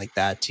anything like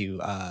that to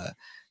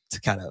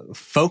kind of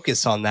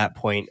focus on that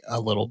point a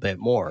little bit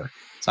more.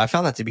 So I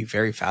found that to be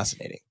very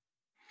fascinating.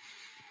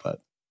 But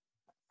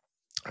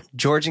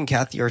George and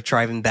Kathy are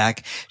driving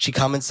back. She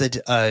comments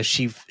that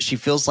she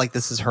feels like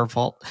this is her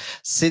fault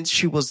since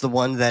she was the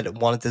one that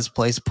wanted this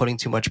place, putting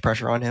too much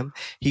pressure on him.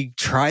 He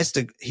tries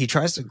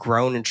to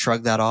groan and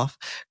shrug that off,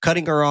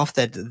 cutting her off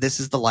that this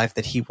is the life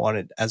that he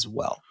wanted as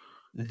well.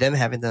 Them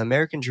having the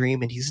American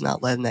dream, and he's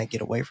not letting that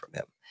get away from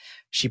him.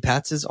 She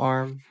pats his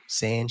arm,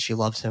 saying she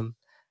loves him.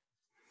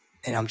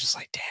 And I'm just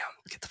like, damn,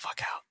 get the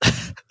fuck out.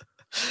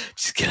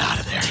 Just get out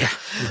of there. Yeah,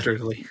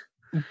 literally.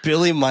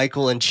 Billy,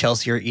 Michael, and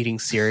Chelsea are eating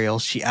cereal.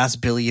 She asks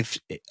Billy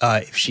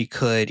if she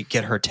could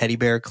get her teddy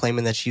bear,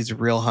 claiming that she's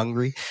real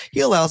hungry. He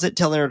allows it,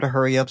 telling her to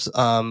hurry up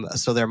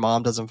so their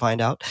mom doesn't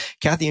find out.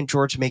 Kathy and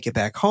George make it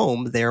back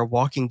home. They are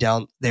walking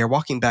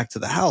back to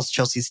the house.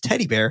 Chelsea's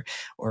teddy bear,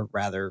 or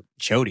rather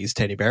Jody's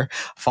teddy bear,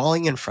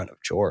 falling in front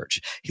of George.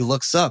 He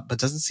looks up but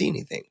doesn't see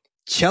anything.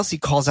 Chelsea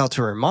calls out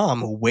to her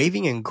mom,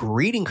 waving and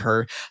greeting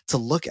her to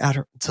look at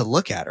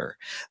her.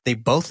 They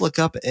both look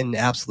up in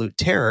absolute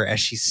terror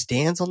as she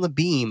stands on the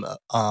beam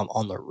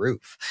on the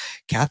roof.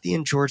 Kathy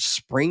and George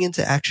spring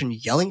into action,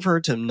 yelling for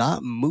her to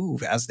not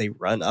move as they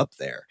run up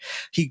there.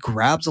 He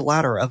grabs a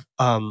ladder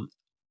out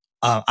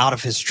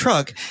of his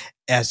truck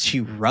as she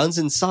runs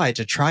inside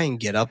to try and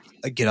get up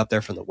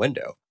there from the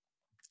window.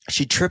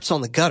 She trips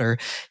on the gutter.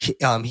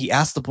 He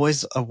asks the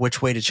boys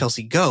which way did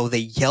Chelsea go. They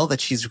yell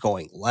that she's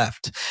going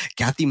left.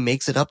 Kathy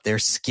makes it up there,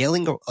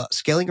 scaling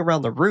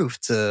around the roof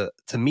to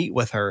meet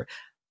with her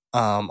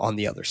on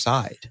the other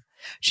side.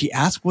 She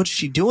asks what's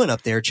she doing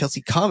up there.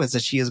 Chelsea comments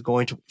that she's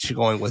going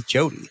with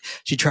Jody.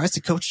 She tries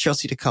to coach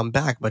Chelsea to come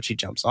back, but she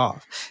jumps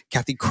off.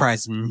 Kathy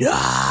cries,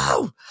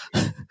 "No!"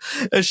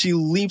 as she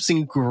leaps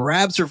and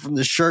grabs her from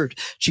the shirt.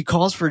 She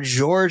calls for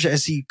George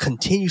as he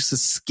continues to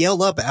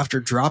scale up after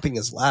dropping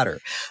his ladder.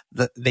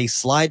 They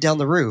slide down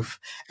the roof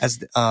as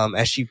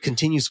she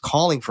continues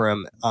calling for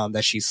him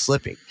that she's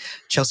slipping.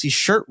 Chelsea's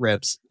shirt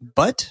rips,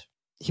 but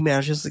he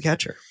manages to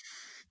catch her.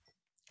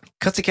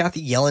 Cut to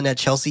Kathy yelling at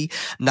Chelsea,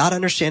 not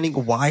understanding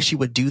why she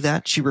would do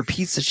that. She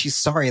repeats that she's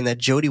sorry and that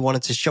Jody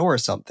wanted to show her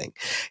something.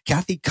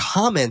 Kathy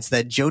comments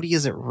that Jody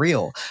isn't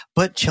real,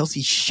 but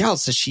Chelsea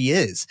shouts that she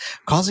is,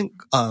 causing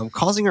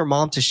her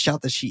mom to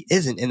shout that she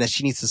isn't and that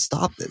she needs to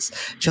stop this.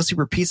 Chelsea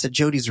repeats that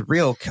Jody's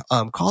real,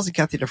 causing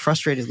Kathy to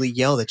frustratedly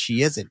yell that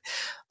she isn't.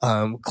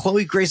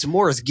 Chloe Grace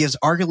Moretz gives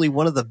arguably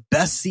one of the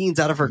best scenes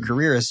out of her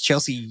career as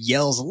Chelsea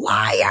yells,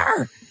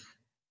 "Liar!"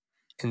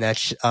 and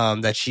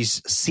that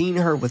she's seen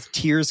her with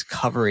tears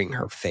covering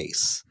her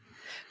face.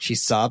 She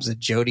sobs that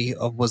Jody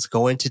was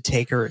going to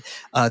take her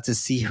to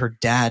see her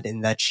dad,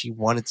 and that she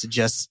wanted to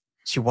just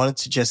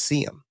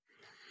see him.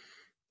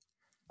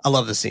 I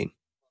love the scene,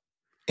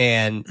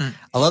 and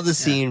I love the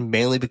scene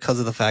mainly because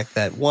of the fact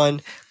that,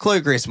 one,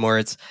 Chloe Grace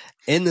Moretz,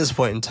 in this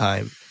point in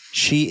time,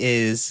 she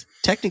is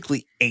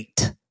technically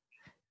 8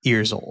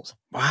 years old.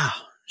 Wow,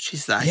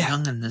 she's that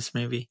young in this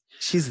movie.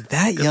 She's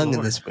that Good young Lord.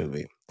 in this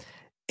movie.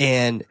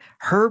 And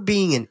her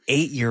being an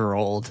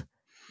 8-year-old,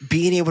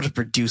 being able to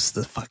produce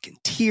the fucking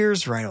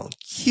tears right on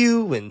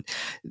cue and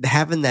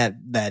having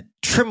that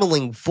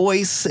trembling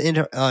voice in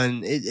her,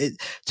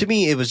 to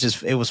me, it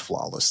was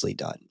flawlessly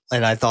done.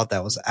 And I thought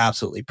that was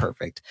absolutely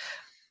perfect.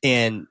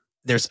 And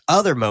there's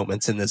other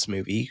moments in this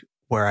movie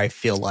where I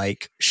feel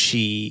like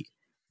she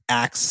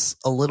acts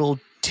a little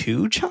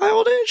too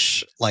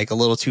childish, like a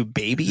little too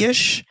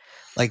babyish.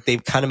 Like they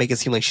kind of make it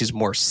seem like she's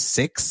more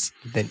 6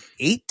 than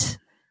 8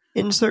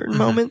 in certain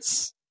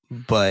moments.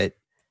 But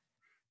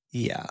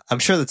yeah, I'm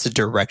sure that's a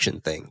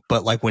direction thing.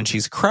 But like when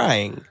she's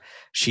crying,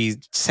 she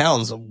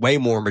sounds way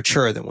more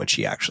mature than what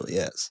she actually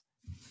is.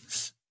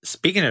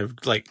 Speaking of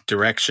like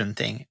direction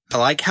thing, I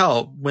like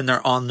how when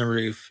they're on the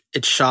roof,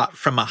 it's shot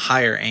from a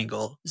higher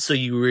angle, so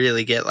you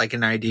really get like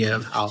an idea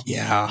of how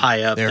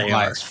high up they're they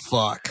high are. as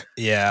fuck.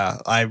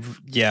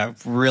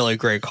 Really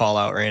great call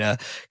out,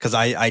 Raina, because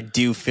I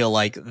do feel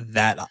like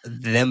that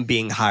them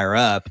being higher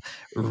up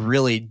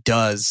really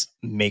does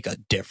make a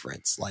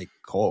difference. Like,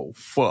 oh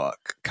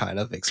fuck, kind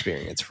of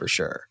experience for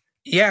sure.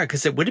 Yeah,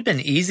 because it would have been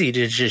easy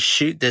to just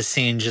shoot this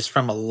scene just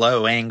from a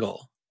low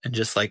angle and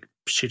just like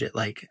shoot it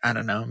like, I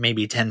don't know,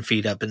 maybe 10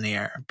 feet up in the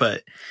air.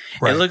 But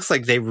it looks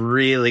like they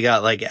really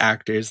got like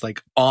actors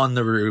like on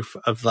the roof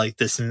of like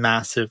this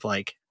massive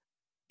like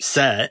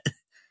set.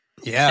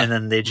 Yeah. And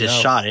then they just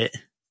shot it.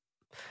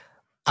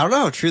 I don't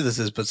know how true this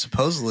is, but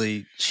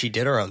supposedly she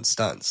did her own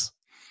stunts.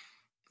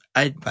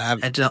 I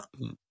don't.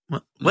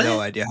 What? No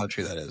idea how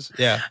true that is.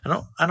 Yeah.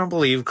 I don't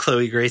believe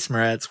Chloe Grace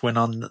Moretz went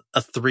on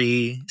a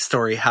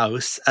 3-story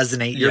house as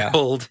an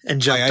 8-year-old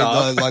and jumped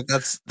off. Like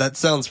that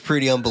sounds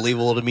pretty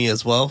unbelievable to me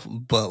as well.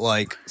 But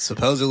like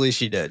supposedly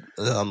she did.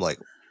 And I'm like,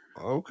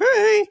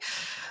 okay.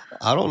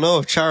 I don't know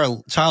if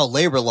child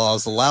labor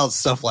laws allowed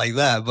stuff like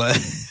that, but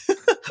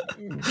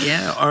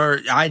yeah,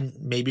 or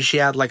maybe she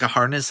had like a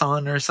harness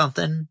on or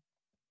something.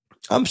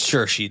 I'm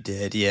sure she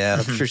did. Yeah,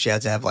 I'm sure she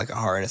had to have like a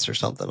harness or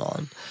something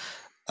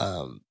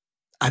on.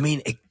 I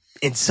mean,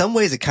 in some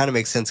ways, it kind of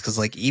makes sense because,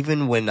 like,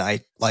 even when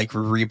I like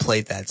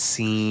replayed that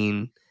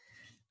scene,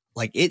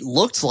 like it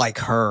looked like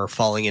her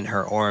falling in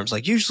her arms.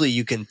 Like usually,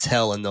 you can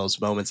tell in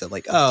those moments that,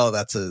 like, oh,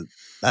 that's a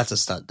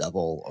stunt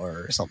double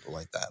or something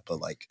like that.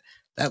 But like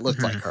that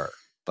looked like her.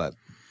 But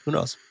who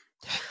knows?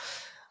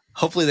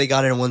 Hopefully they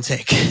got it in one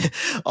take.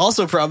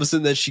 Also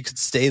promising that she could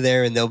stay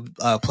there and they'll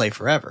play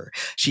forever.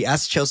 She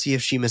asks Chelsea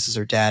if she misses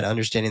her dad,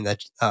 understanding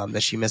that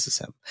she misses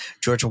him.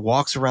 Georgia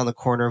walks around the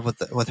corner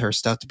with her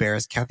stuffed bear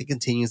as Kathy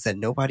continues that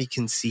nobody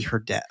can see her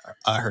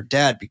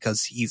dad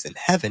because he's in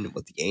heaven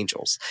with the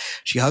angels.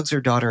 She hugs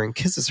her daughter and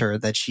kisses her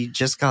that she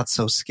just got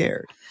so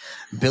scared.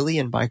 Billy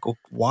and Michael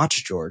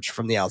watch George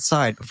from the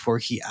outside before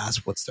he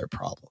asks what's their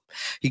problem.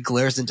 He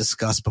glares in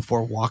disgust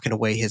before walking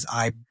away, his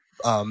eye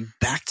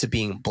back to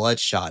being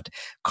bloodshot,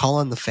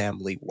 calling the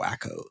family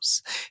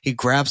wackos. He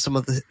grabs some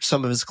of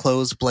his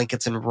clothes,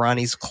 blankets, and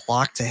Ronnie's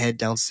clock to head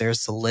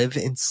downstairs to live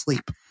and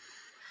sleep.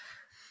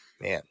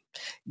 Man.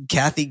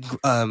 Kathy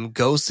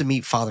goes to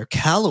meet Father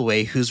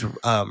Calloway, who's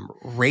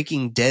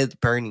raking dead,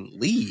 burning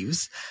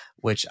leaves,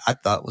 which I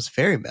thought was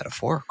very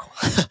metaphorical.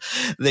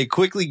 They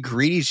quickly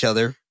greet each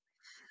other,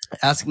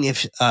 asking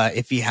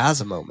if he has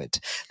a moment.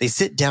 They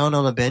sit down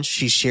on a bench.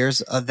 She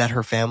shares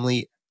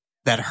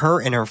that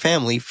her and her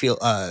family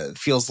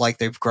feels like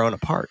they've grown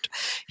apart.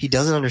 He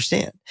doesn't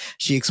understand.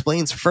 She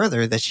explains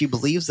further that she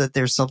believes that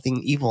there's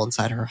something evil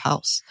inside her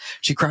house.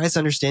 She cries,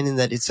 understanding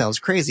that it sounds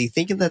crazy,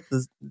 thinking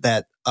the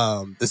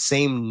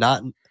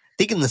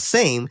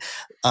same,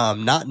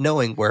 not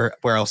knowing where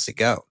else to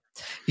go.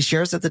 He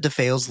shares that the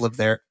DeFeos live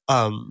there.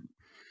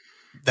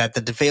 That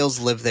the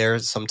DeFeos lived there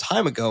some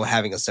time ago,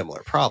 having a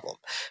similar problem.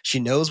 She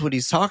knows what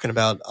he's talking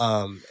about,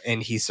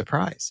 and he's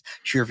surprised.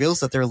 She reveals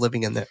that they're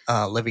living in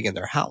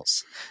their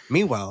house.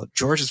 Meanwhile,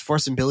 George is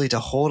forcing Billy to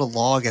hold a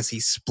log as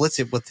he splits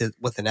it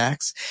with an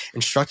axe,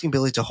 instructing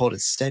Billy to hold it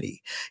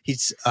steady. He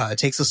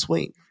takes a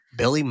swing,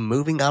 Billy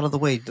moving out of the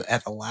way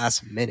at the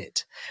last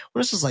minute.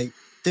 When it's just like,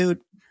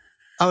 dude,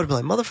 I would be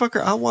like,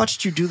 motherfucker, I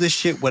watched you do this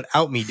shit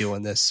without me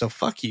doing this, so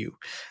fuck you.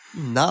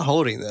 not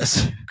holding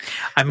this.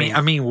 I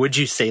mean, would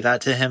you say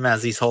that to him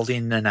as he's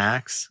holding an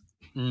axe?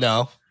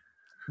 No,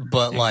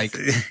 but like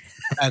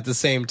at the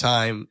same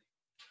time,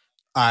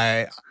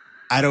 I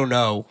don't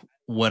know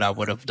what I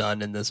would have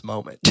done in this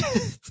moment.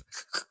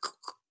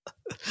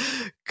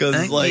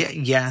 Because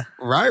yeah,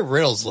 Ryan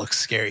Reynolds looks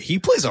scary. He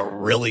plays a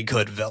really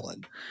good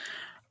villain.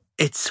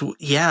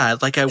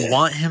 Like I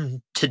want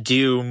him to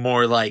do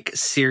more like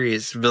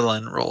serious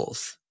villain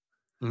roles.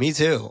 Me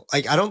too.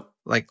 Like I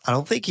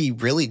don't think he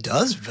really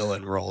does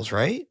villain roles,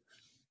 right?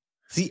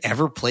 Has he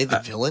ever played the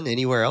villain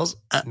anywhere else?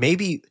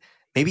 Maybe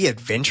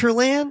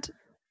Adventureland?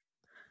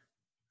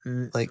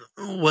 Like,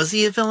 was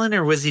he a villain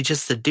or was he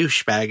just a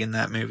douchebag in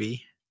that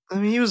movie? I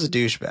mean, he was a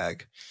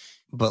douchebag,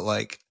 but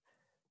like,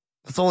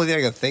 that's the only thing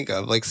I can think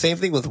of. Like, same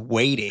thing with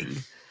Waiting.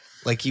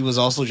 Like, he was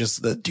also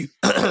just the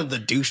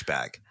the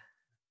douchebag.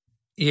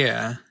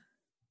 Yeah.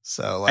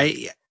 So,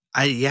 like,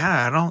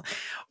 I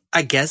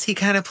guess he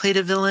kind of played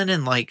a villain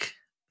in like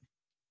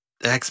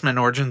the X-Men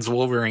Origins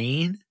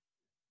Wolverine.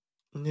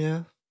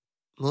 Yeah,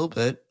 a little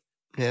bit.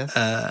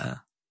 Yeah.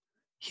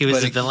 He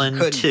was a villain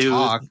to.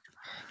 Talk.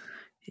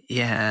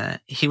 Yeah,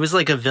 he was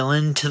like a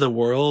villain to the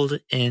world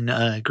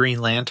in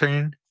Green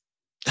Lantern.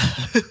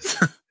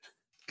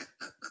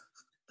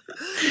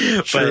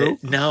 True.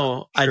 But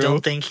no, I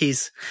don't think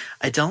he's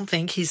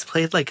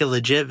played like a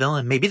legit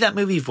villain. Maybe that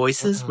movie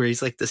Voices, where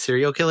he's like the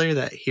serial killer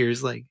that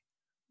hears like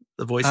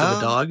the voice of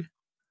a dog.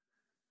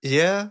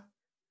 Yeah,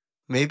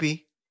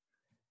 maybe.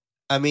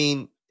 I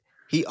mean,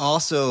 he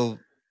also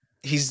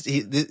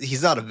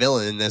he's not a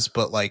villain in this,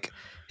 but like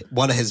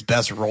one of his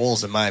best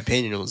roles, in my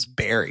opinion, was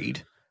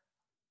Buried.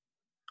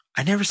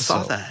 I never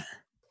saw that.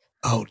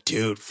 Oh,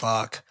 dude,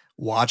 fuck!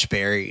 Watch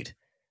Buried.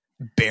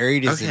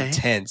 Buried is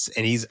intense,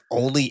 and he's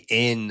only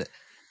in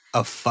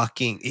a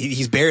fucking.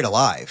 He's buried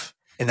alive,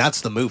 and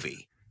that's the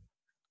movie.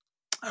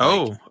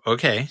 Oh,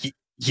 okay.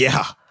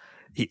 Yeah,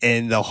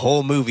 and the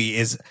whole movie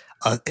is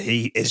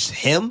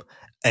him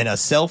and a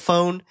cell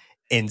phone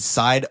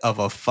inside of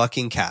a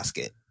fucking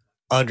casket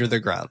under the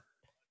ground,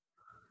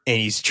 and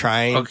he's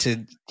trying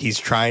to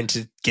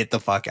get the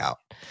fuck out.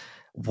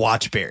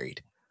 Watch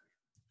Buried.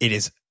 It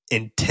is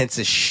intense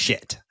as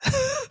shit.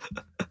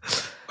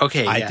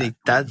 Okay, I think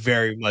that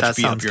very much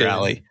be up your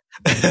alley.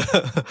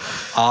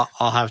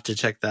 I'll have to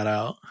check that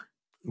out.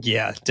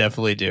 Yeah,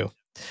 definitely do.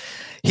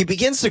 He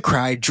begins to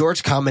cry,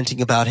 George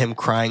commenting about him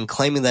crying,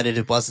 claiming that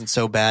it wasn't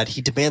so bad.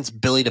 He demands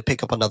Billy to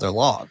pick up another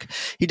log.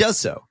 He does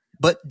so,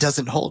 but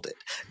doesn't hold it.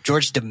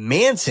 George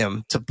demands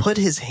him to put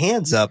his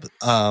hands up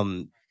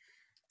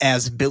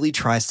as Billy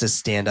tries to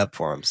stand up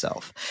for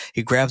himself.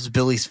 He grabs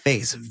Billy's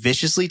face,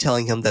 viciously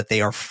telling him that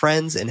they are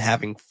friends and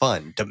having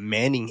fun,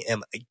 demanding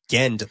him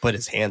again to put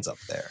his hands up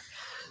there.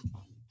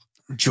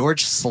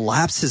 George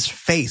slaps his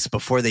face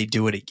before they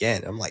do it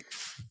again. I'm like,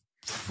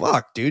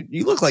 fuck, dude,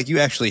 you look like you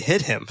actually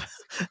hit him.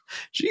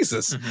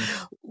 Jesus.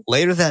 Mm-hmm.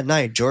 Later that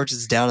night, George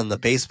is down in the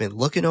basement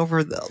looking over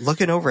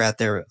at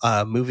their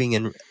moving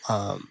in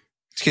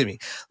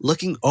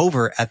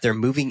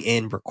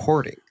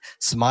recording,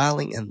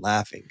 smiling and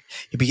laughing.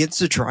 He begins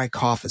to dry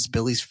cough as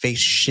Billy's face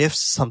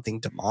shifts something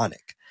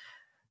demonic.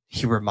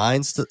 He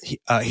rewinds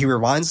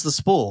the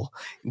spool,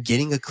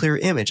 getting a clear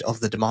image of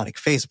the demonic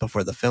face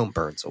before the film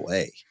burns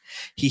away.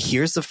 He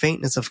hears the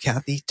faintness of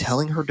Kathy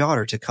telling her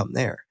daughter to come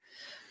there.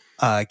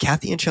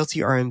 Kathy and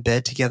Chelsea are in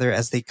bed together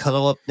as they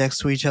cuddle up next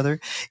to each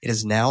other. It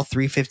is now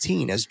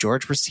 3:15 as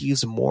George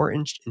receives more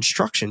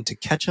instruction to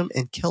catch him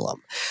and kill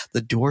him.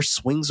 The door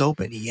swings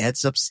open. He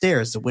heads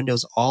upstairs, the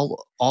windows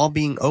all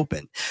being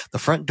open. The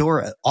front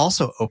door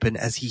also open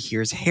as he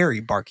hears Harry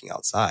barking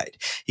outside.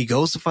 He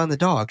goes to find the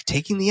dog,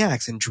 taking the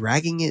axe and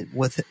dragging it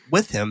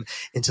with him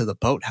into the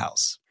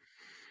boathouse.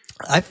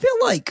 I feel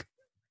like,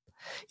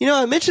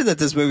 I mentioned that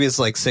this movie is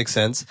like Sixth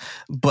Sense,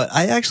 but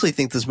I actually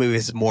think this movie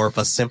is more of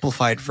a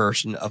simplified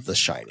version of The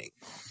Shining.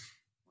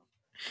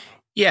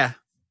 Yeah,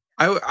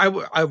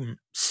 I'm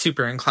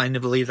super inclined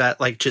to believe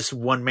that, like just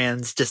one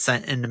man's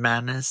descent into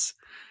madness,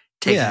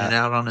 taking it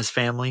out on his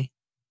family.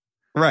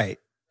 Right.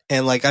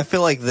 And like, I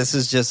feel like this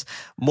is just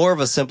more of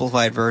a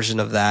simplified version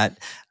of that.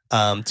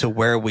 To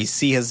where we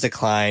see his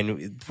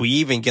decline. We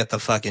even get the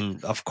fucking,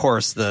 of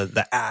course,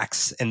 the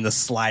axe and the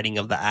sliding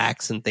of the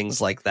axe and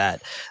things like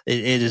that.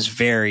 It is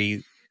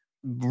very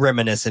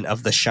reminiscent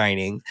of The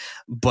Shining,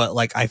 but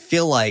like, I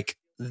feel like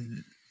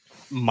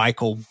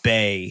Michael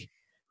Bay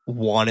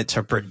wanted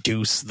to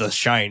produce The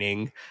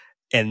Shining,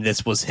 and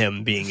this was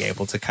him being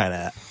able to kind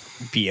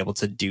of be able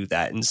to do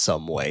that in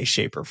some way,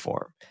 shape, or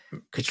form.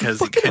 Because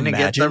he couldn't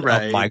get the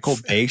rights. A Michael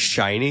Bay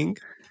Shining?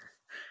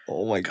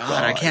 Oh my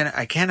God.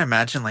 I can't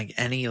imagine like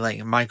any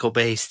like Michael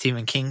Bay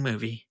Stephen King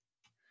movie.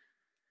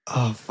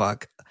 Oh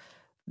fuck.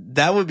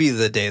 That would be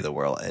the day the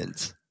world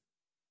ends.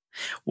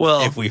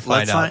 Well, if we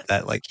find out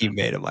that like he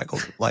made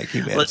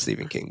a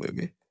Stephen King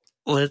movie.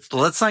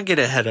 Let's not get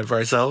ahead of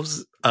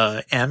ourselves.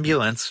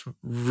 Ambulance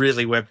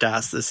really whipped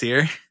ass this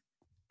year.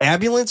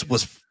 Ambulance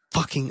was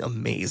fucking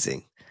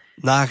amazing.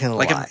 Not gonna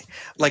lie.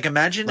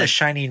 Imagine a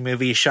Shining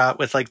movie shot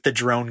with like the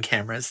drone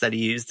cameras that he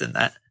used in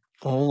that.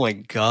 Oh my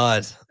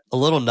God. a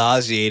little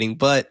nauseating,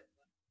 but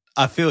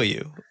I feel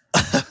you.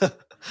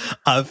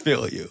 I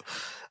feel you.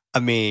 I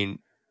mean,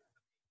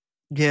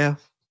 yeah,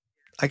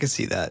 I can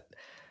see that.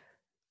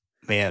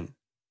 Man,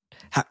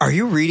 are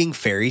you reading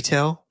Fairy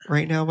Tale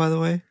right now, by the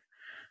way?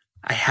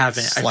 I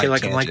haven't. Slight I feel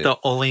like tangent.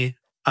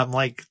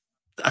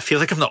 I feel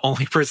like I'm the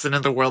only person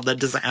in the world that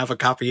doesn't have a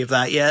copy of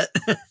that yet.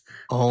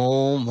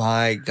 Oh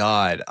my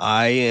God.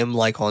 I am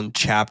like on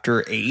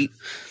chapter 8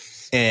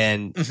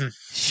 and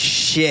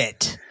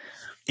shit,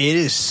 it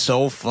is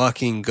so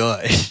fucking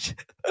good.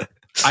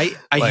 I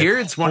Like, hear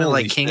it's one of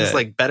holy like King's shit.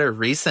 like better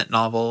recent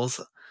novels.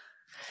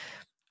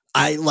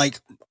 I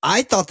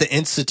thought The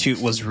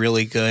Institute was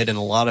really good and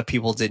a lot of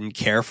people didn't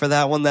care for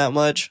that one that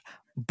much,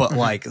 but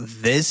like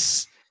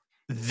this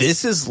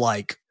is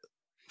like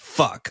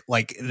fuck.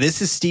 Like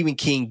this is Stephen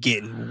King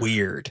getting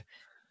weird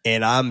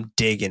and I'm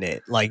digging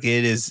it. Like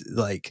it is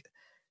like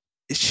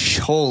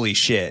holy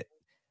shit.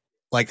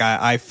 Like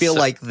I feel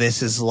like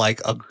this is like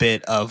a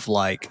bit of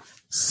like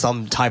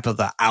some type of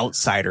the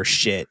outsider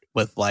shit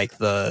with like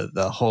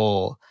the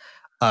whole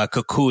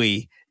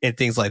kukui and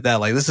things like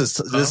that. Like this is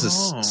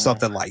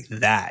something like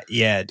that.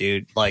 Yeah,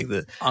 dude. Like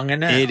I'm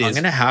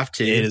gonna have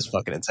to. It is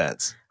fucking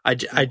intense. I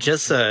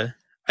just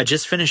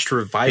finished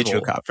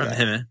Revival from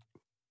him.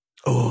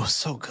 Oh,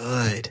 so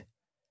good.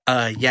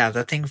 Yeah,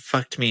 that thing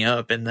fucked me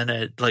up, and then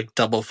it like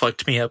double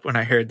fucked me up when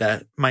I heard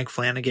that Mike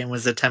Flanagan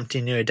was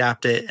attempting to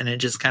adapt it, and it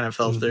just kind of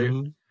fell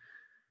through.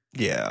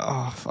 Yeah.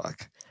 Oh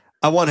fuck.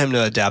 I want him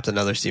to adapt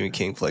another Stephen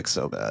King flick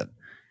so bad.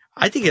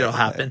 I think it'll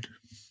happen.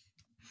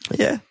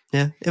 Yeah,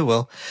 it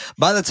will.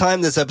 By the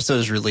time this episode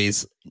is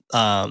released,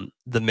 the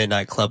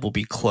Midnight Club will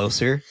be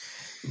closer.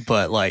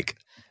 But like,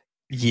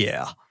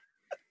 yeah,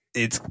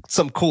 it's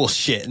some cool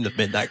shit in the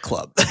Midnight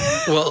Club.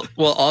 well,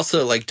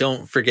 also like,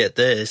 don't forget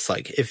this.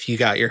 Like, if you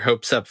got your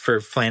hopes up for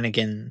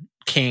Flanagan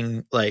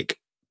King, like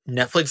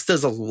Netflix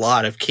does a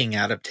lot of King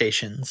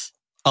adaptations.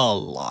 A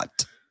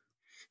lot.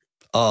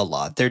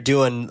 They're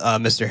doing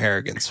Mr.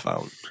 Harrigan's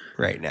Phone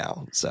right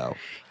now. So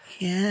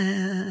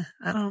yeah,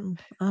 I don't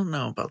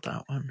know about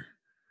that one.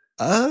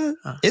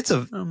 It's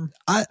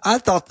I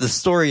thought the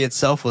story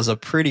itself was a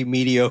pretty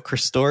mediocre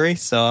story,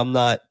 so I'm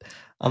not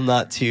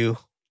too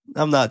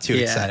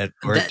excited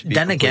for it.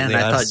 Then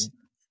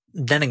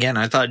again,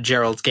 I thought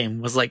Gerald's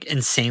Game was like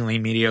insanely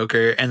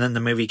mediocre, and then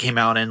the movie came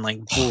out and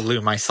like blew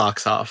my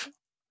socks off.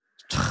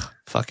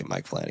 Fucking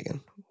Mike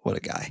Flanagan. What a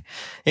guy.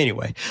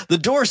 Anyway, the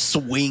door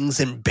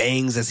swings and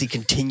bangs as he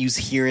continues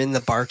hearing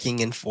the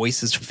barking and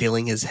voices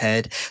filling his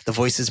head. The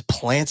voices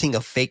planting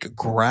a fake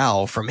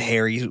growl from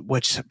Harry,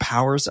 which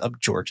powers up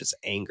George's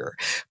anger,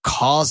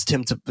 caused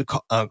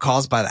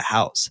by the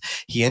house.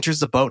 He enters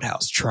the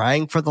boathouse,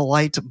 trying for the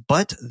light,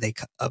 but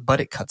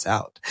it cuts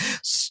out.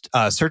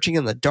 Searching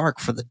in the dark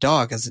for the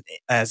dog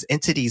as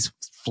entities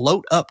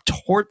float up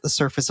toward the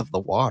surface of the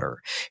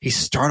water. He's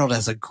startled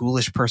as a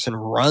ghoulish person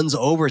runs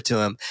over to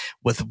him.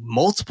 With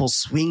multiple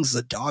swings,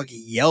 the dog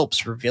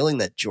yelps, revealing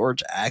that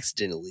George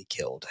accidentally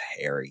killed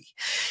Harry.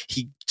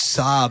 He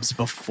sobs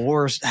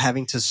before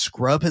having to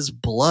scrub his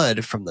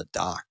blood from the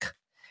dock.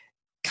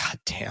 God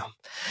damn.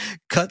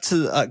 Cut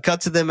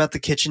to them at the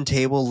kitchen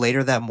table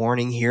later that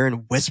morning,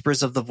 hearing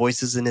whispers of the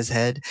voices in his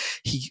head.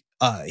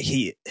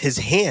 His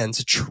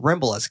hands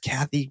tremble as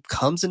Kathy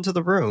comes into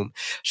the room.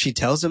 She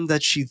tells him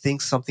that she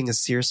thinks something is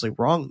seriously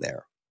wrong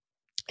there.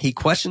 He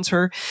questions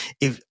her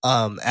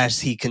as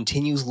he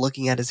continues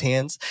looking at his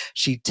hands.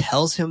 She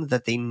tells him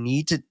that they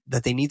need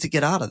to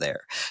get out of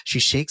there. He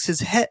shakes his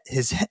head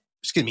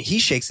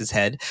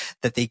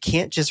that they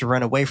can't just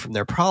run away from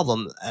their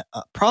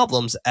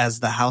problems as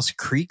the house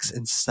creaks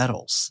and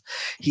settles.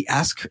 He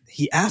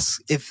asks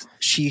if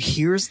she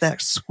hears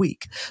that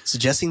squeak,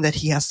 suggesting that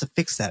he has to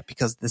fix that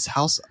because these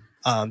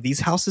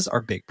houses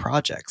are big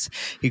projects.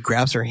 He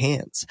grabs her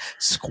hands,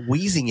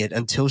 squeezing it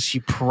until she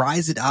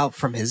pries it out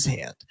from his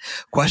hand,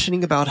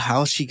 questioning about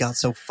how she got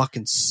so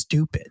fucking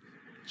stupid.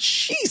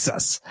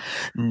 Jesus,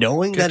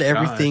 knowing that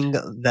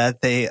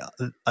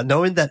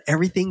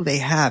everything they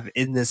have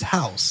in this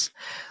house,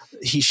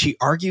 she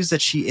argues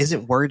that she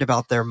isn't worried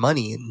about their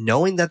money,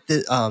 knowing that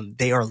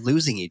they are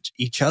losing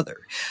each other,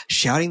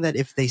 shouting that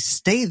if they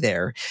stay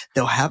there,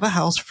 they'll have a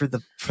house for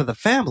the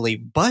family,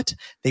 but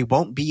they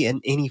won't be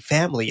in any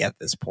family at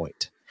this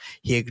point.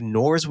 He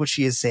ignores what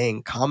she is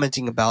saying,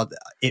 commenting about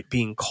it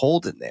being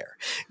cold in there,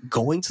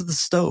 going to the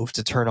stove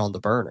to turn on the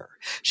burner.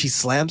 She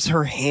slams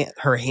her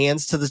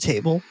hands to the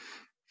table.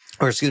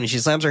 She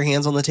slams her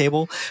hands on the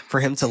table for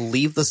him to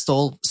leave the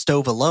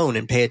stove alone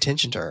and pay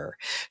attention to her.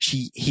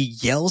 He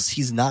yells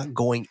he's not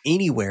going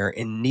anywhere,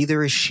 and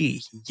neither is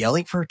she,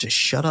 yelling for her to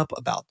shut up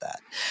about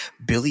that.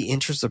 Billy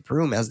enters the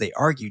room as they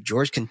argue,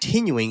 George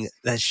continuing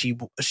that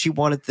she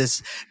wanted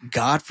this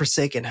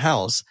godforsaken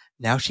house.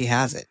 Now she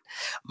has it.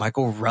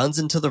 Michael runs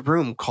into the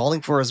room,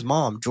 calling for his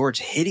mom, George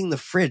hitting the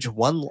fridge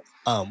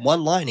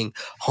one-lining,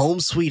 "Home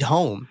sweet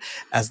home,"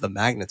 as the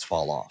magnets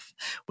fall off.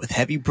 With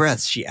heavy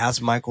breaths, she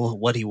asks Michael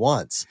what he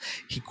wants.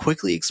 He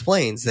quickly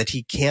explains that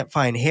he can't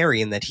find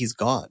Harry and that he's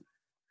gone.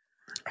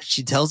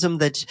 She tells him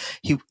that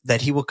he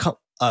will come.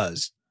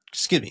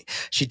 excuse me.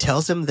 She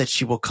tells him that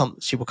she will come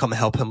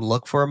help him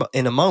look for him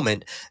in a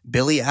moment.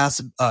 Billy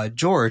asks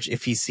George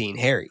if he's seen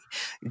Harry.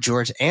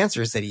 George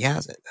answers that he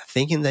hasn't,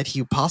 thinking that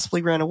he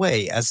possibly ran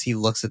away as he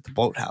looks at the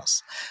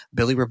boathouse.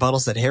 Billy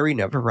rebuttals that Harry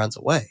never runs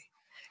away.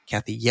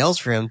 Kathy yells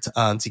for him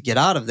to get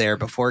out of there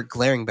before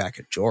glaring back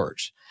at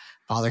George.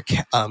 Father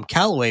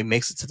Calloway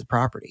makes it to the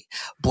property,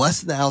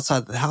 blessing the outside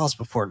of the house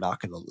before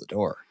knocking on the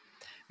door.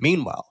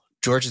 Meanwhile,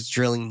 George is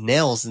drilling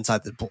nails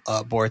inside the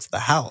boards of the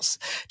house.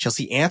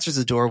 Chelsea answers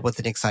the door with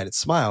an excited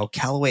smile.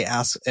 Calloway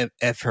asks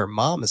if her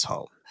mom is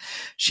home.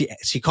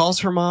 She calls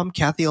her mom,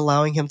 Kathy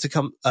allowing him to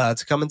come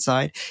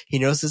inside. He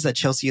notices that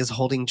Chelsea is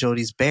holding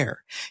Jody's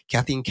bear.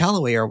 Kathy and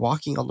Calloway are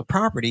walking on the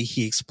property.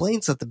 He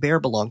explains that the bear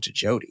belonged to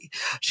Jody.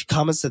 She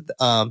comments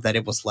that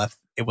it was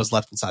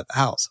left inside the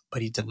house,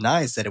 but he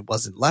denies that it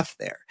wasn't left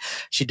there.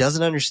 She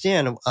doesn't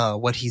understand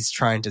what he's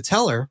trying to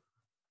tell her.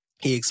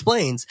 He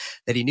explains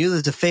that he knew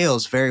the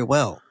DeFeos very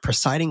well,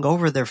 presiding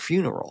over their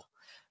funeral.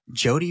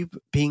 Jody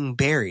being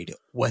buried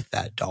with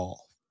that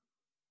doll.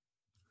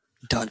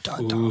 Dun,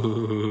 dun, dun.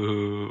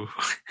 Ooh.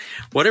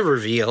 What a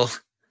reveal.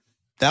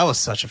 That was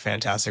such a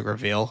fantastic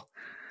reveal.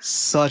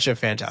 Such a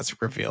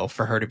fantastic reveal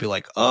for her to be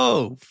like,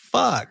 oh,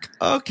 fuck.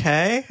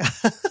 Okay.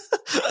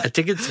 I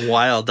think it's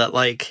wild that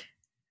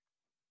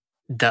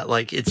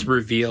it's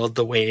revealed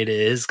the way it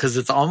is, because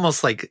it's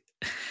almost like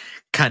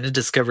kind of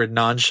discovered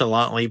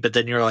nonchalantly, but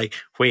then you're like,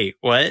 wait,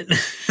 what?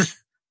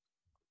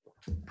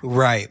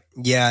 Right.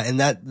 Yeah. And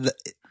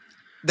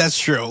that's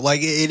true.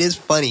 Like, it is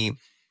funny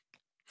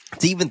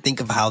to even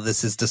think of how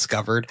this is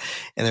discovered,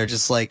 and they're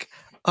just like,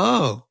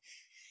 oh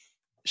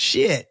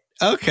shit,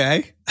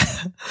 okay.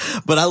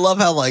 But I love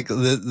how like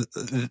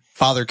the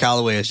Father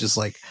Calloway is just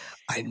like,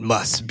 I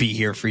must be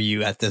here for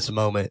you at this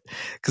moment,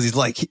 because he's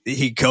like,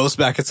 he goes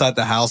back inside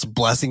the house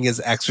blessing his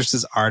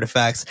exorcist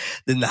artifacts.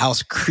 Then the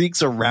house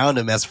creaks around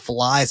him as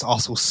flies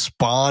also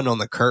spawn on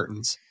the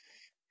curtains,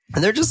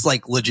 and they're just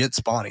like legit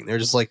spawning. They're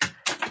just like,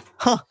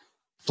 huh,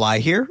 fly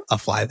here, a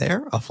fly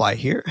there, a fly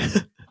here.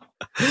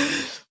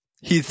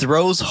 He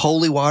throws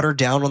holy water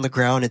down on the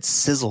ground. It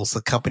sizzles,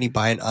 accompanied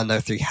by an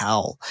unearthly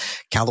howl.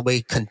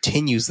 Calloway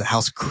continues, the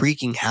house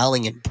creaking,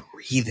 howling, and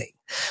breathing.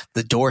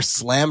 The door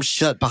slams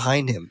shut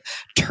behind him,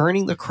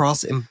 turning the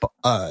cross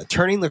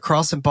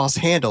embossed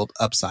handle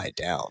upside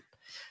down.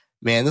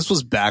 Man, this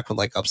was back when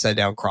like upside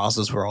down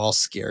crosses were all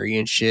scary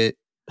and shit.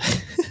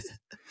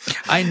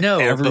 I know.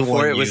 Everyone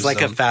before it was used like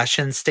them. a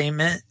fashion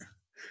statement.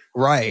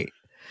 Right.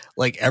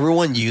 Like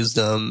everyone used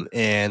them,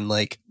 and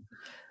like,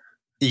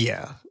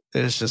 yeah.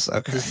 It's just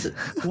okay.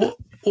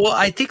 Well,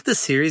 I think the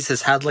series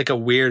has had like a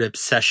weird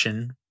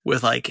obsession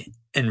with like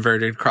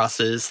inverted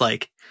crosses.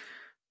 Like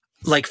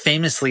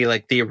famously,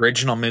 like the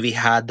original movie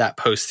had that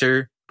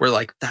poster where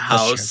like the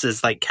house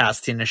is like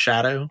casting a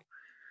shadow.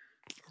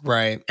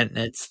 Right. And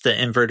it's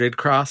the inverted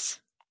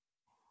cross.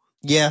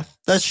 Yeah,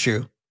 that's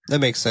true. That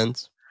makes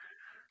sense.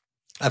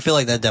 I feel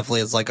like that definitely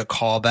is like a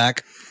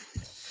callback.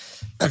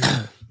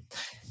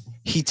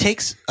 He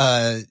takes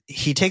a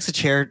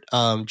chair,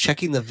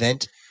 checking the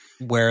vent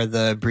where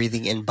the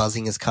breathing and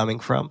buzzing is coming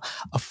from.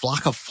 A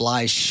flock of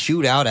flies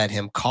shoot out at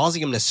him,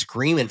 causing him to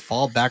scream and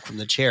fall back from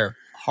the chair.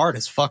 Hard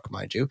as fuck,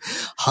 mind you.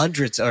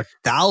 Hundreds or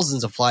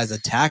thousands of flies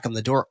attack him,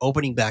 the door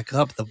opening back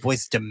up, the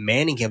voice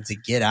demanding him to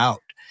get out.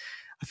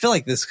 I feel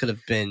like this could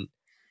have been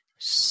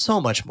so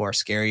much more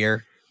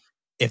scarier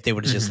if they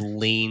would have just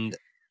leaned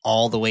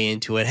all the way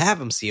into it,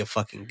 have him see a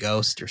fucking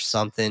ghost or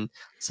something,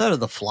 instead of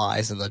the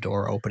flies and the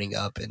door opening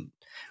up and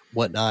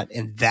whatnot,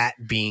 and that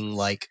being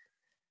like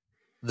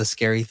the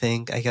scary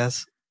thing, I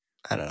guess.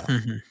 I don't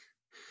know.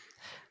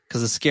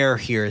 Because the scare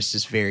here is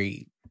just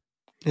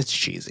it's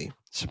cheesy.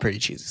 It's a pretty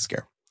cheesy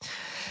scare.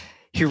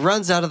 He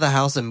runs out of the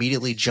house,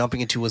 immediately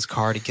jumping into his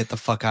car to get the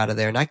fuck out of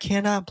there, and I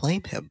cannot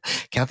blame him.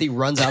 Kathy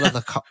runs out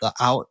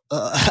of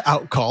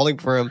out calling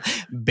for him,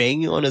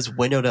 banging on his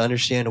window to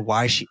understand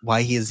why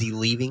he is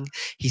leaving.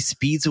 He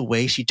speeds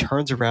away. She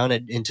turns around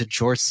into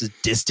George's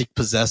sadistic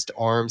possessed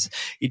arms.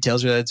 He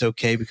tells her that it's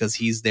okay because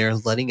he's there,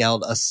 letting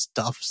out a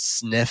stuffed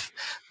sniff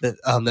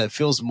that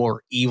feels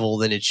more evil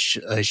than it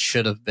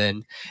should have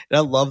been. And I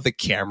love the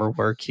camera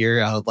work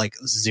here. How it like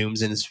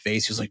zooms in his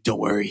face. He's like, "Don't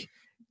worry."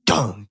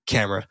 Dun,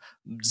 camera,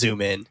 zoom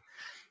in.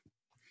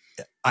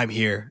 I'm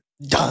here.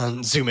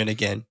 Dun, zoom in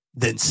again.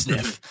 Then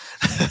sniff.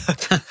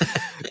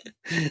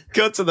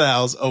 Go to the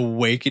house,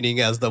 awakening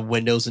as the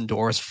windows and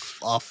doors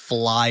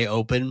fly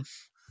open.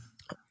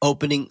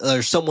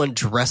 There's someone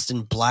dressed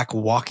in black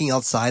walking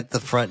outside the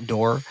front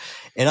door.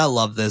 And I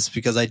love this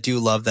because I do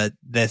love that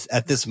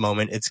at this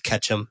moment it's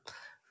Ketchum.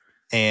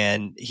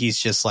 And he's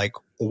just like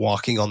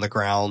walking on the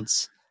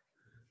grounds.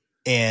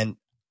 And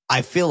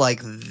I feel like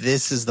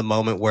this is the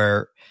moment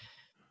where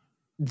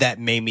that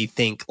made me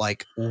think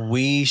like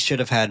we should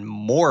have had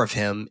more of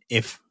him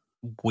if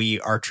we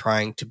are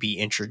trying to be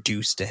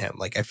introduced to him.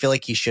 Like I feel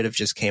like he should have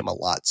just came a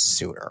lot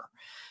sooner.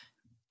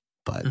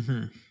 But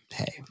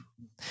hey,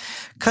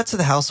 Cut to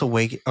the house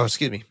awake. Oh,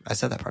 excuse me. I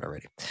said that part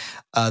already.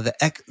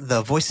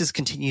 The voices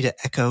continue to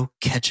echo,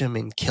 catch him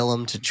and kill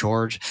him to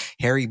George.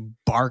 Harry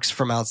barks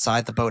from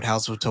outside the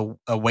boathouse to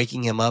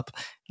waking him up.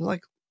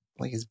 Like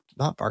he's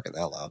not barking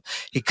that loud.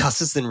 He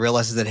cusses, then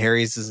realizes that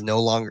Harry is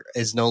no longer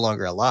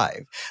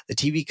alive. The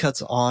TV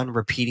cuts on,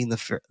 repeating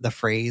the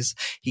phrase.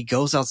 He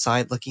goes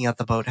outside, looking at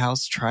the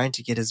boathouse, trying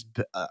to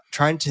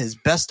his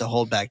best to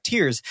hold back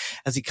tears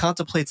as he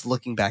contemplates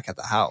looking back at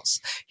the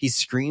house. He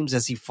screams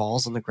as he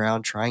falls on the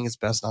ground, trying his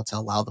best not to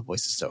allow the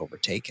voices to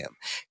overtake him.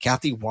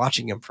 Kathy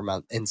watching him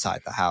from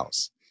inside the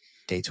house.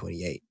 Day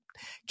 28.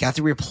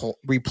 Kathy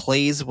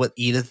replays what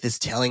Edith is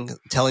telling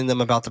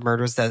them about the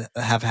murders that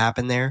have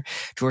happened there.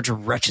 George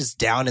retches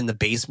down in the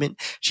basement.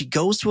 She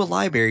goes to a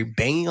library,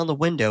 banging on the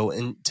window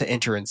to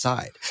enter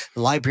inside.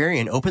 The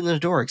librarian opens the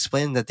door,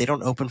 explaining that they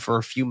don't open for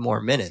a few more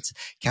minutes.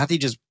 Kathy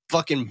just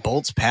fucking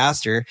bolts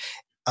past her,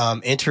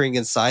 entering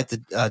inside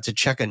to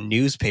check a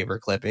newspaper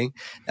clipping.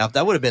 Now, if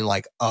that would have been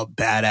like a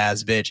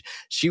badass bitch,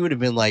 she would have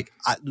been like,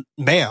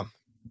 ma'am,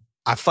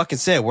 I fucking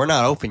said we're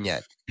not open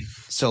yet.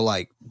 So,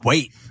 like,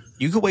 wait.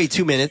 You could wait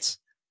 2 minutes.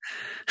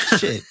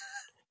 Shit.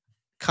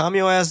 Calm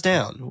your ass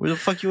down. What the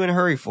fuck you in a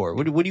hurry for?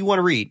 What do you want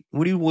to read?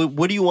 What do you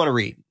want to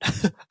read?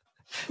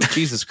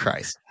 Jesus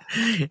Christ.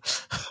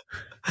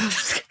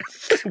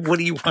 What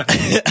do you want?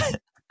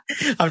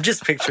 I'm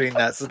just picturing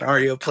that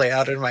scenario play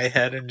out in my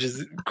head and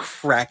just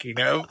cracking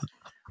up.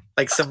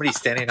 Like somebody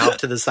standing off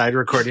to the side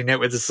recording it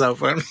with a cell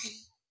phone.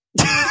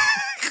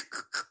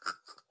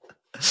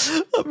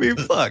 I mean,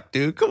 fuck,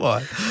 dude. Come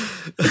on.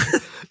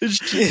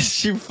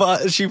 She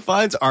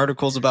finds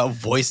articles about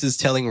voices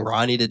telling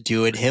Ronnie to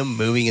do it, him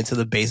moving into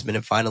the basement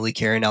and finally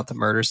carrying out the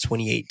murders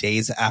 28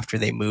 days after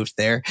they moved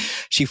there.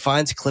 She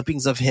finds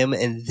clippings of him,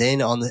 and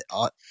then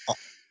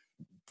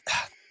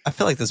I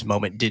feel like this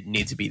moment didn't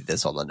need to be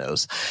this on the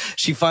nose.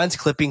 She finds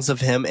clippings of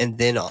him and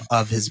then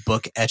of his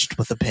book etched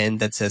with a pen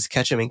that says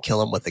 "Catch him and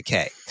kill him" with a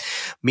K.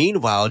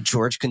 Meanwhile,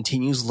 George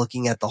continues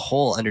looking at the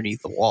hole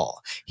underneath the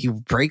wall. He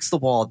breaks the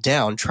wall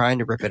down, trying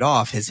to rip it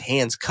off, his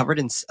hands covered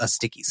in a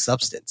sticky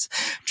substance.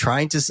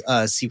 Trying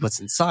to see what's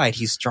inside,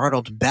 he's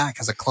startled back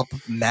as a clump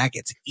of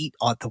maggots eat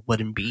on the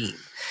wooden beam.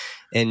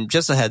 And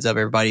just a heads up,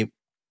 everybody,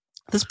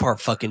 this part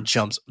fucking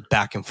jumps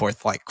back and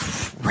forth like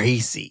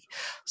crazy.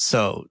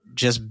 So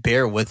just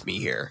bear with me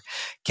here.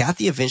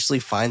 Kathy eventually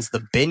finds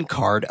the bin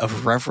card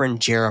of Reverend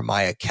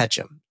Jeremiah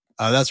Ketchum.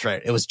 Oh, that's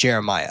right. It was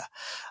Jeremiah.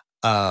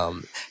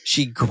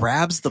 She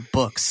grabs the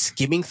book,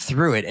 skimming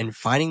through it and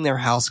finding their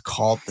house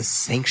called the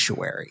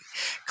Sanctuary,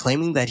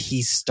 claiming that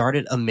he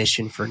started a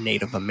mission for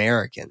Native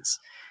Americans.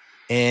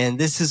 And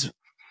this is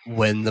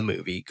when the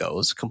movie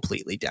goes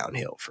completely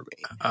downhill for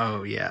me.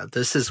 Oh, yeah.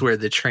 This is where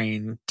the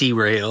train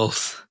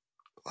derails.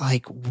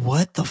 Like,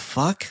 what the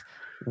fuck?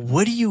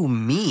 What do you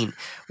mean?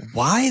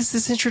 Why is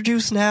this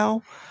introduced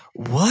now?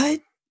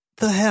 What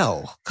the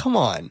hell? Come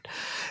on.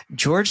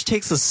 George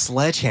takes a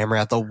sledgehammer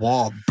at the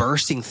wall,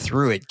 bursting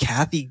through it.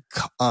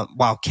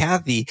 While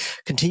Kathy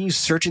continues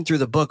searching through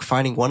the book,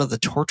 finding one of the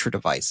torture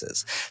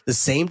devices, the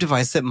same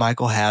device that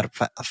Michael had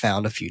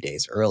found a few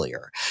days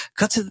earlier.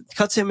 Cuts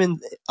him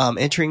in,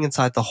 entering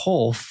inside the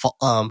hole,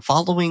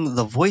 following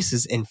the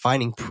voices and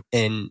finding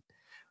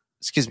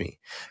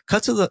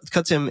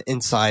cuts him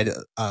inside,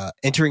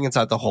 entering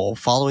inside the hole,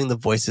 following the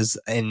voices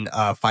and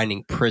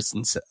finding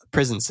prison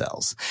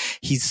cells.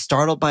 He's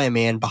startled by a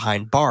man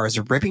behind bars,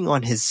 ripping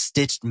on his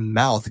stitched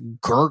mouth,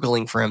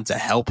 gurgling for him to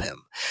help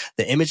him.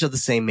 The image of the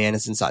same man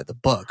is inside the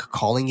book,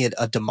 calling it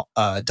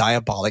a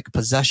diabolic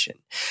possession.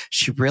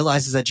 She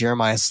realizes that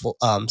Jeremiah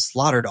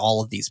slaughtered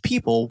all of these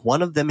people,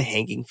 one of them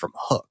hanging from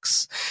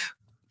hooks.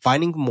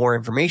 Finding more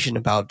information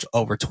about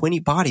over 20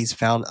 bodies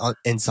found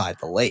inside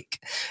the lake.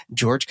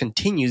 George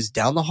continues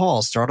down the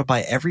hall, startled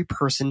by every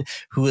person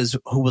who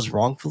was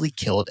wrongfully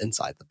killed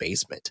inside the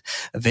basement,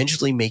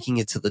 eventually making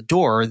it to the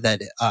door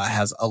that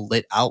has a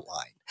lit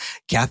outline.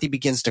 Kathy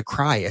begins to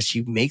cry as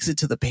she makes it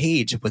to the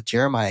page with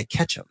Jeremiah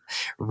Ketchum,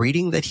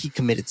 reading that he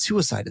committed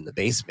suicide in the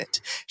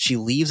basement. She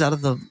leaves out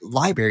of the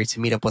library to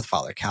meet up with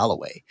Father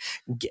Calloway.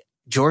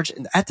 George,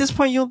 at this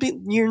point,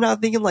 you're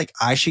not thinking like,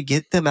 I should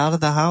get them out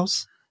of the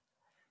house?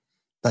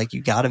 Like,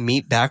 you got to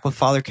meet back with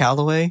Father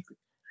Calloway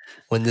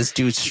when this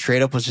dude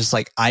straight up was just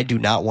like, I do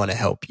not want to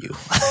help you.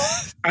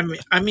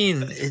 I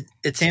mean,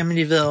 it's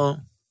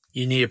Amityville.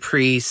 You need a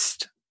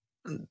priest.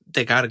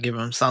 They got to give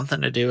him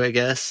something to do, I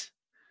guess.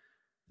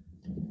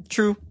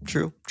 True.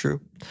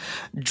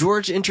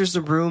 George enters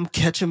the room,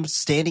 Ketchum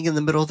standing in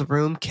the middle of the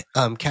room.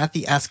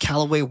 Kathy asks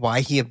Calloway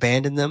why he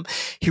abandoned them.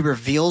 He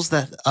reveals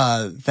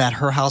that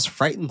her house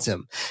frightens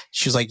him.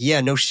 She's like,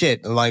 yeah, no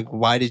shit. Like,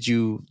 why did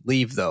you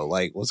leave though?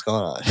 Like, what's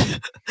going on?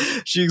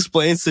 She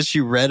explains that she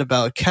read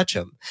about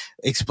Ketchum,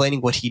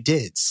 explaining what he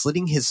did,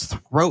 slitting his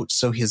throat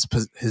so his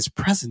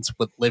presence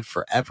would live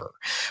forever.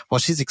 While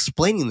she's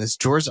explaining this,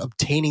 George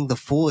obtaining the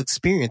full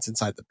experience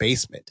inside the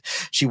basement.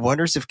 She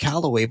wonders if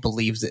Calloway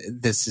believes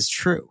this is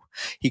true.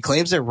 He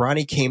claims that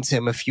Ronnie came to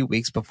him a few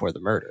weeks before the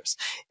murders,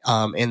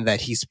 and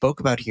that he spoke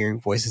about hearing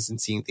voices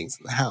and seeing things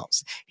in the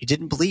house. He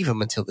didn't believe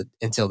him until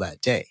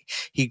that day.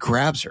 He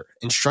grabs her,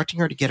 instructing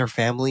her to get her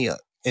family out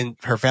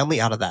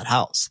of that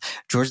house.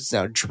 George is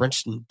now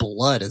drenched in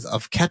blood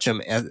of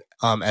Ketchum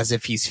as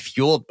if he's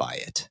fueled by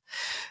it.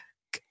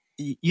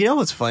 You know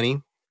what's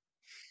funny?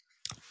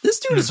 This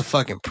dude is a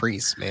fucking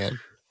priest, man.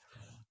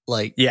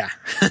 Like, Yeah.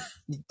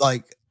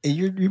 like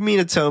you mean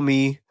to tell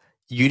me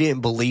you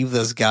didn't believe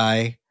this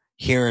guy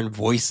hearing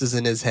voices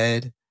in his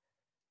head?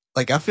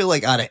 Like, I feel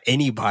like out of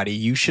anybody,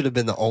 you should have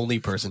been the only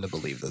person to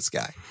believe this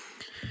guy.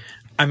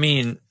 I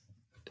mean,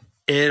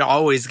 it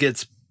always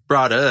gets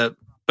brought up,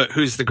 but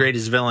who's the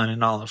greatest villain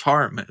in all of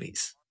horror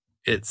movies?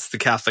 It's the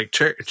Catholic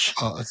Church.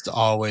 Oh, it's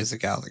always the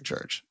Catholic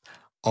Church.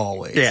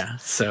 Always. Yeah.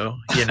 So,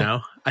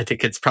 I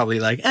think it's probably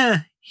like,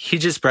 he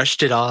just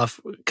brushed it off.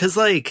 Because,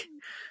 like,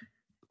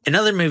 in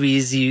other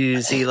movies,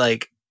 you see,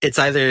 like, it's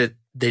either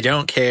they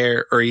don't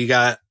care or you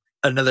got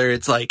another,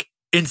 it's like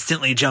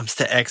instantly jumps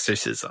to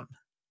exorcism.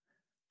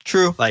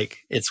 True. Like,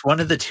 it's one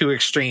of the two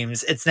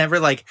extremes. It's never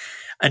like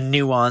a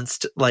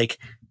nuanced, like,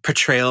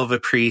 portrayal of a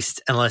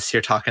priest unless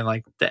you're talking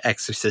like the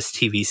Exorcist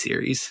TV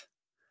series.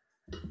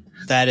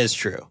 That is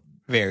true.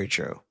 Very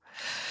true.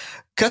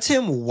 Cut to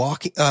him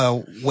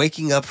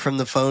waking up from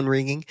the phone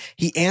ringing.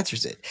 He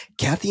answers it.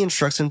 Kathy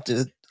instructs him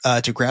to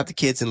grab the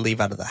kids and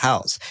leave out of the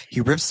house.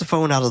 He rips the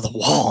phone out of the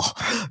wall.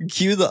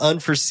 Cue the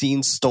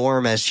unforeseen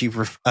storm as she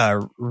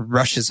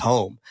rushes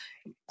home.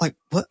 Like,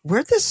 what?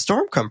 Where'd this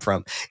storm come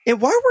from?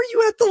 And why were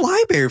you at the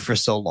library for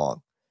so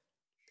long?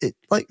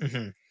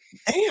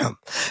 Damn.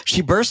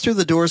 She bursts through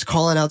the doors,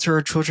 calling out to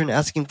her children,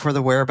 asking for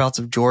the whereabouts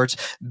of George.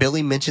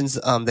 Billy mentions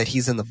that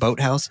he's in the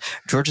boathouse.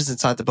 George is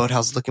inside the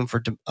boathouse looking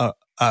for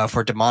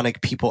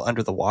demonic people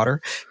under the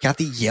water.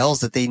 Kathy yells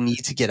that they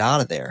need to get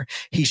out of there.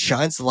 He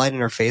shines the light in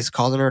her face,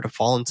 causing her to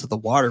fall into the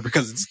water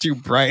because it's too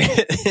bright.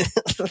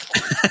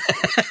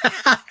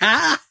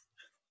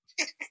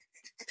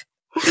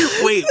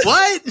 Wait,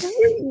 what?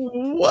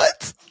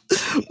 What?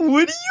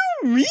 What do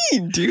you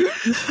mean, dude?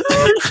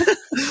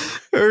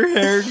 Her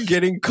hair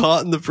getting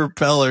caught in the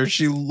propeller.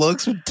 He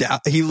looks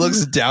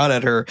down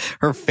at her,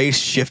 her face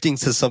shifting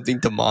to something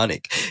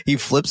demonic. He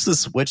flips the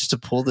switch to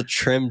pull the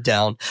trim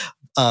down,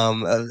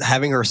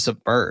 having her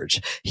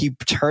submerge. He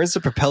turns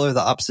the propeller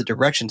the opposite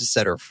direction to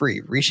set her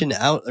free. Reaching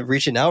out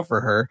for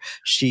her,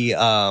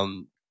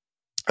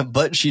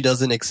 but she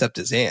doesn't accept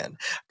his hand.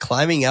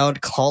 Climbing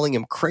out, calling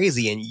him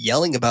crazy, and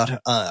yelling about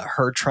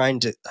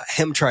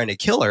him trying to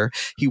kill her,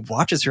 he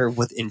watches her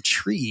with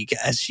intrigue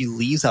as she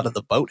leaves out of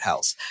the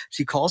boathouse.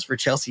 She calls for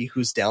Chelsea,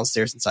 who's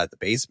downstairs inside the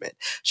basement.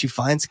 She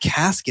finds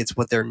caskets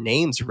with their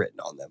names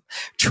written on them,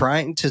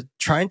 trying to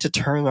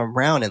turn them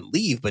around and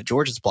leave, but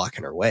George is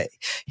blocking her way.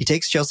 He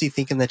takes Chelsea,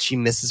 thinking that she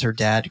misses her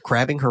dad,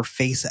 grabbing her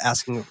face,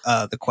 asking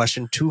the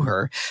question to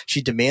her.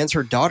 She demands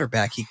her daughter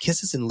back. He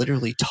kisses and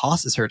literally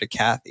tosses her to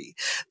Kathy.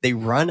 They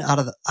run out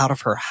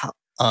of her house.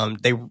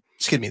 They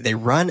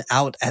run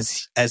out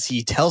as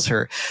he tells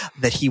her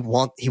that he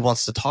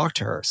wants to talk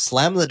to her,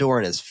 slam the door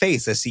in his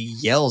face as he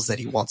yells that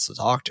he wants to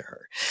talk to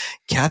her.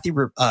 Kathy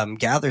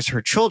gathers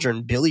her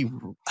children, Billy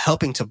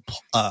helping to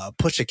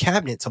push a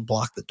cabinet to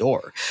block the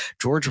door.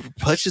 George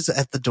pushes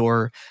at the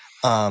door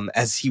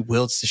as he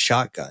wields the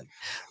shotgun.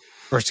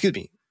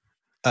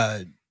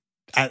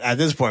 At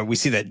this point, we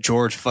see that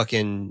George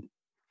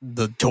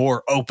the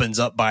door opens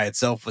up by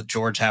itself with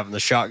George having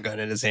the shotgun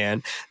in his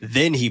hand.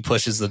 Then he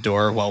pushes the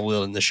door while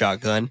wielding the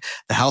shotgun.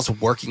 The house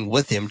working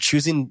with him,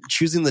 choosing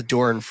the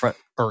door in front,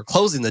 or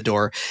closing the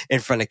door in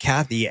front of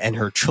Kathy and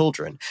her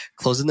children,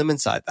 closing them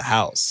inside the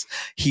house.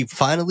 He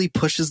finally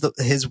pushes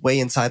his way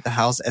inside the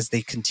house as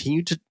they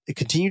continue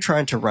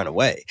trying to run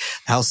away.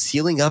 The house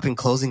sealing up and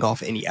closing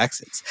off any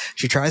exits.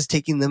 She tries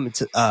taking them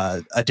to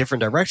a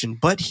different direction,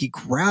 but he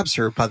grabs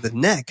her by the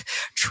neck,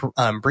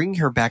 bringing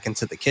her back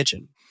into the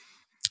kitchen.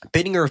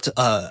 Pinning her to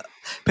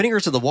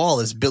the wall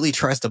as Billy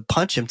tries to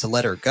punch him to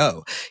let her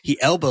go. He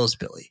elbows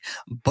Billy,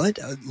 but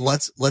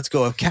lets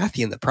go of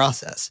Kathy in the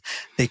process.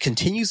 They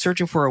continue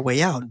searching for a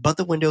way out, but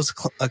the windows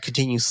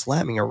continue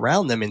slamming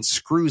around them and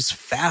screws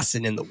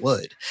fasten in the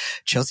wood.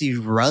 Chelsea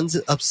runs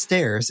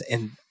upstairs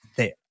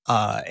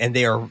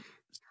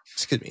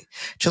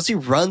Chelsea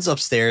runs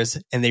upstairs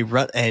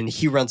and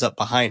he runs up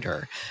behind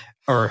her.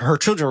 Or her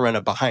children run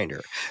up behind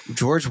her.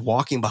 George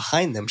walking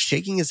behind them,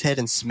 shaking his head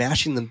and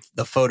smashing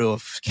the photo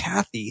of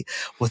Kathy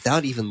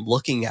without even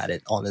looking at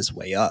it on his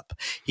way up.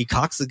 He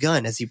cocks the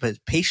gun as he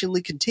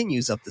patiently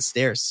continues up the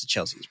stairs to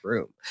Chelsea's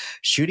room,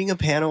 shooting a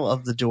panel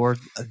of the door,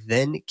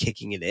 then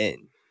kicking it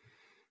in.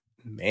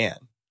 Man,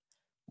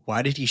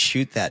 why did he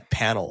shoot that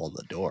panel on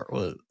the door?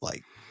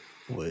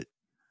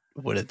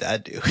 What did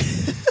that do?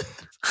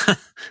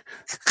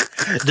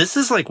 This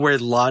is like where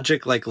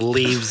logic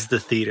leaves the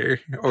theater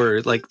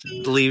or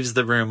leaves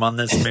the room on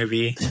this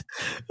movie.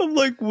 I'm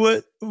like,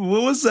 what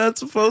was that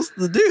supposed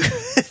to do?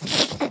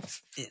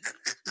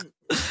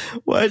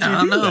 Why'd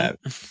you do that?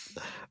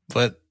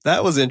 But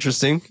that was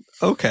interesting.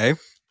 Okay.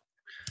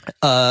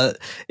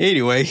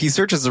 Anyway, he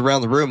searches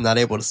around the room, not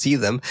able to see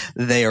them.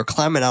 They are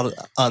climbing up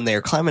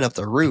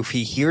the roof.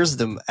 He hears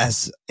them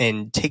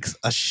and takes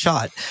a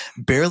shot,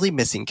 barely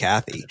missing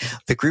Kathy.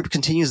 The group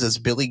continues as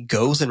Billy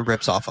goes and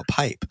rips off a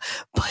pipe,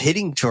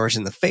 hitting George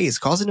in the face,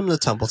 causing him to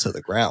tumble to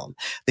the ground.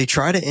 They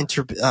try to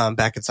enter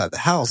back inside the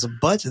house,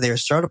 but they are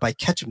startled by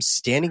Ketchum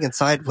standing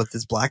inside with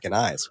his blackened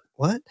eyes.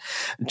 What?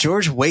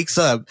 George wakes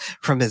up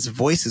from his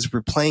voices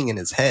replaying in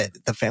his head.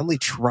 The family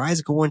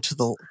tries going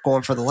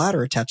for the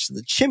ladder attached to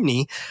the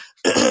chimney.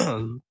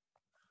 And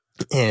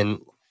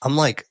I'm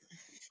like,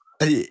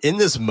 in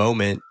this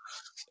moment,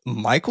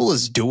 Michael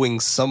is doing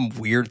some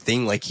weird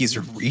thing, like he's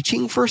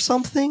reaching for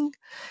something.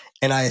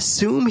 And I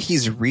assume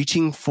he's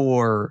reaching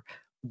for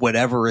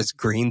whatever is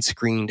green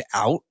screened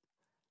out.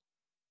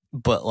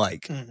 But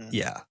like,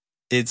 yeah,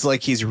 it's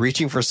like he's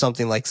reaching for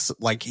something,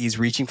 like he's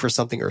reaching for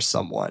something or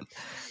someone.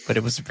 But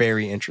it was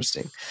very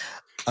interesting.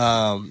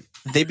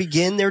 They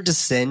begin their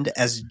descent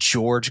as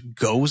George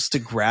goes to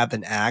grab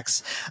an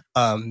axe,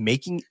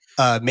 making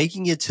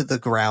it to the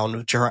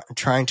ground,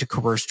 trying to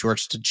coerce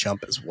George to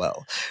jump as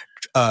well.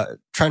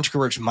 Trying to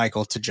coerce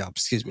Michael to jump,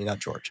 not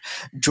George.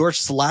 George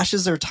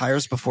slashes their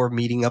tires before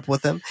meeting up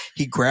with them.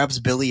 He grabs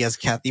Billy as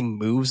Kathy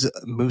moves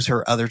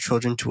her other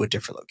children to a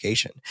different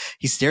location.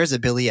 He stares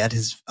at Billy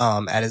as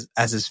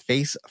his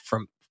face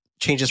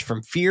changes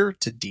from fear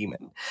to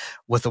demon.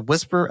 With a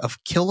whisper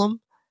of "kill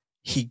him,"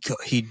 he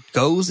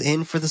goes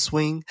in for the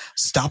swing,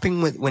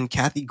 stopping when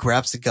Kathy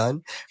grabs the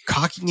gun,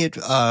 cocking it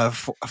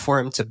for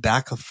him to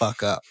back the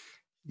fuck up.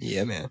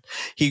 Yeah, man.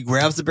 He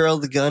grabs the barrel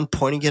of the gun,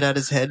 pointing it at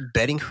his head,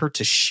 betting her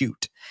to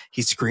shoot.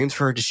 He screams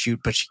for her to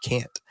shoot, but she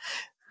can't.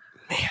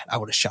 Man, I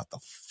would have shot the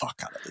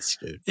fuck out of this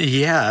dude.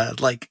 Yeah,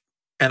 like,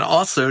 and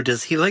also,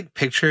 does he like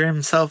picture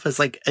himself as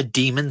like a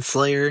demon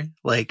slayer?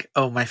 Like,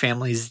 oh, my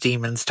family's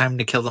demons, time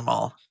to kill them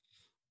all.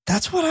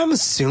 That's what I'm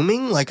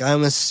assuming. Like,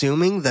 I'm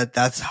assuming that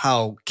that's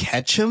how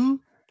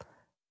Ketchum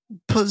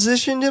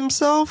positioned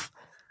himself.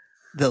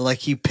 That, like,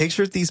 he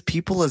pictured these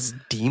people as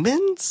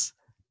demons?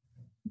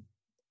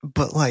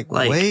 But, like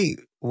wait,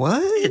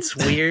 what? It's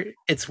weird.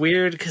 It's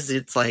weird because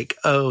it's like,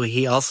 oh,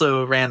 he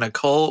also ran a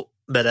cult,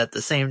 but at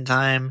the same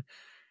time,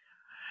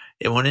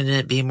 wouldn't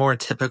it be more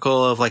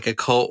typical of, like, a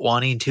cult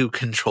wanting to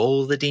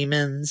control the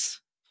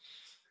demons?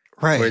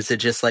 Right. Or is it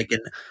just, like,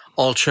 an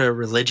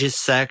ultra-religious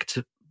sect,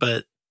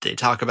 but they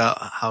talk about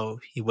how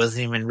he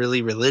wasn't even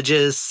really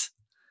religious.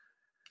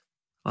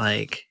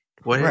 Like,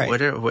 what are we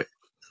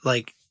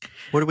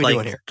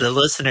doing here? The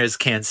listeners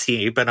can't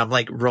see, but I'm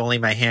like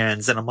rolling my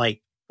hands and I'm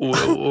like,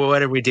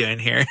 what are we doing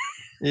here?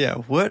 Yeah,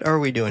 what are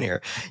we doing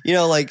here? You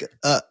know, like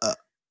a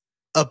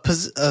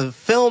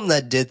film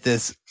that did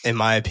this, in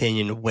my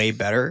opinion, way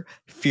better.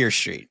 Fear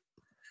Street.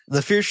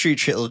 The Fear Street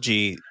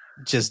trilogy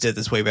just did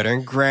this way better.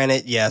 And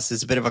granted, yes,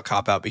 it's a bit of a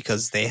cop-out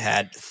because they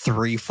had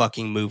 3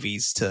 fucking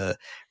movies to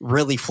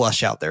really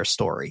flush out their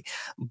story.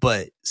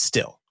 But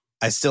still,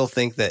 I still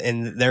think that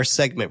in their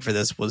segment for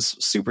this was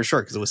super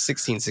short because it was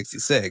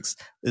 1666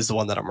 is the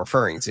one that I'm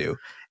referring to.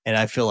 And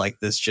I feel like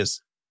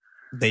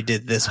they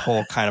did this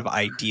whole kind of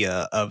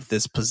idea of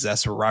this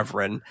possessed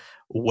reverend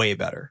way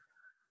better.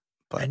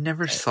 But I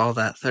never saw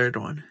that third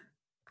one.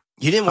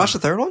 You didn't watch the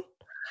third one?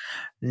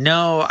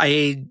 No,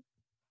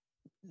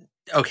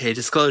 okay,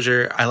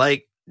 disclosure.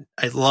 I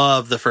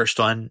love the first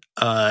one.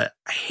 I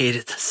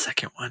hated the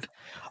second one.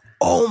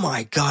 Oh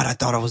my God. I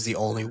thought I was the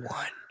only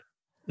one.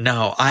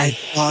 No, I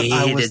hated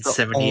I was the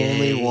 78.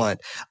 only one.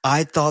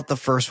 I thought the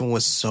first one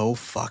was so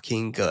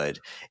fucking good.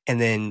 And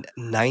then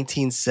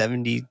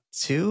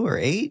 1972 or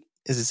 8?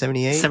 Is it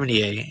 78?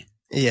 78.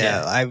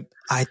 Yeah.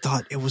 I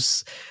thought it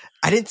was,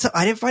 I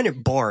didn't find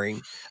it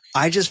boring.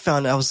 I just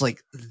found, I was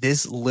like,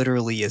 this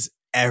literally is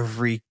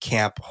every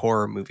camp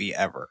horror movie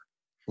ever.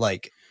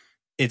 Like,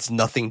 it's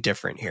nothing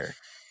different here.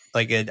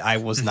 Like, I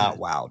was not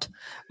wowed,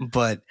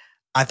 but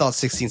I thought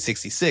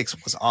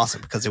 1666 was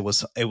awesome because it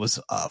was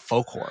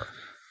folk horror,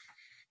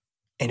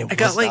 and I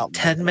got like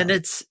 10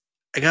 minutes.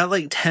 I got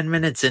like 10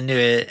 minutes into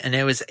it, and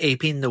it was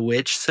aping the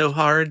witch so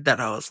hard that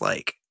I was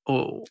like,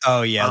 "Oh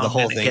yeah, the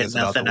whole thing is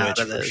about the witch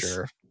for this.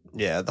 sure."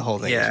 Yeah, the whole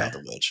thing is about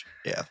the witch.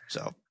 Yeah,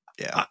 so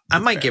yeah, I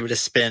might give it a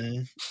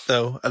spin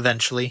though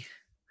eventually.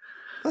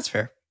 That's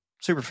fair,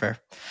 super fair.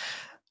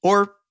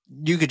 Or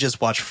you could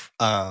just watch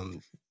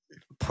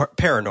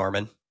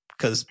Paranorman,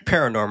 because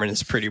Paranorman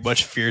is pretty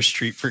much Fear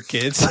Street for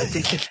kids. I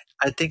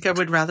think I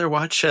would rather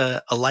watch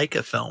a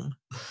Leica film.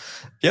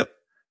 Yep,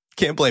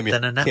 can't blame you.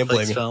 Than a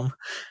Netflix film.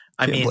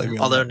 I mean,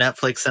 although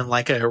Netflix and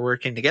Leica are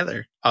working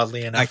together,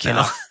 oddly enough. I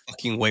cannot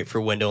fucking wait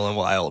for Wendell and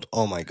Wild.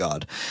 Oh my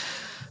God.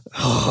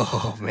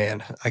 Oh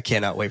man, I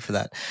cannot wait for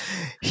that.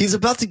 He's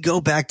about to go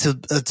back to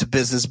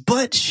business,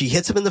 but she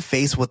hits him in the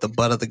face with the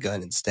butt of the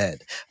gun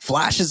instead.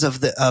 Flashes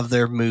of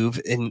their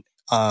move-in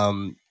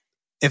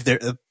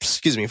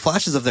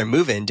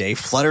day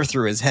flutter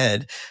through his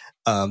head.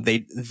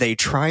 They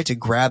try to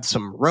grab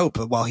some rope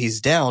while he's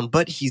down,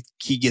 but he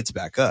gets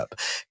back up,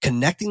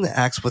 connecting the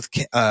axe with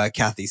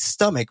Kathy's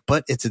stomach,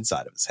 but it's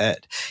inside of his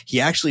head. He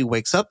actually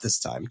wakes up this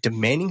time,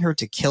 demanding her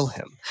to kill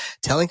him,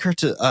 telling her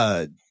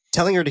to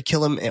telling her to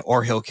kill him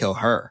or he'll kill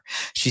her.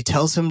 She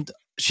tells him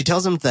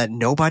that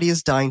nobody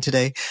is dying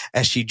today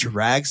as she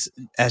drags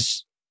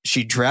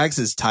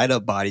his tied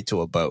up body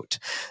to a boat.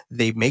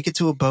 They make it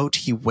to a boat.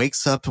 He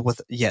wakes up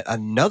with yet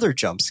another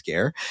jump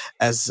scare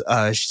as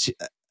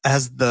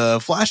the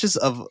flashes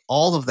of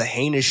all of the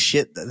heinous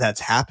shit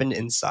that's happened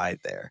inside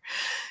there.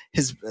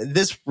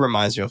 This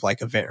reminds me of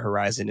like Event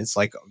Horizon. It's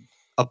like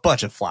a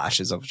bunch of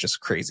flashes of just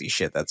crazy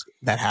shit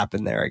that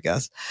happened there, I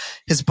guess.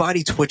 His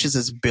body twitches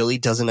as Billy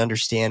doesn't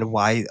understand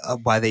why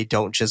they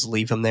don't just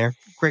leave him there.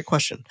 Great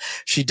question.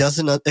 She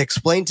doesn't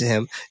explain to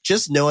him,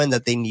 just knowing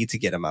that they need to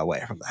get him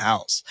away from the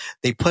house.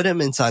 They put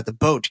him inside the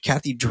boat.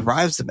 Kathy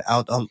drives them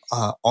out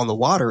on the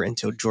water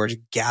until George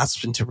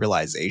gasps into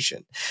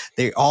realization.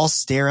 They all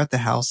stare at the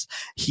house.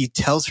 He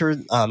tells her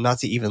not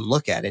to even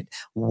look at it,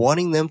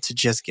 wanting them to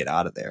just get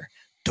out of there.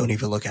 Don't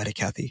even look at it,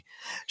 Kathy.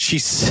 She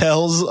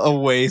sails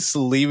away,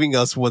 leaving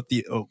us with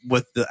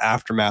the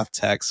aftermath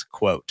text,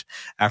 quote,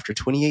 after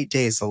 28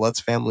 days, the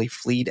Lutz family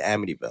fled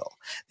Amityville.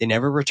 They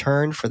never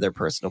returned for their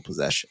personal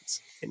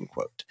possessions, end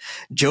quote.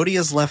 Jody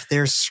is left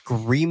there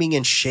screaming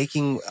and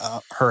shaking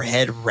her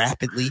head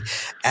rapidly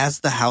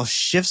as the house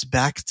shifts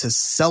back to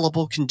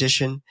sellable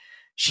condition.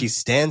 She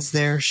stands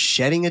there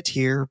shedding a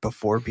tear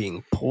before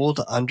being pulled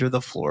under the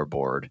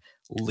floorboard,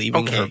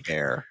 leaving her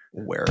bare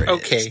where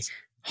it is.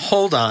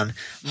 Hold on.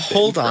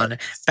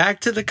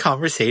 Back to the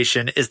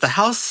conversation. Is the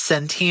house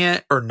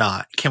sentient or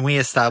not? Can we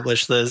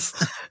establish this?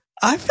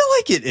 I feel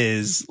like it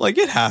is. Like,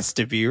 it has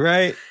to be,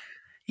 right?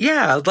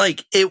 Yeah,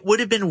 like, it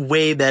would have been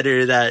way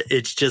better that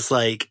it's just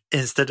like,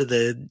 instead of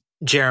the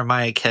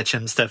Jeremiah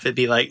Ketchum stuff, it'd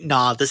be like,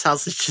 nah, this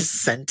house is just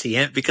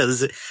sentient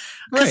because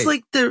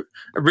like, the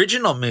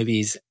original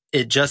movies,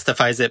 it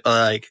justifies it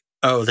by like,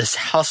 oh, this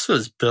house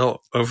was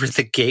built over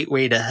the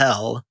gateway to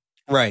hell.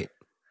 Right.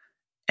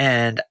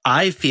 And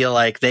I feel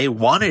like they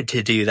wanted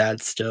to do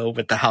that still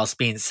with the house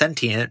being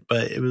sentient,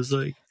 but it was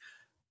like,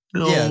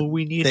 no,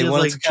 we need to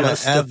like kind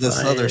of add this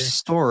other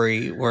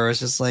story where it's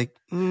just like,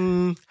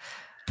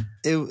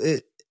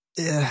 it's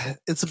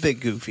a bit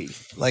goofy.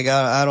 Like,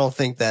 I don't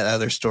think that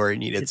other story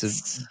needed to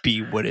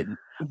be what it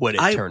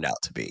turned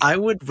out to be. I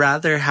would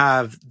rather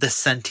have the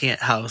sentient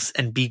house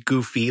and be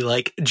goofy,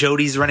 like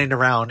Jody's running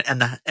around,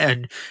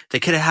 and they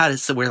could have had it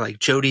so where like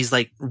Jody's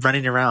like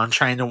running around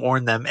trying to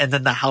warn them, and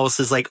then the house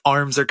is like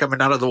arms are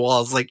coming out of the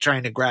walls like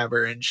trying to grab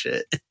her and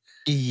shit.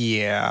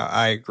 Yeah,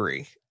 I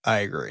agree.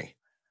 I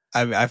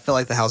feel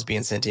like the house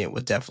being sentient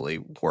would definitely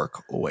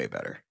work way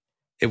better.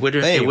 It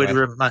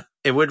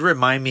would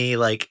remind me,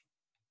 like,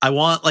 I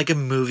want like a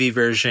movie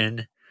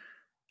version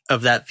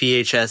of that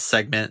VHS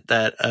segment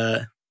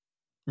that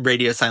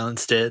Radio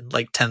Silence did,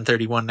 like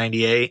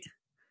 10/31/98.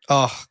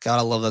 Oh God,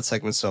 I love that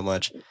segment so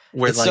much.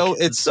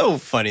 It's so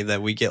funny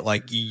that we get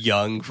like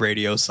young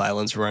Radio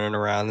Silence running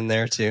around in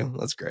there too.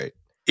 That's great.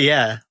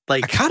 Yeah,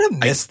 like I kind of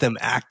miss them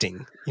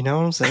acting. You know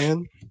what I'm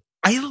saying?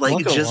 I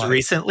like just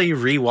recently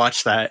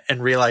rewatched that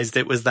and realized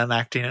it was them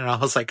acting, and I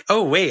was like,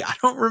 oh wait, I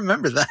don't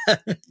remember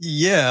that.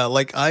 Yeah,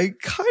 like I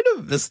kind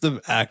of miss them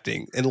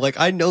acting, and like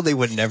I know they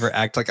would never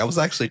act. Like I was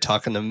actually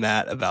talking to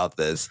Matt about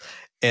this,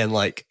 and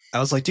like I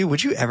was like, dude,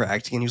 would you ever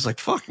act again? He was like,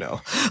 fuck no.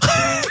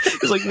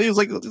 he was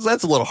like,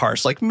 that's a little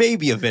harsh. Like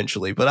maybe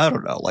eventually, but I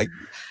don't know. Like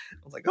I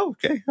was like, oh,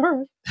 okay, all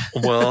right.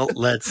 Well,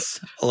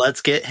 let's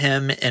get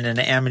him in an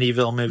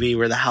Amityville movie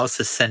where the house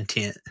is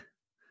sentient.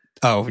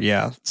 Oh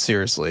yeah,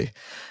 seriously.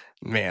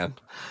 Man.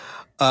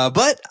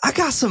 But I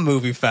got some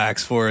movie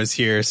facts for us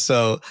here.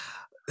 So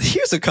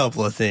here's a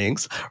couple of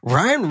things.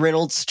 Ryan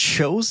Reynolds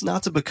chose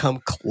not to become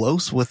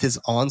close with his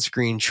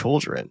on-screen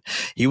children.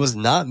 He was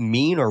not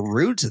mean or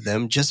rude to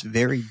them, just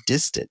very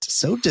distant.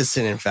 So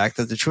distant, in fact,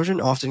 that the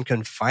children often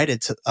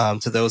confided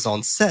to those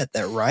on set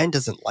that Ryan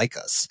doesn't like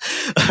us.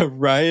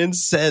 Ryan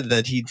said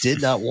that he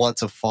did not want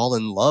to fall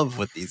in love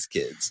with these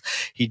kids.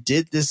 He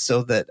did this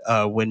so that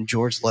when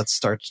George Lutz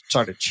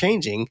started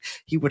changing,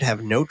 he would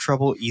have no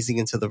trouble easing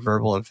into the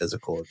verbal and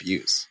physical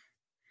abuse.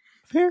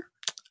 Fair.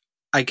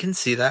 I can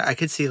see that. I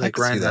could see like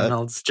Ryan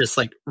Reynolds just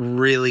like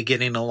really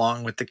getting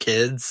along with the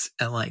kids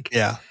and like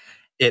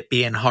it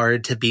being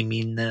hard to be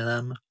mean to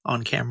them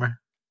on camera.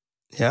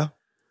 Yeah,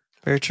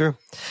 very true.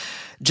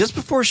 Just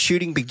before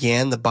shooting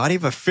began, the body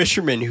of a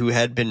fisherman who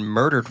had been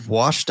murdered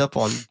washed up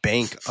on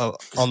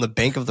the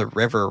bank of the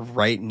river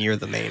right near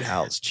the main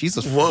house.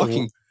 Jesus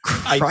fucking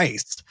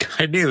Christ.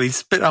 I nearly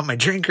spit on my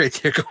drink right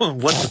there going,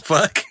 what the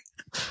fuck?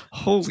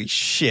 Holy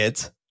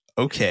shit.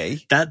 Okay.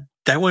 That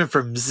went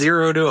from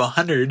 0 to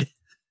 100.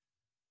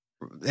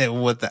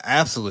 And with the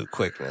absolute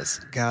quickness.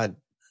 God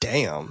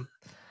damn.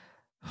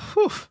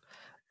 Whew.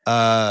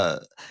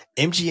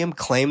 MGM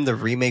claimed the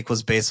remake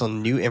was based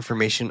on new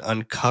information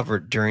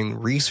uncovered during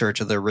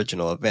research of the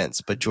original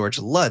events, but George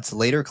Lutz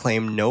later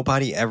claimed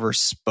nobody ever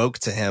spoke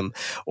to him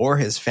or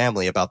his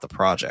family about the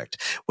project.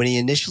 When he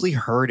initially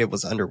heard it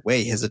was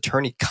underway, his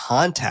attorney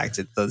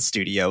contacted the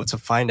studio to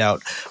find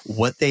out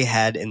what they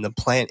had in the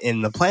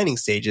planning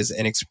stages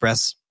and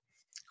express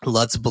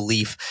Lutz's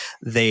belief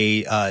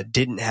they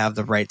didn't have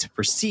the right to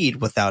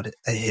proceed without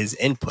his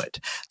input.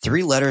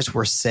 3 letters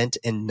were sent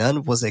and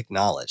none was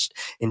acknowledged.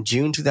 In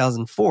June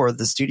 2004,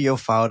 the studio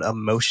filed a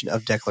motion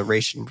of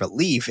declaration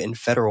relief in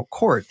federal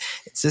court,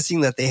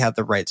 insisting that they had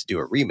the right to do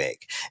a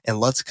remake. And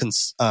Lutz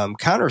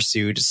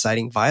countersued,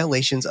 citing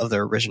violations of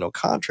their original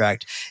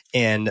contract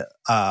and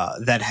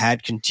that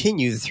had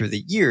continued through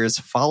the years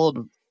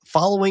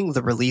following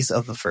the release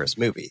of the first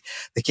movie.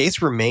 The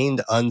case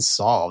remained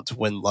unsolved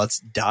when Lutz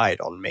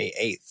died on May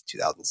 8th,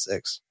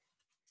 2006.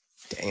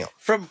 Damn.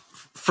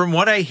 From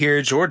what I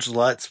hear, George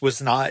Lutz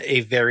was not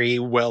a very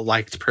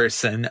well-liked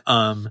person.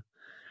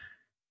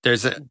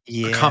 There's a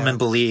common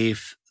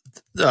belief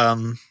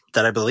that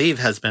I believe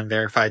has been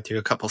verified through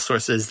a couple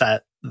sources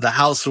that the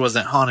house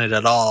wasn't haunted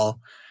at all,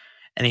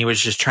 and he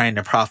was just trying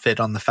to profit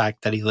on the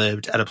fact that he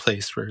lived at a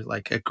place where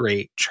like a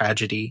great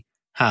tragedy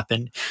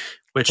happened,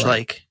 which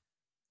ironically,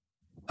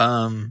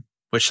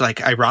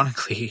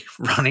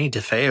 Ronnie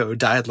DeFeo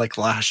died like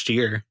last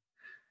year.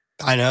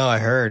 I know, I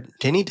heard.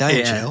 Didn't he die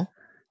in jail?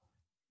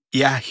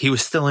 Yeah, he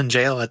was still in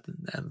jail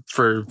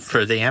for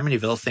the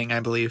Amityville thing, I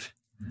believe.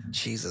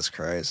 Jesus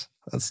Christ.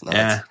 That's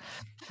nuts.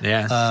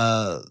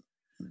 Yeah.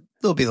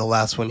 There'll be the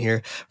last one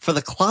here. For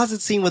the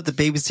closet scene with the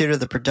babysitter,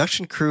 the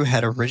production crew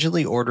had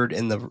originally ordered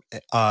in a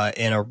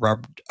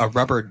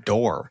rubber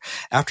door.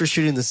 After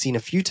shooting the scene a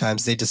few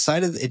times, they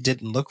decided it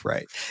didn't look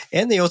right,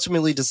 and they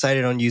ultimately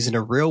decided on using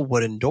a real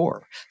wooden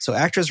door. So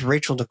actress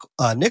Rachel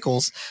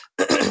Nichols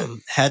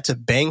had to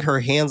bang her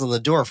hands on the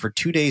door for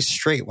 2 days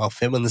straight while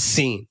filming the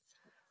scene.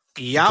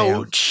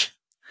 Youch.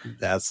 Damn.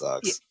 That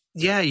sucks.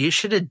 Yeah, you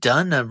should have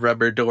done a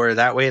rubber door.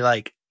 That way,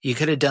 like, you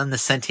could have done the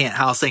sentient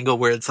house angle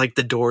where it's like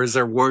the doors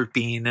are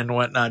warping and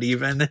whatnot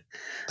even.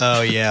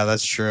 Oh, yeah,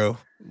 that's true.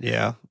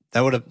 Yeah,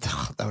 that would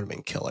have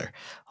been killer.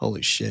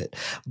 Holy shit.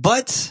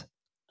 But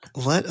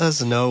let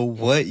us know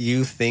what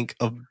you think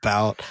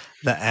about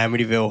the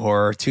Amityville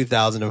Horror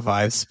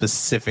 2005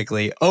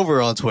 specifically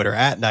over on Twitter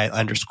at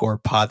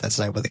 @night_pod. That's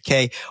night with a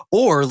K.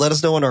 Or let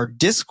us know on our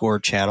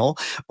Discord channel,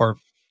 or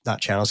not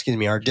channel, excuse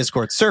me, our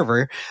Discord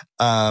server.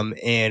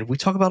 And we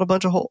talk about a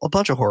bunch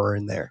of horror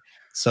in there.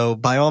 So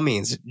by all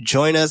means,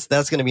 join us.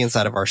 That's going to be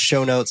inside of our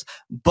show notes.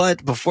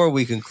 But before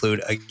we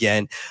conclude,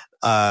 again,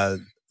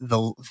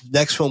 the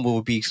next film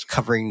we'll be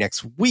covering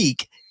next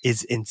week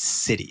is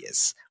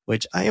Insidious,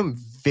 which I am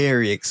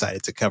very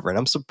excited to cover. And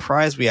I'm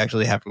surprised we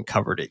actually haven't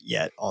covered it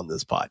yet on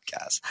this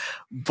podcast.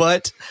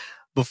 But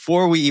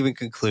before we even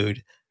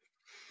conclude,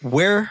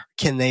 where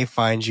can they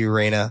find you,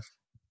 Raina?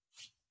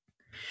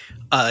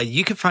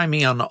 You can find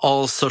me on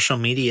all social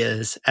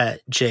medias at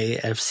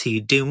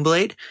JFC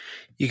Doomblade.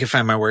 You can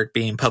find my work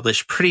being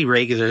published pretty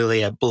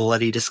regularly at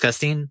Bloody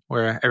Disgusting,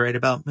 where I write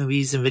about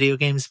movies and video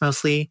games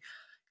mostly.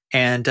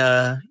 And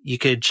you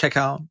could check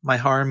out my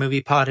horror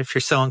movie pod if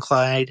you're so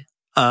inclined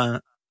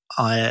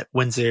at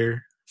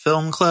Windsor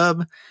Film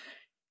Club.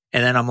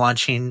 And then I'm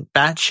launching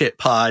Batshit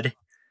Pod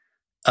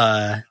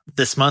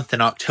this month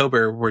in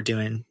October. We're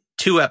doing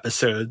 2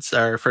 episodes.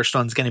 Our first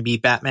one's going to be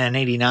Batman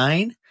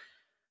 89,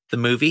 the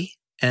movie.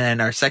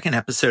 And our second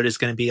episode is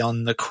going to be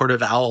on the Court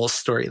of Owls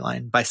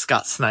storyline by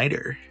Scott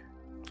Snyder.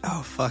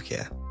 Oh, fuck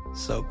yeah.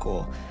 So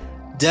cool.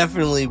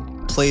 Definitely,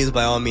 please,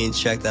 by all means,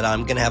 check that out.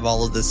 I'm going to have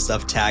all of this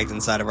stuff tagged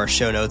inside of our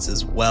show notes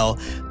as well,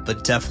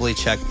 but definitely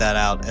check that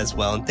out as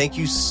well. And thank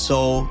you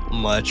so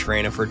much,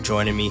 Raina, for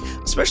joining me,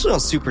 especially on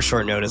super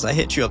short notice. I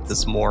hit you up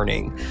this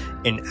morning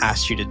and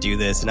asked you to do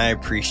this, and I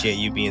appreciate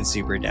you being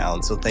super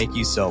down. So thank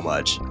you so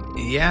much.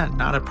 Yeah,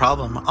 not a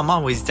problem. I'm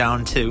always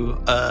down to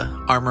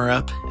armor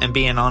up and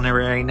be an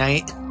honorary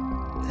knight.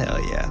 Hell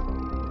yeah.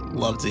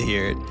 Love to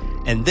hear it.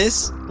 And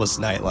this was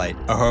Nightlight,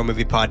 a horror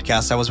movie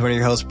podcast. I was one of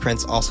your hosts,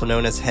 Prince, also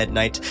known as Head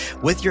Knight.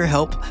 With your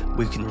help,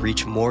 we can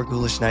reach more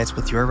ghoulish nights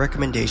with your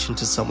recommendation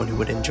to someone who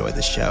would enjoy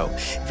the show.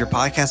 If your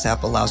podcast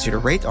app allows you to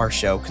rate our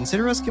show,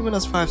 consider giving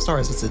us 5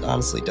 stars, as it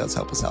honestly does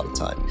help us out a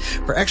ton.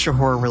 For extra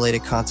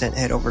horror-related content,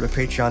 head over to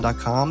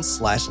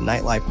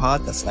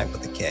patreon.com/nightlightpod. That's night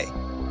with a K.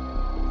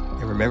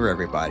 And remember,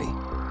 everybody,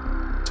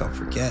 don't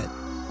forget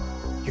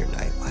your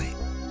nightlight.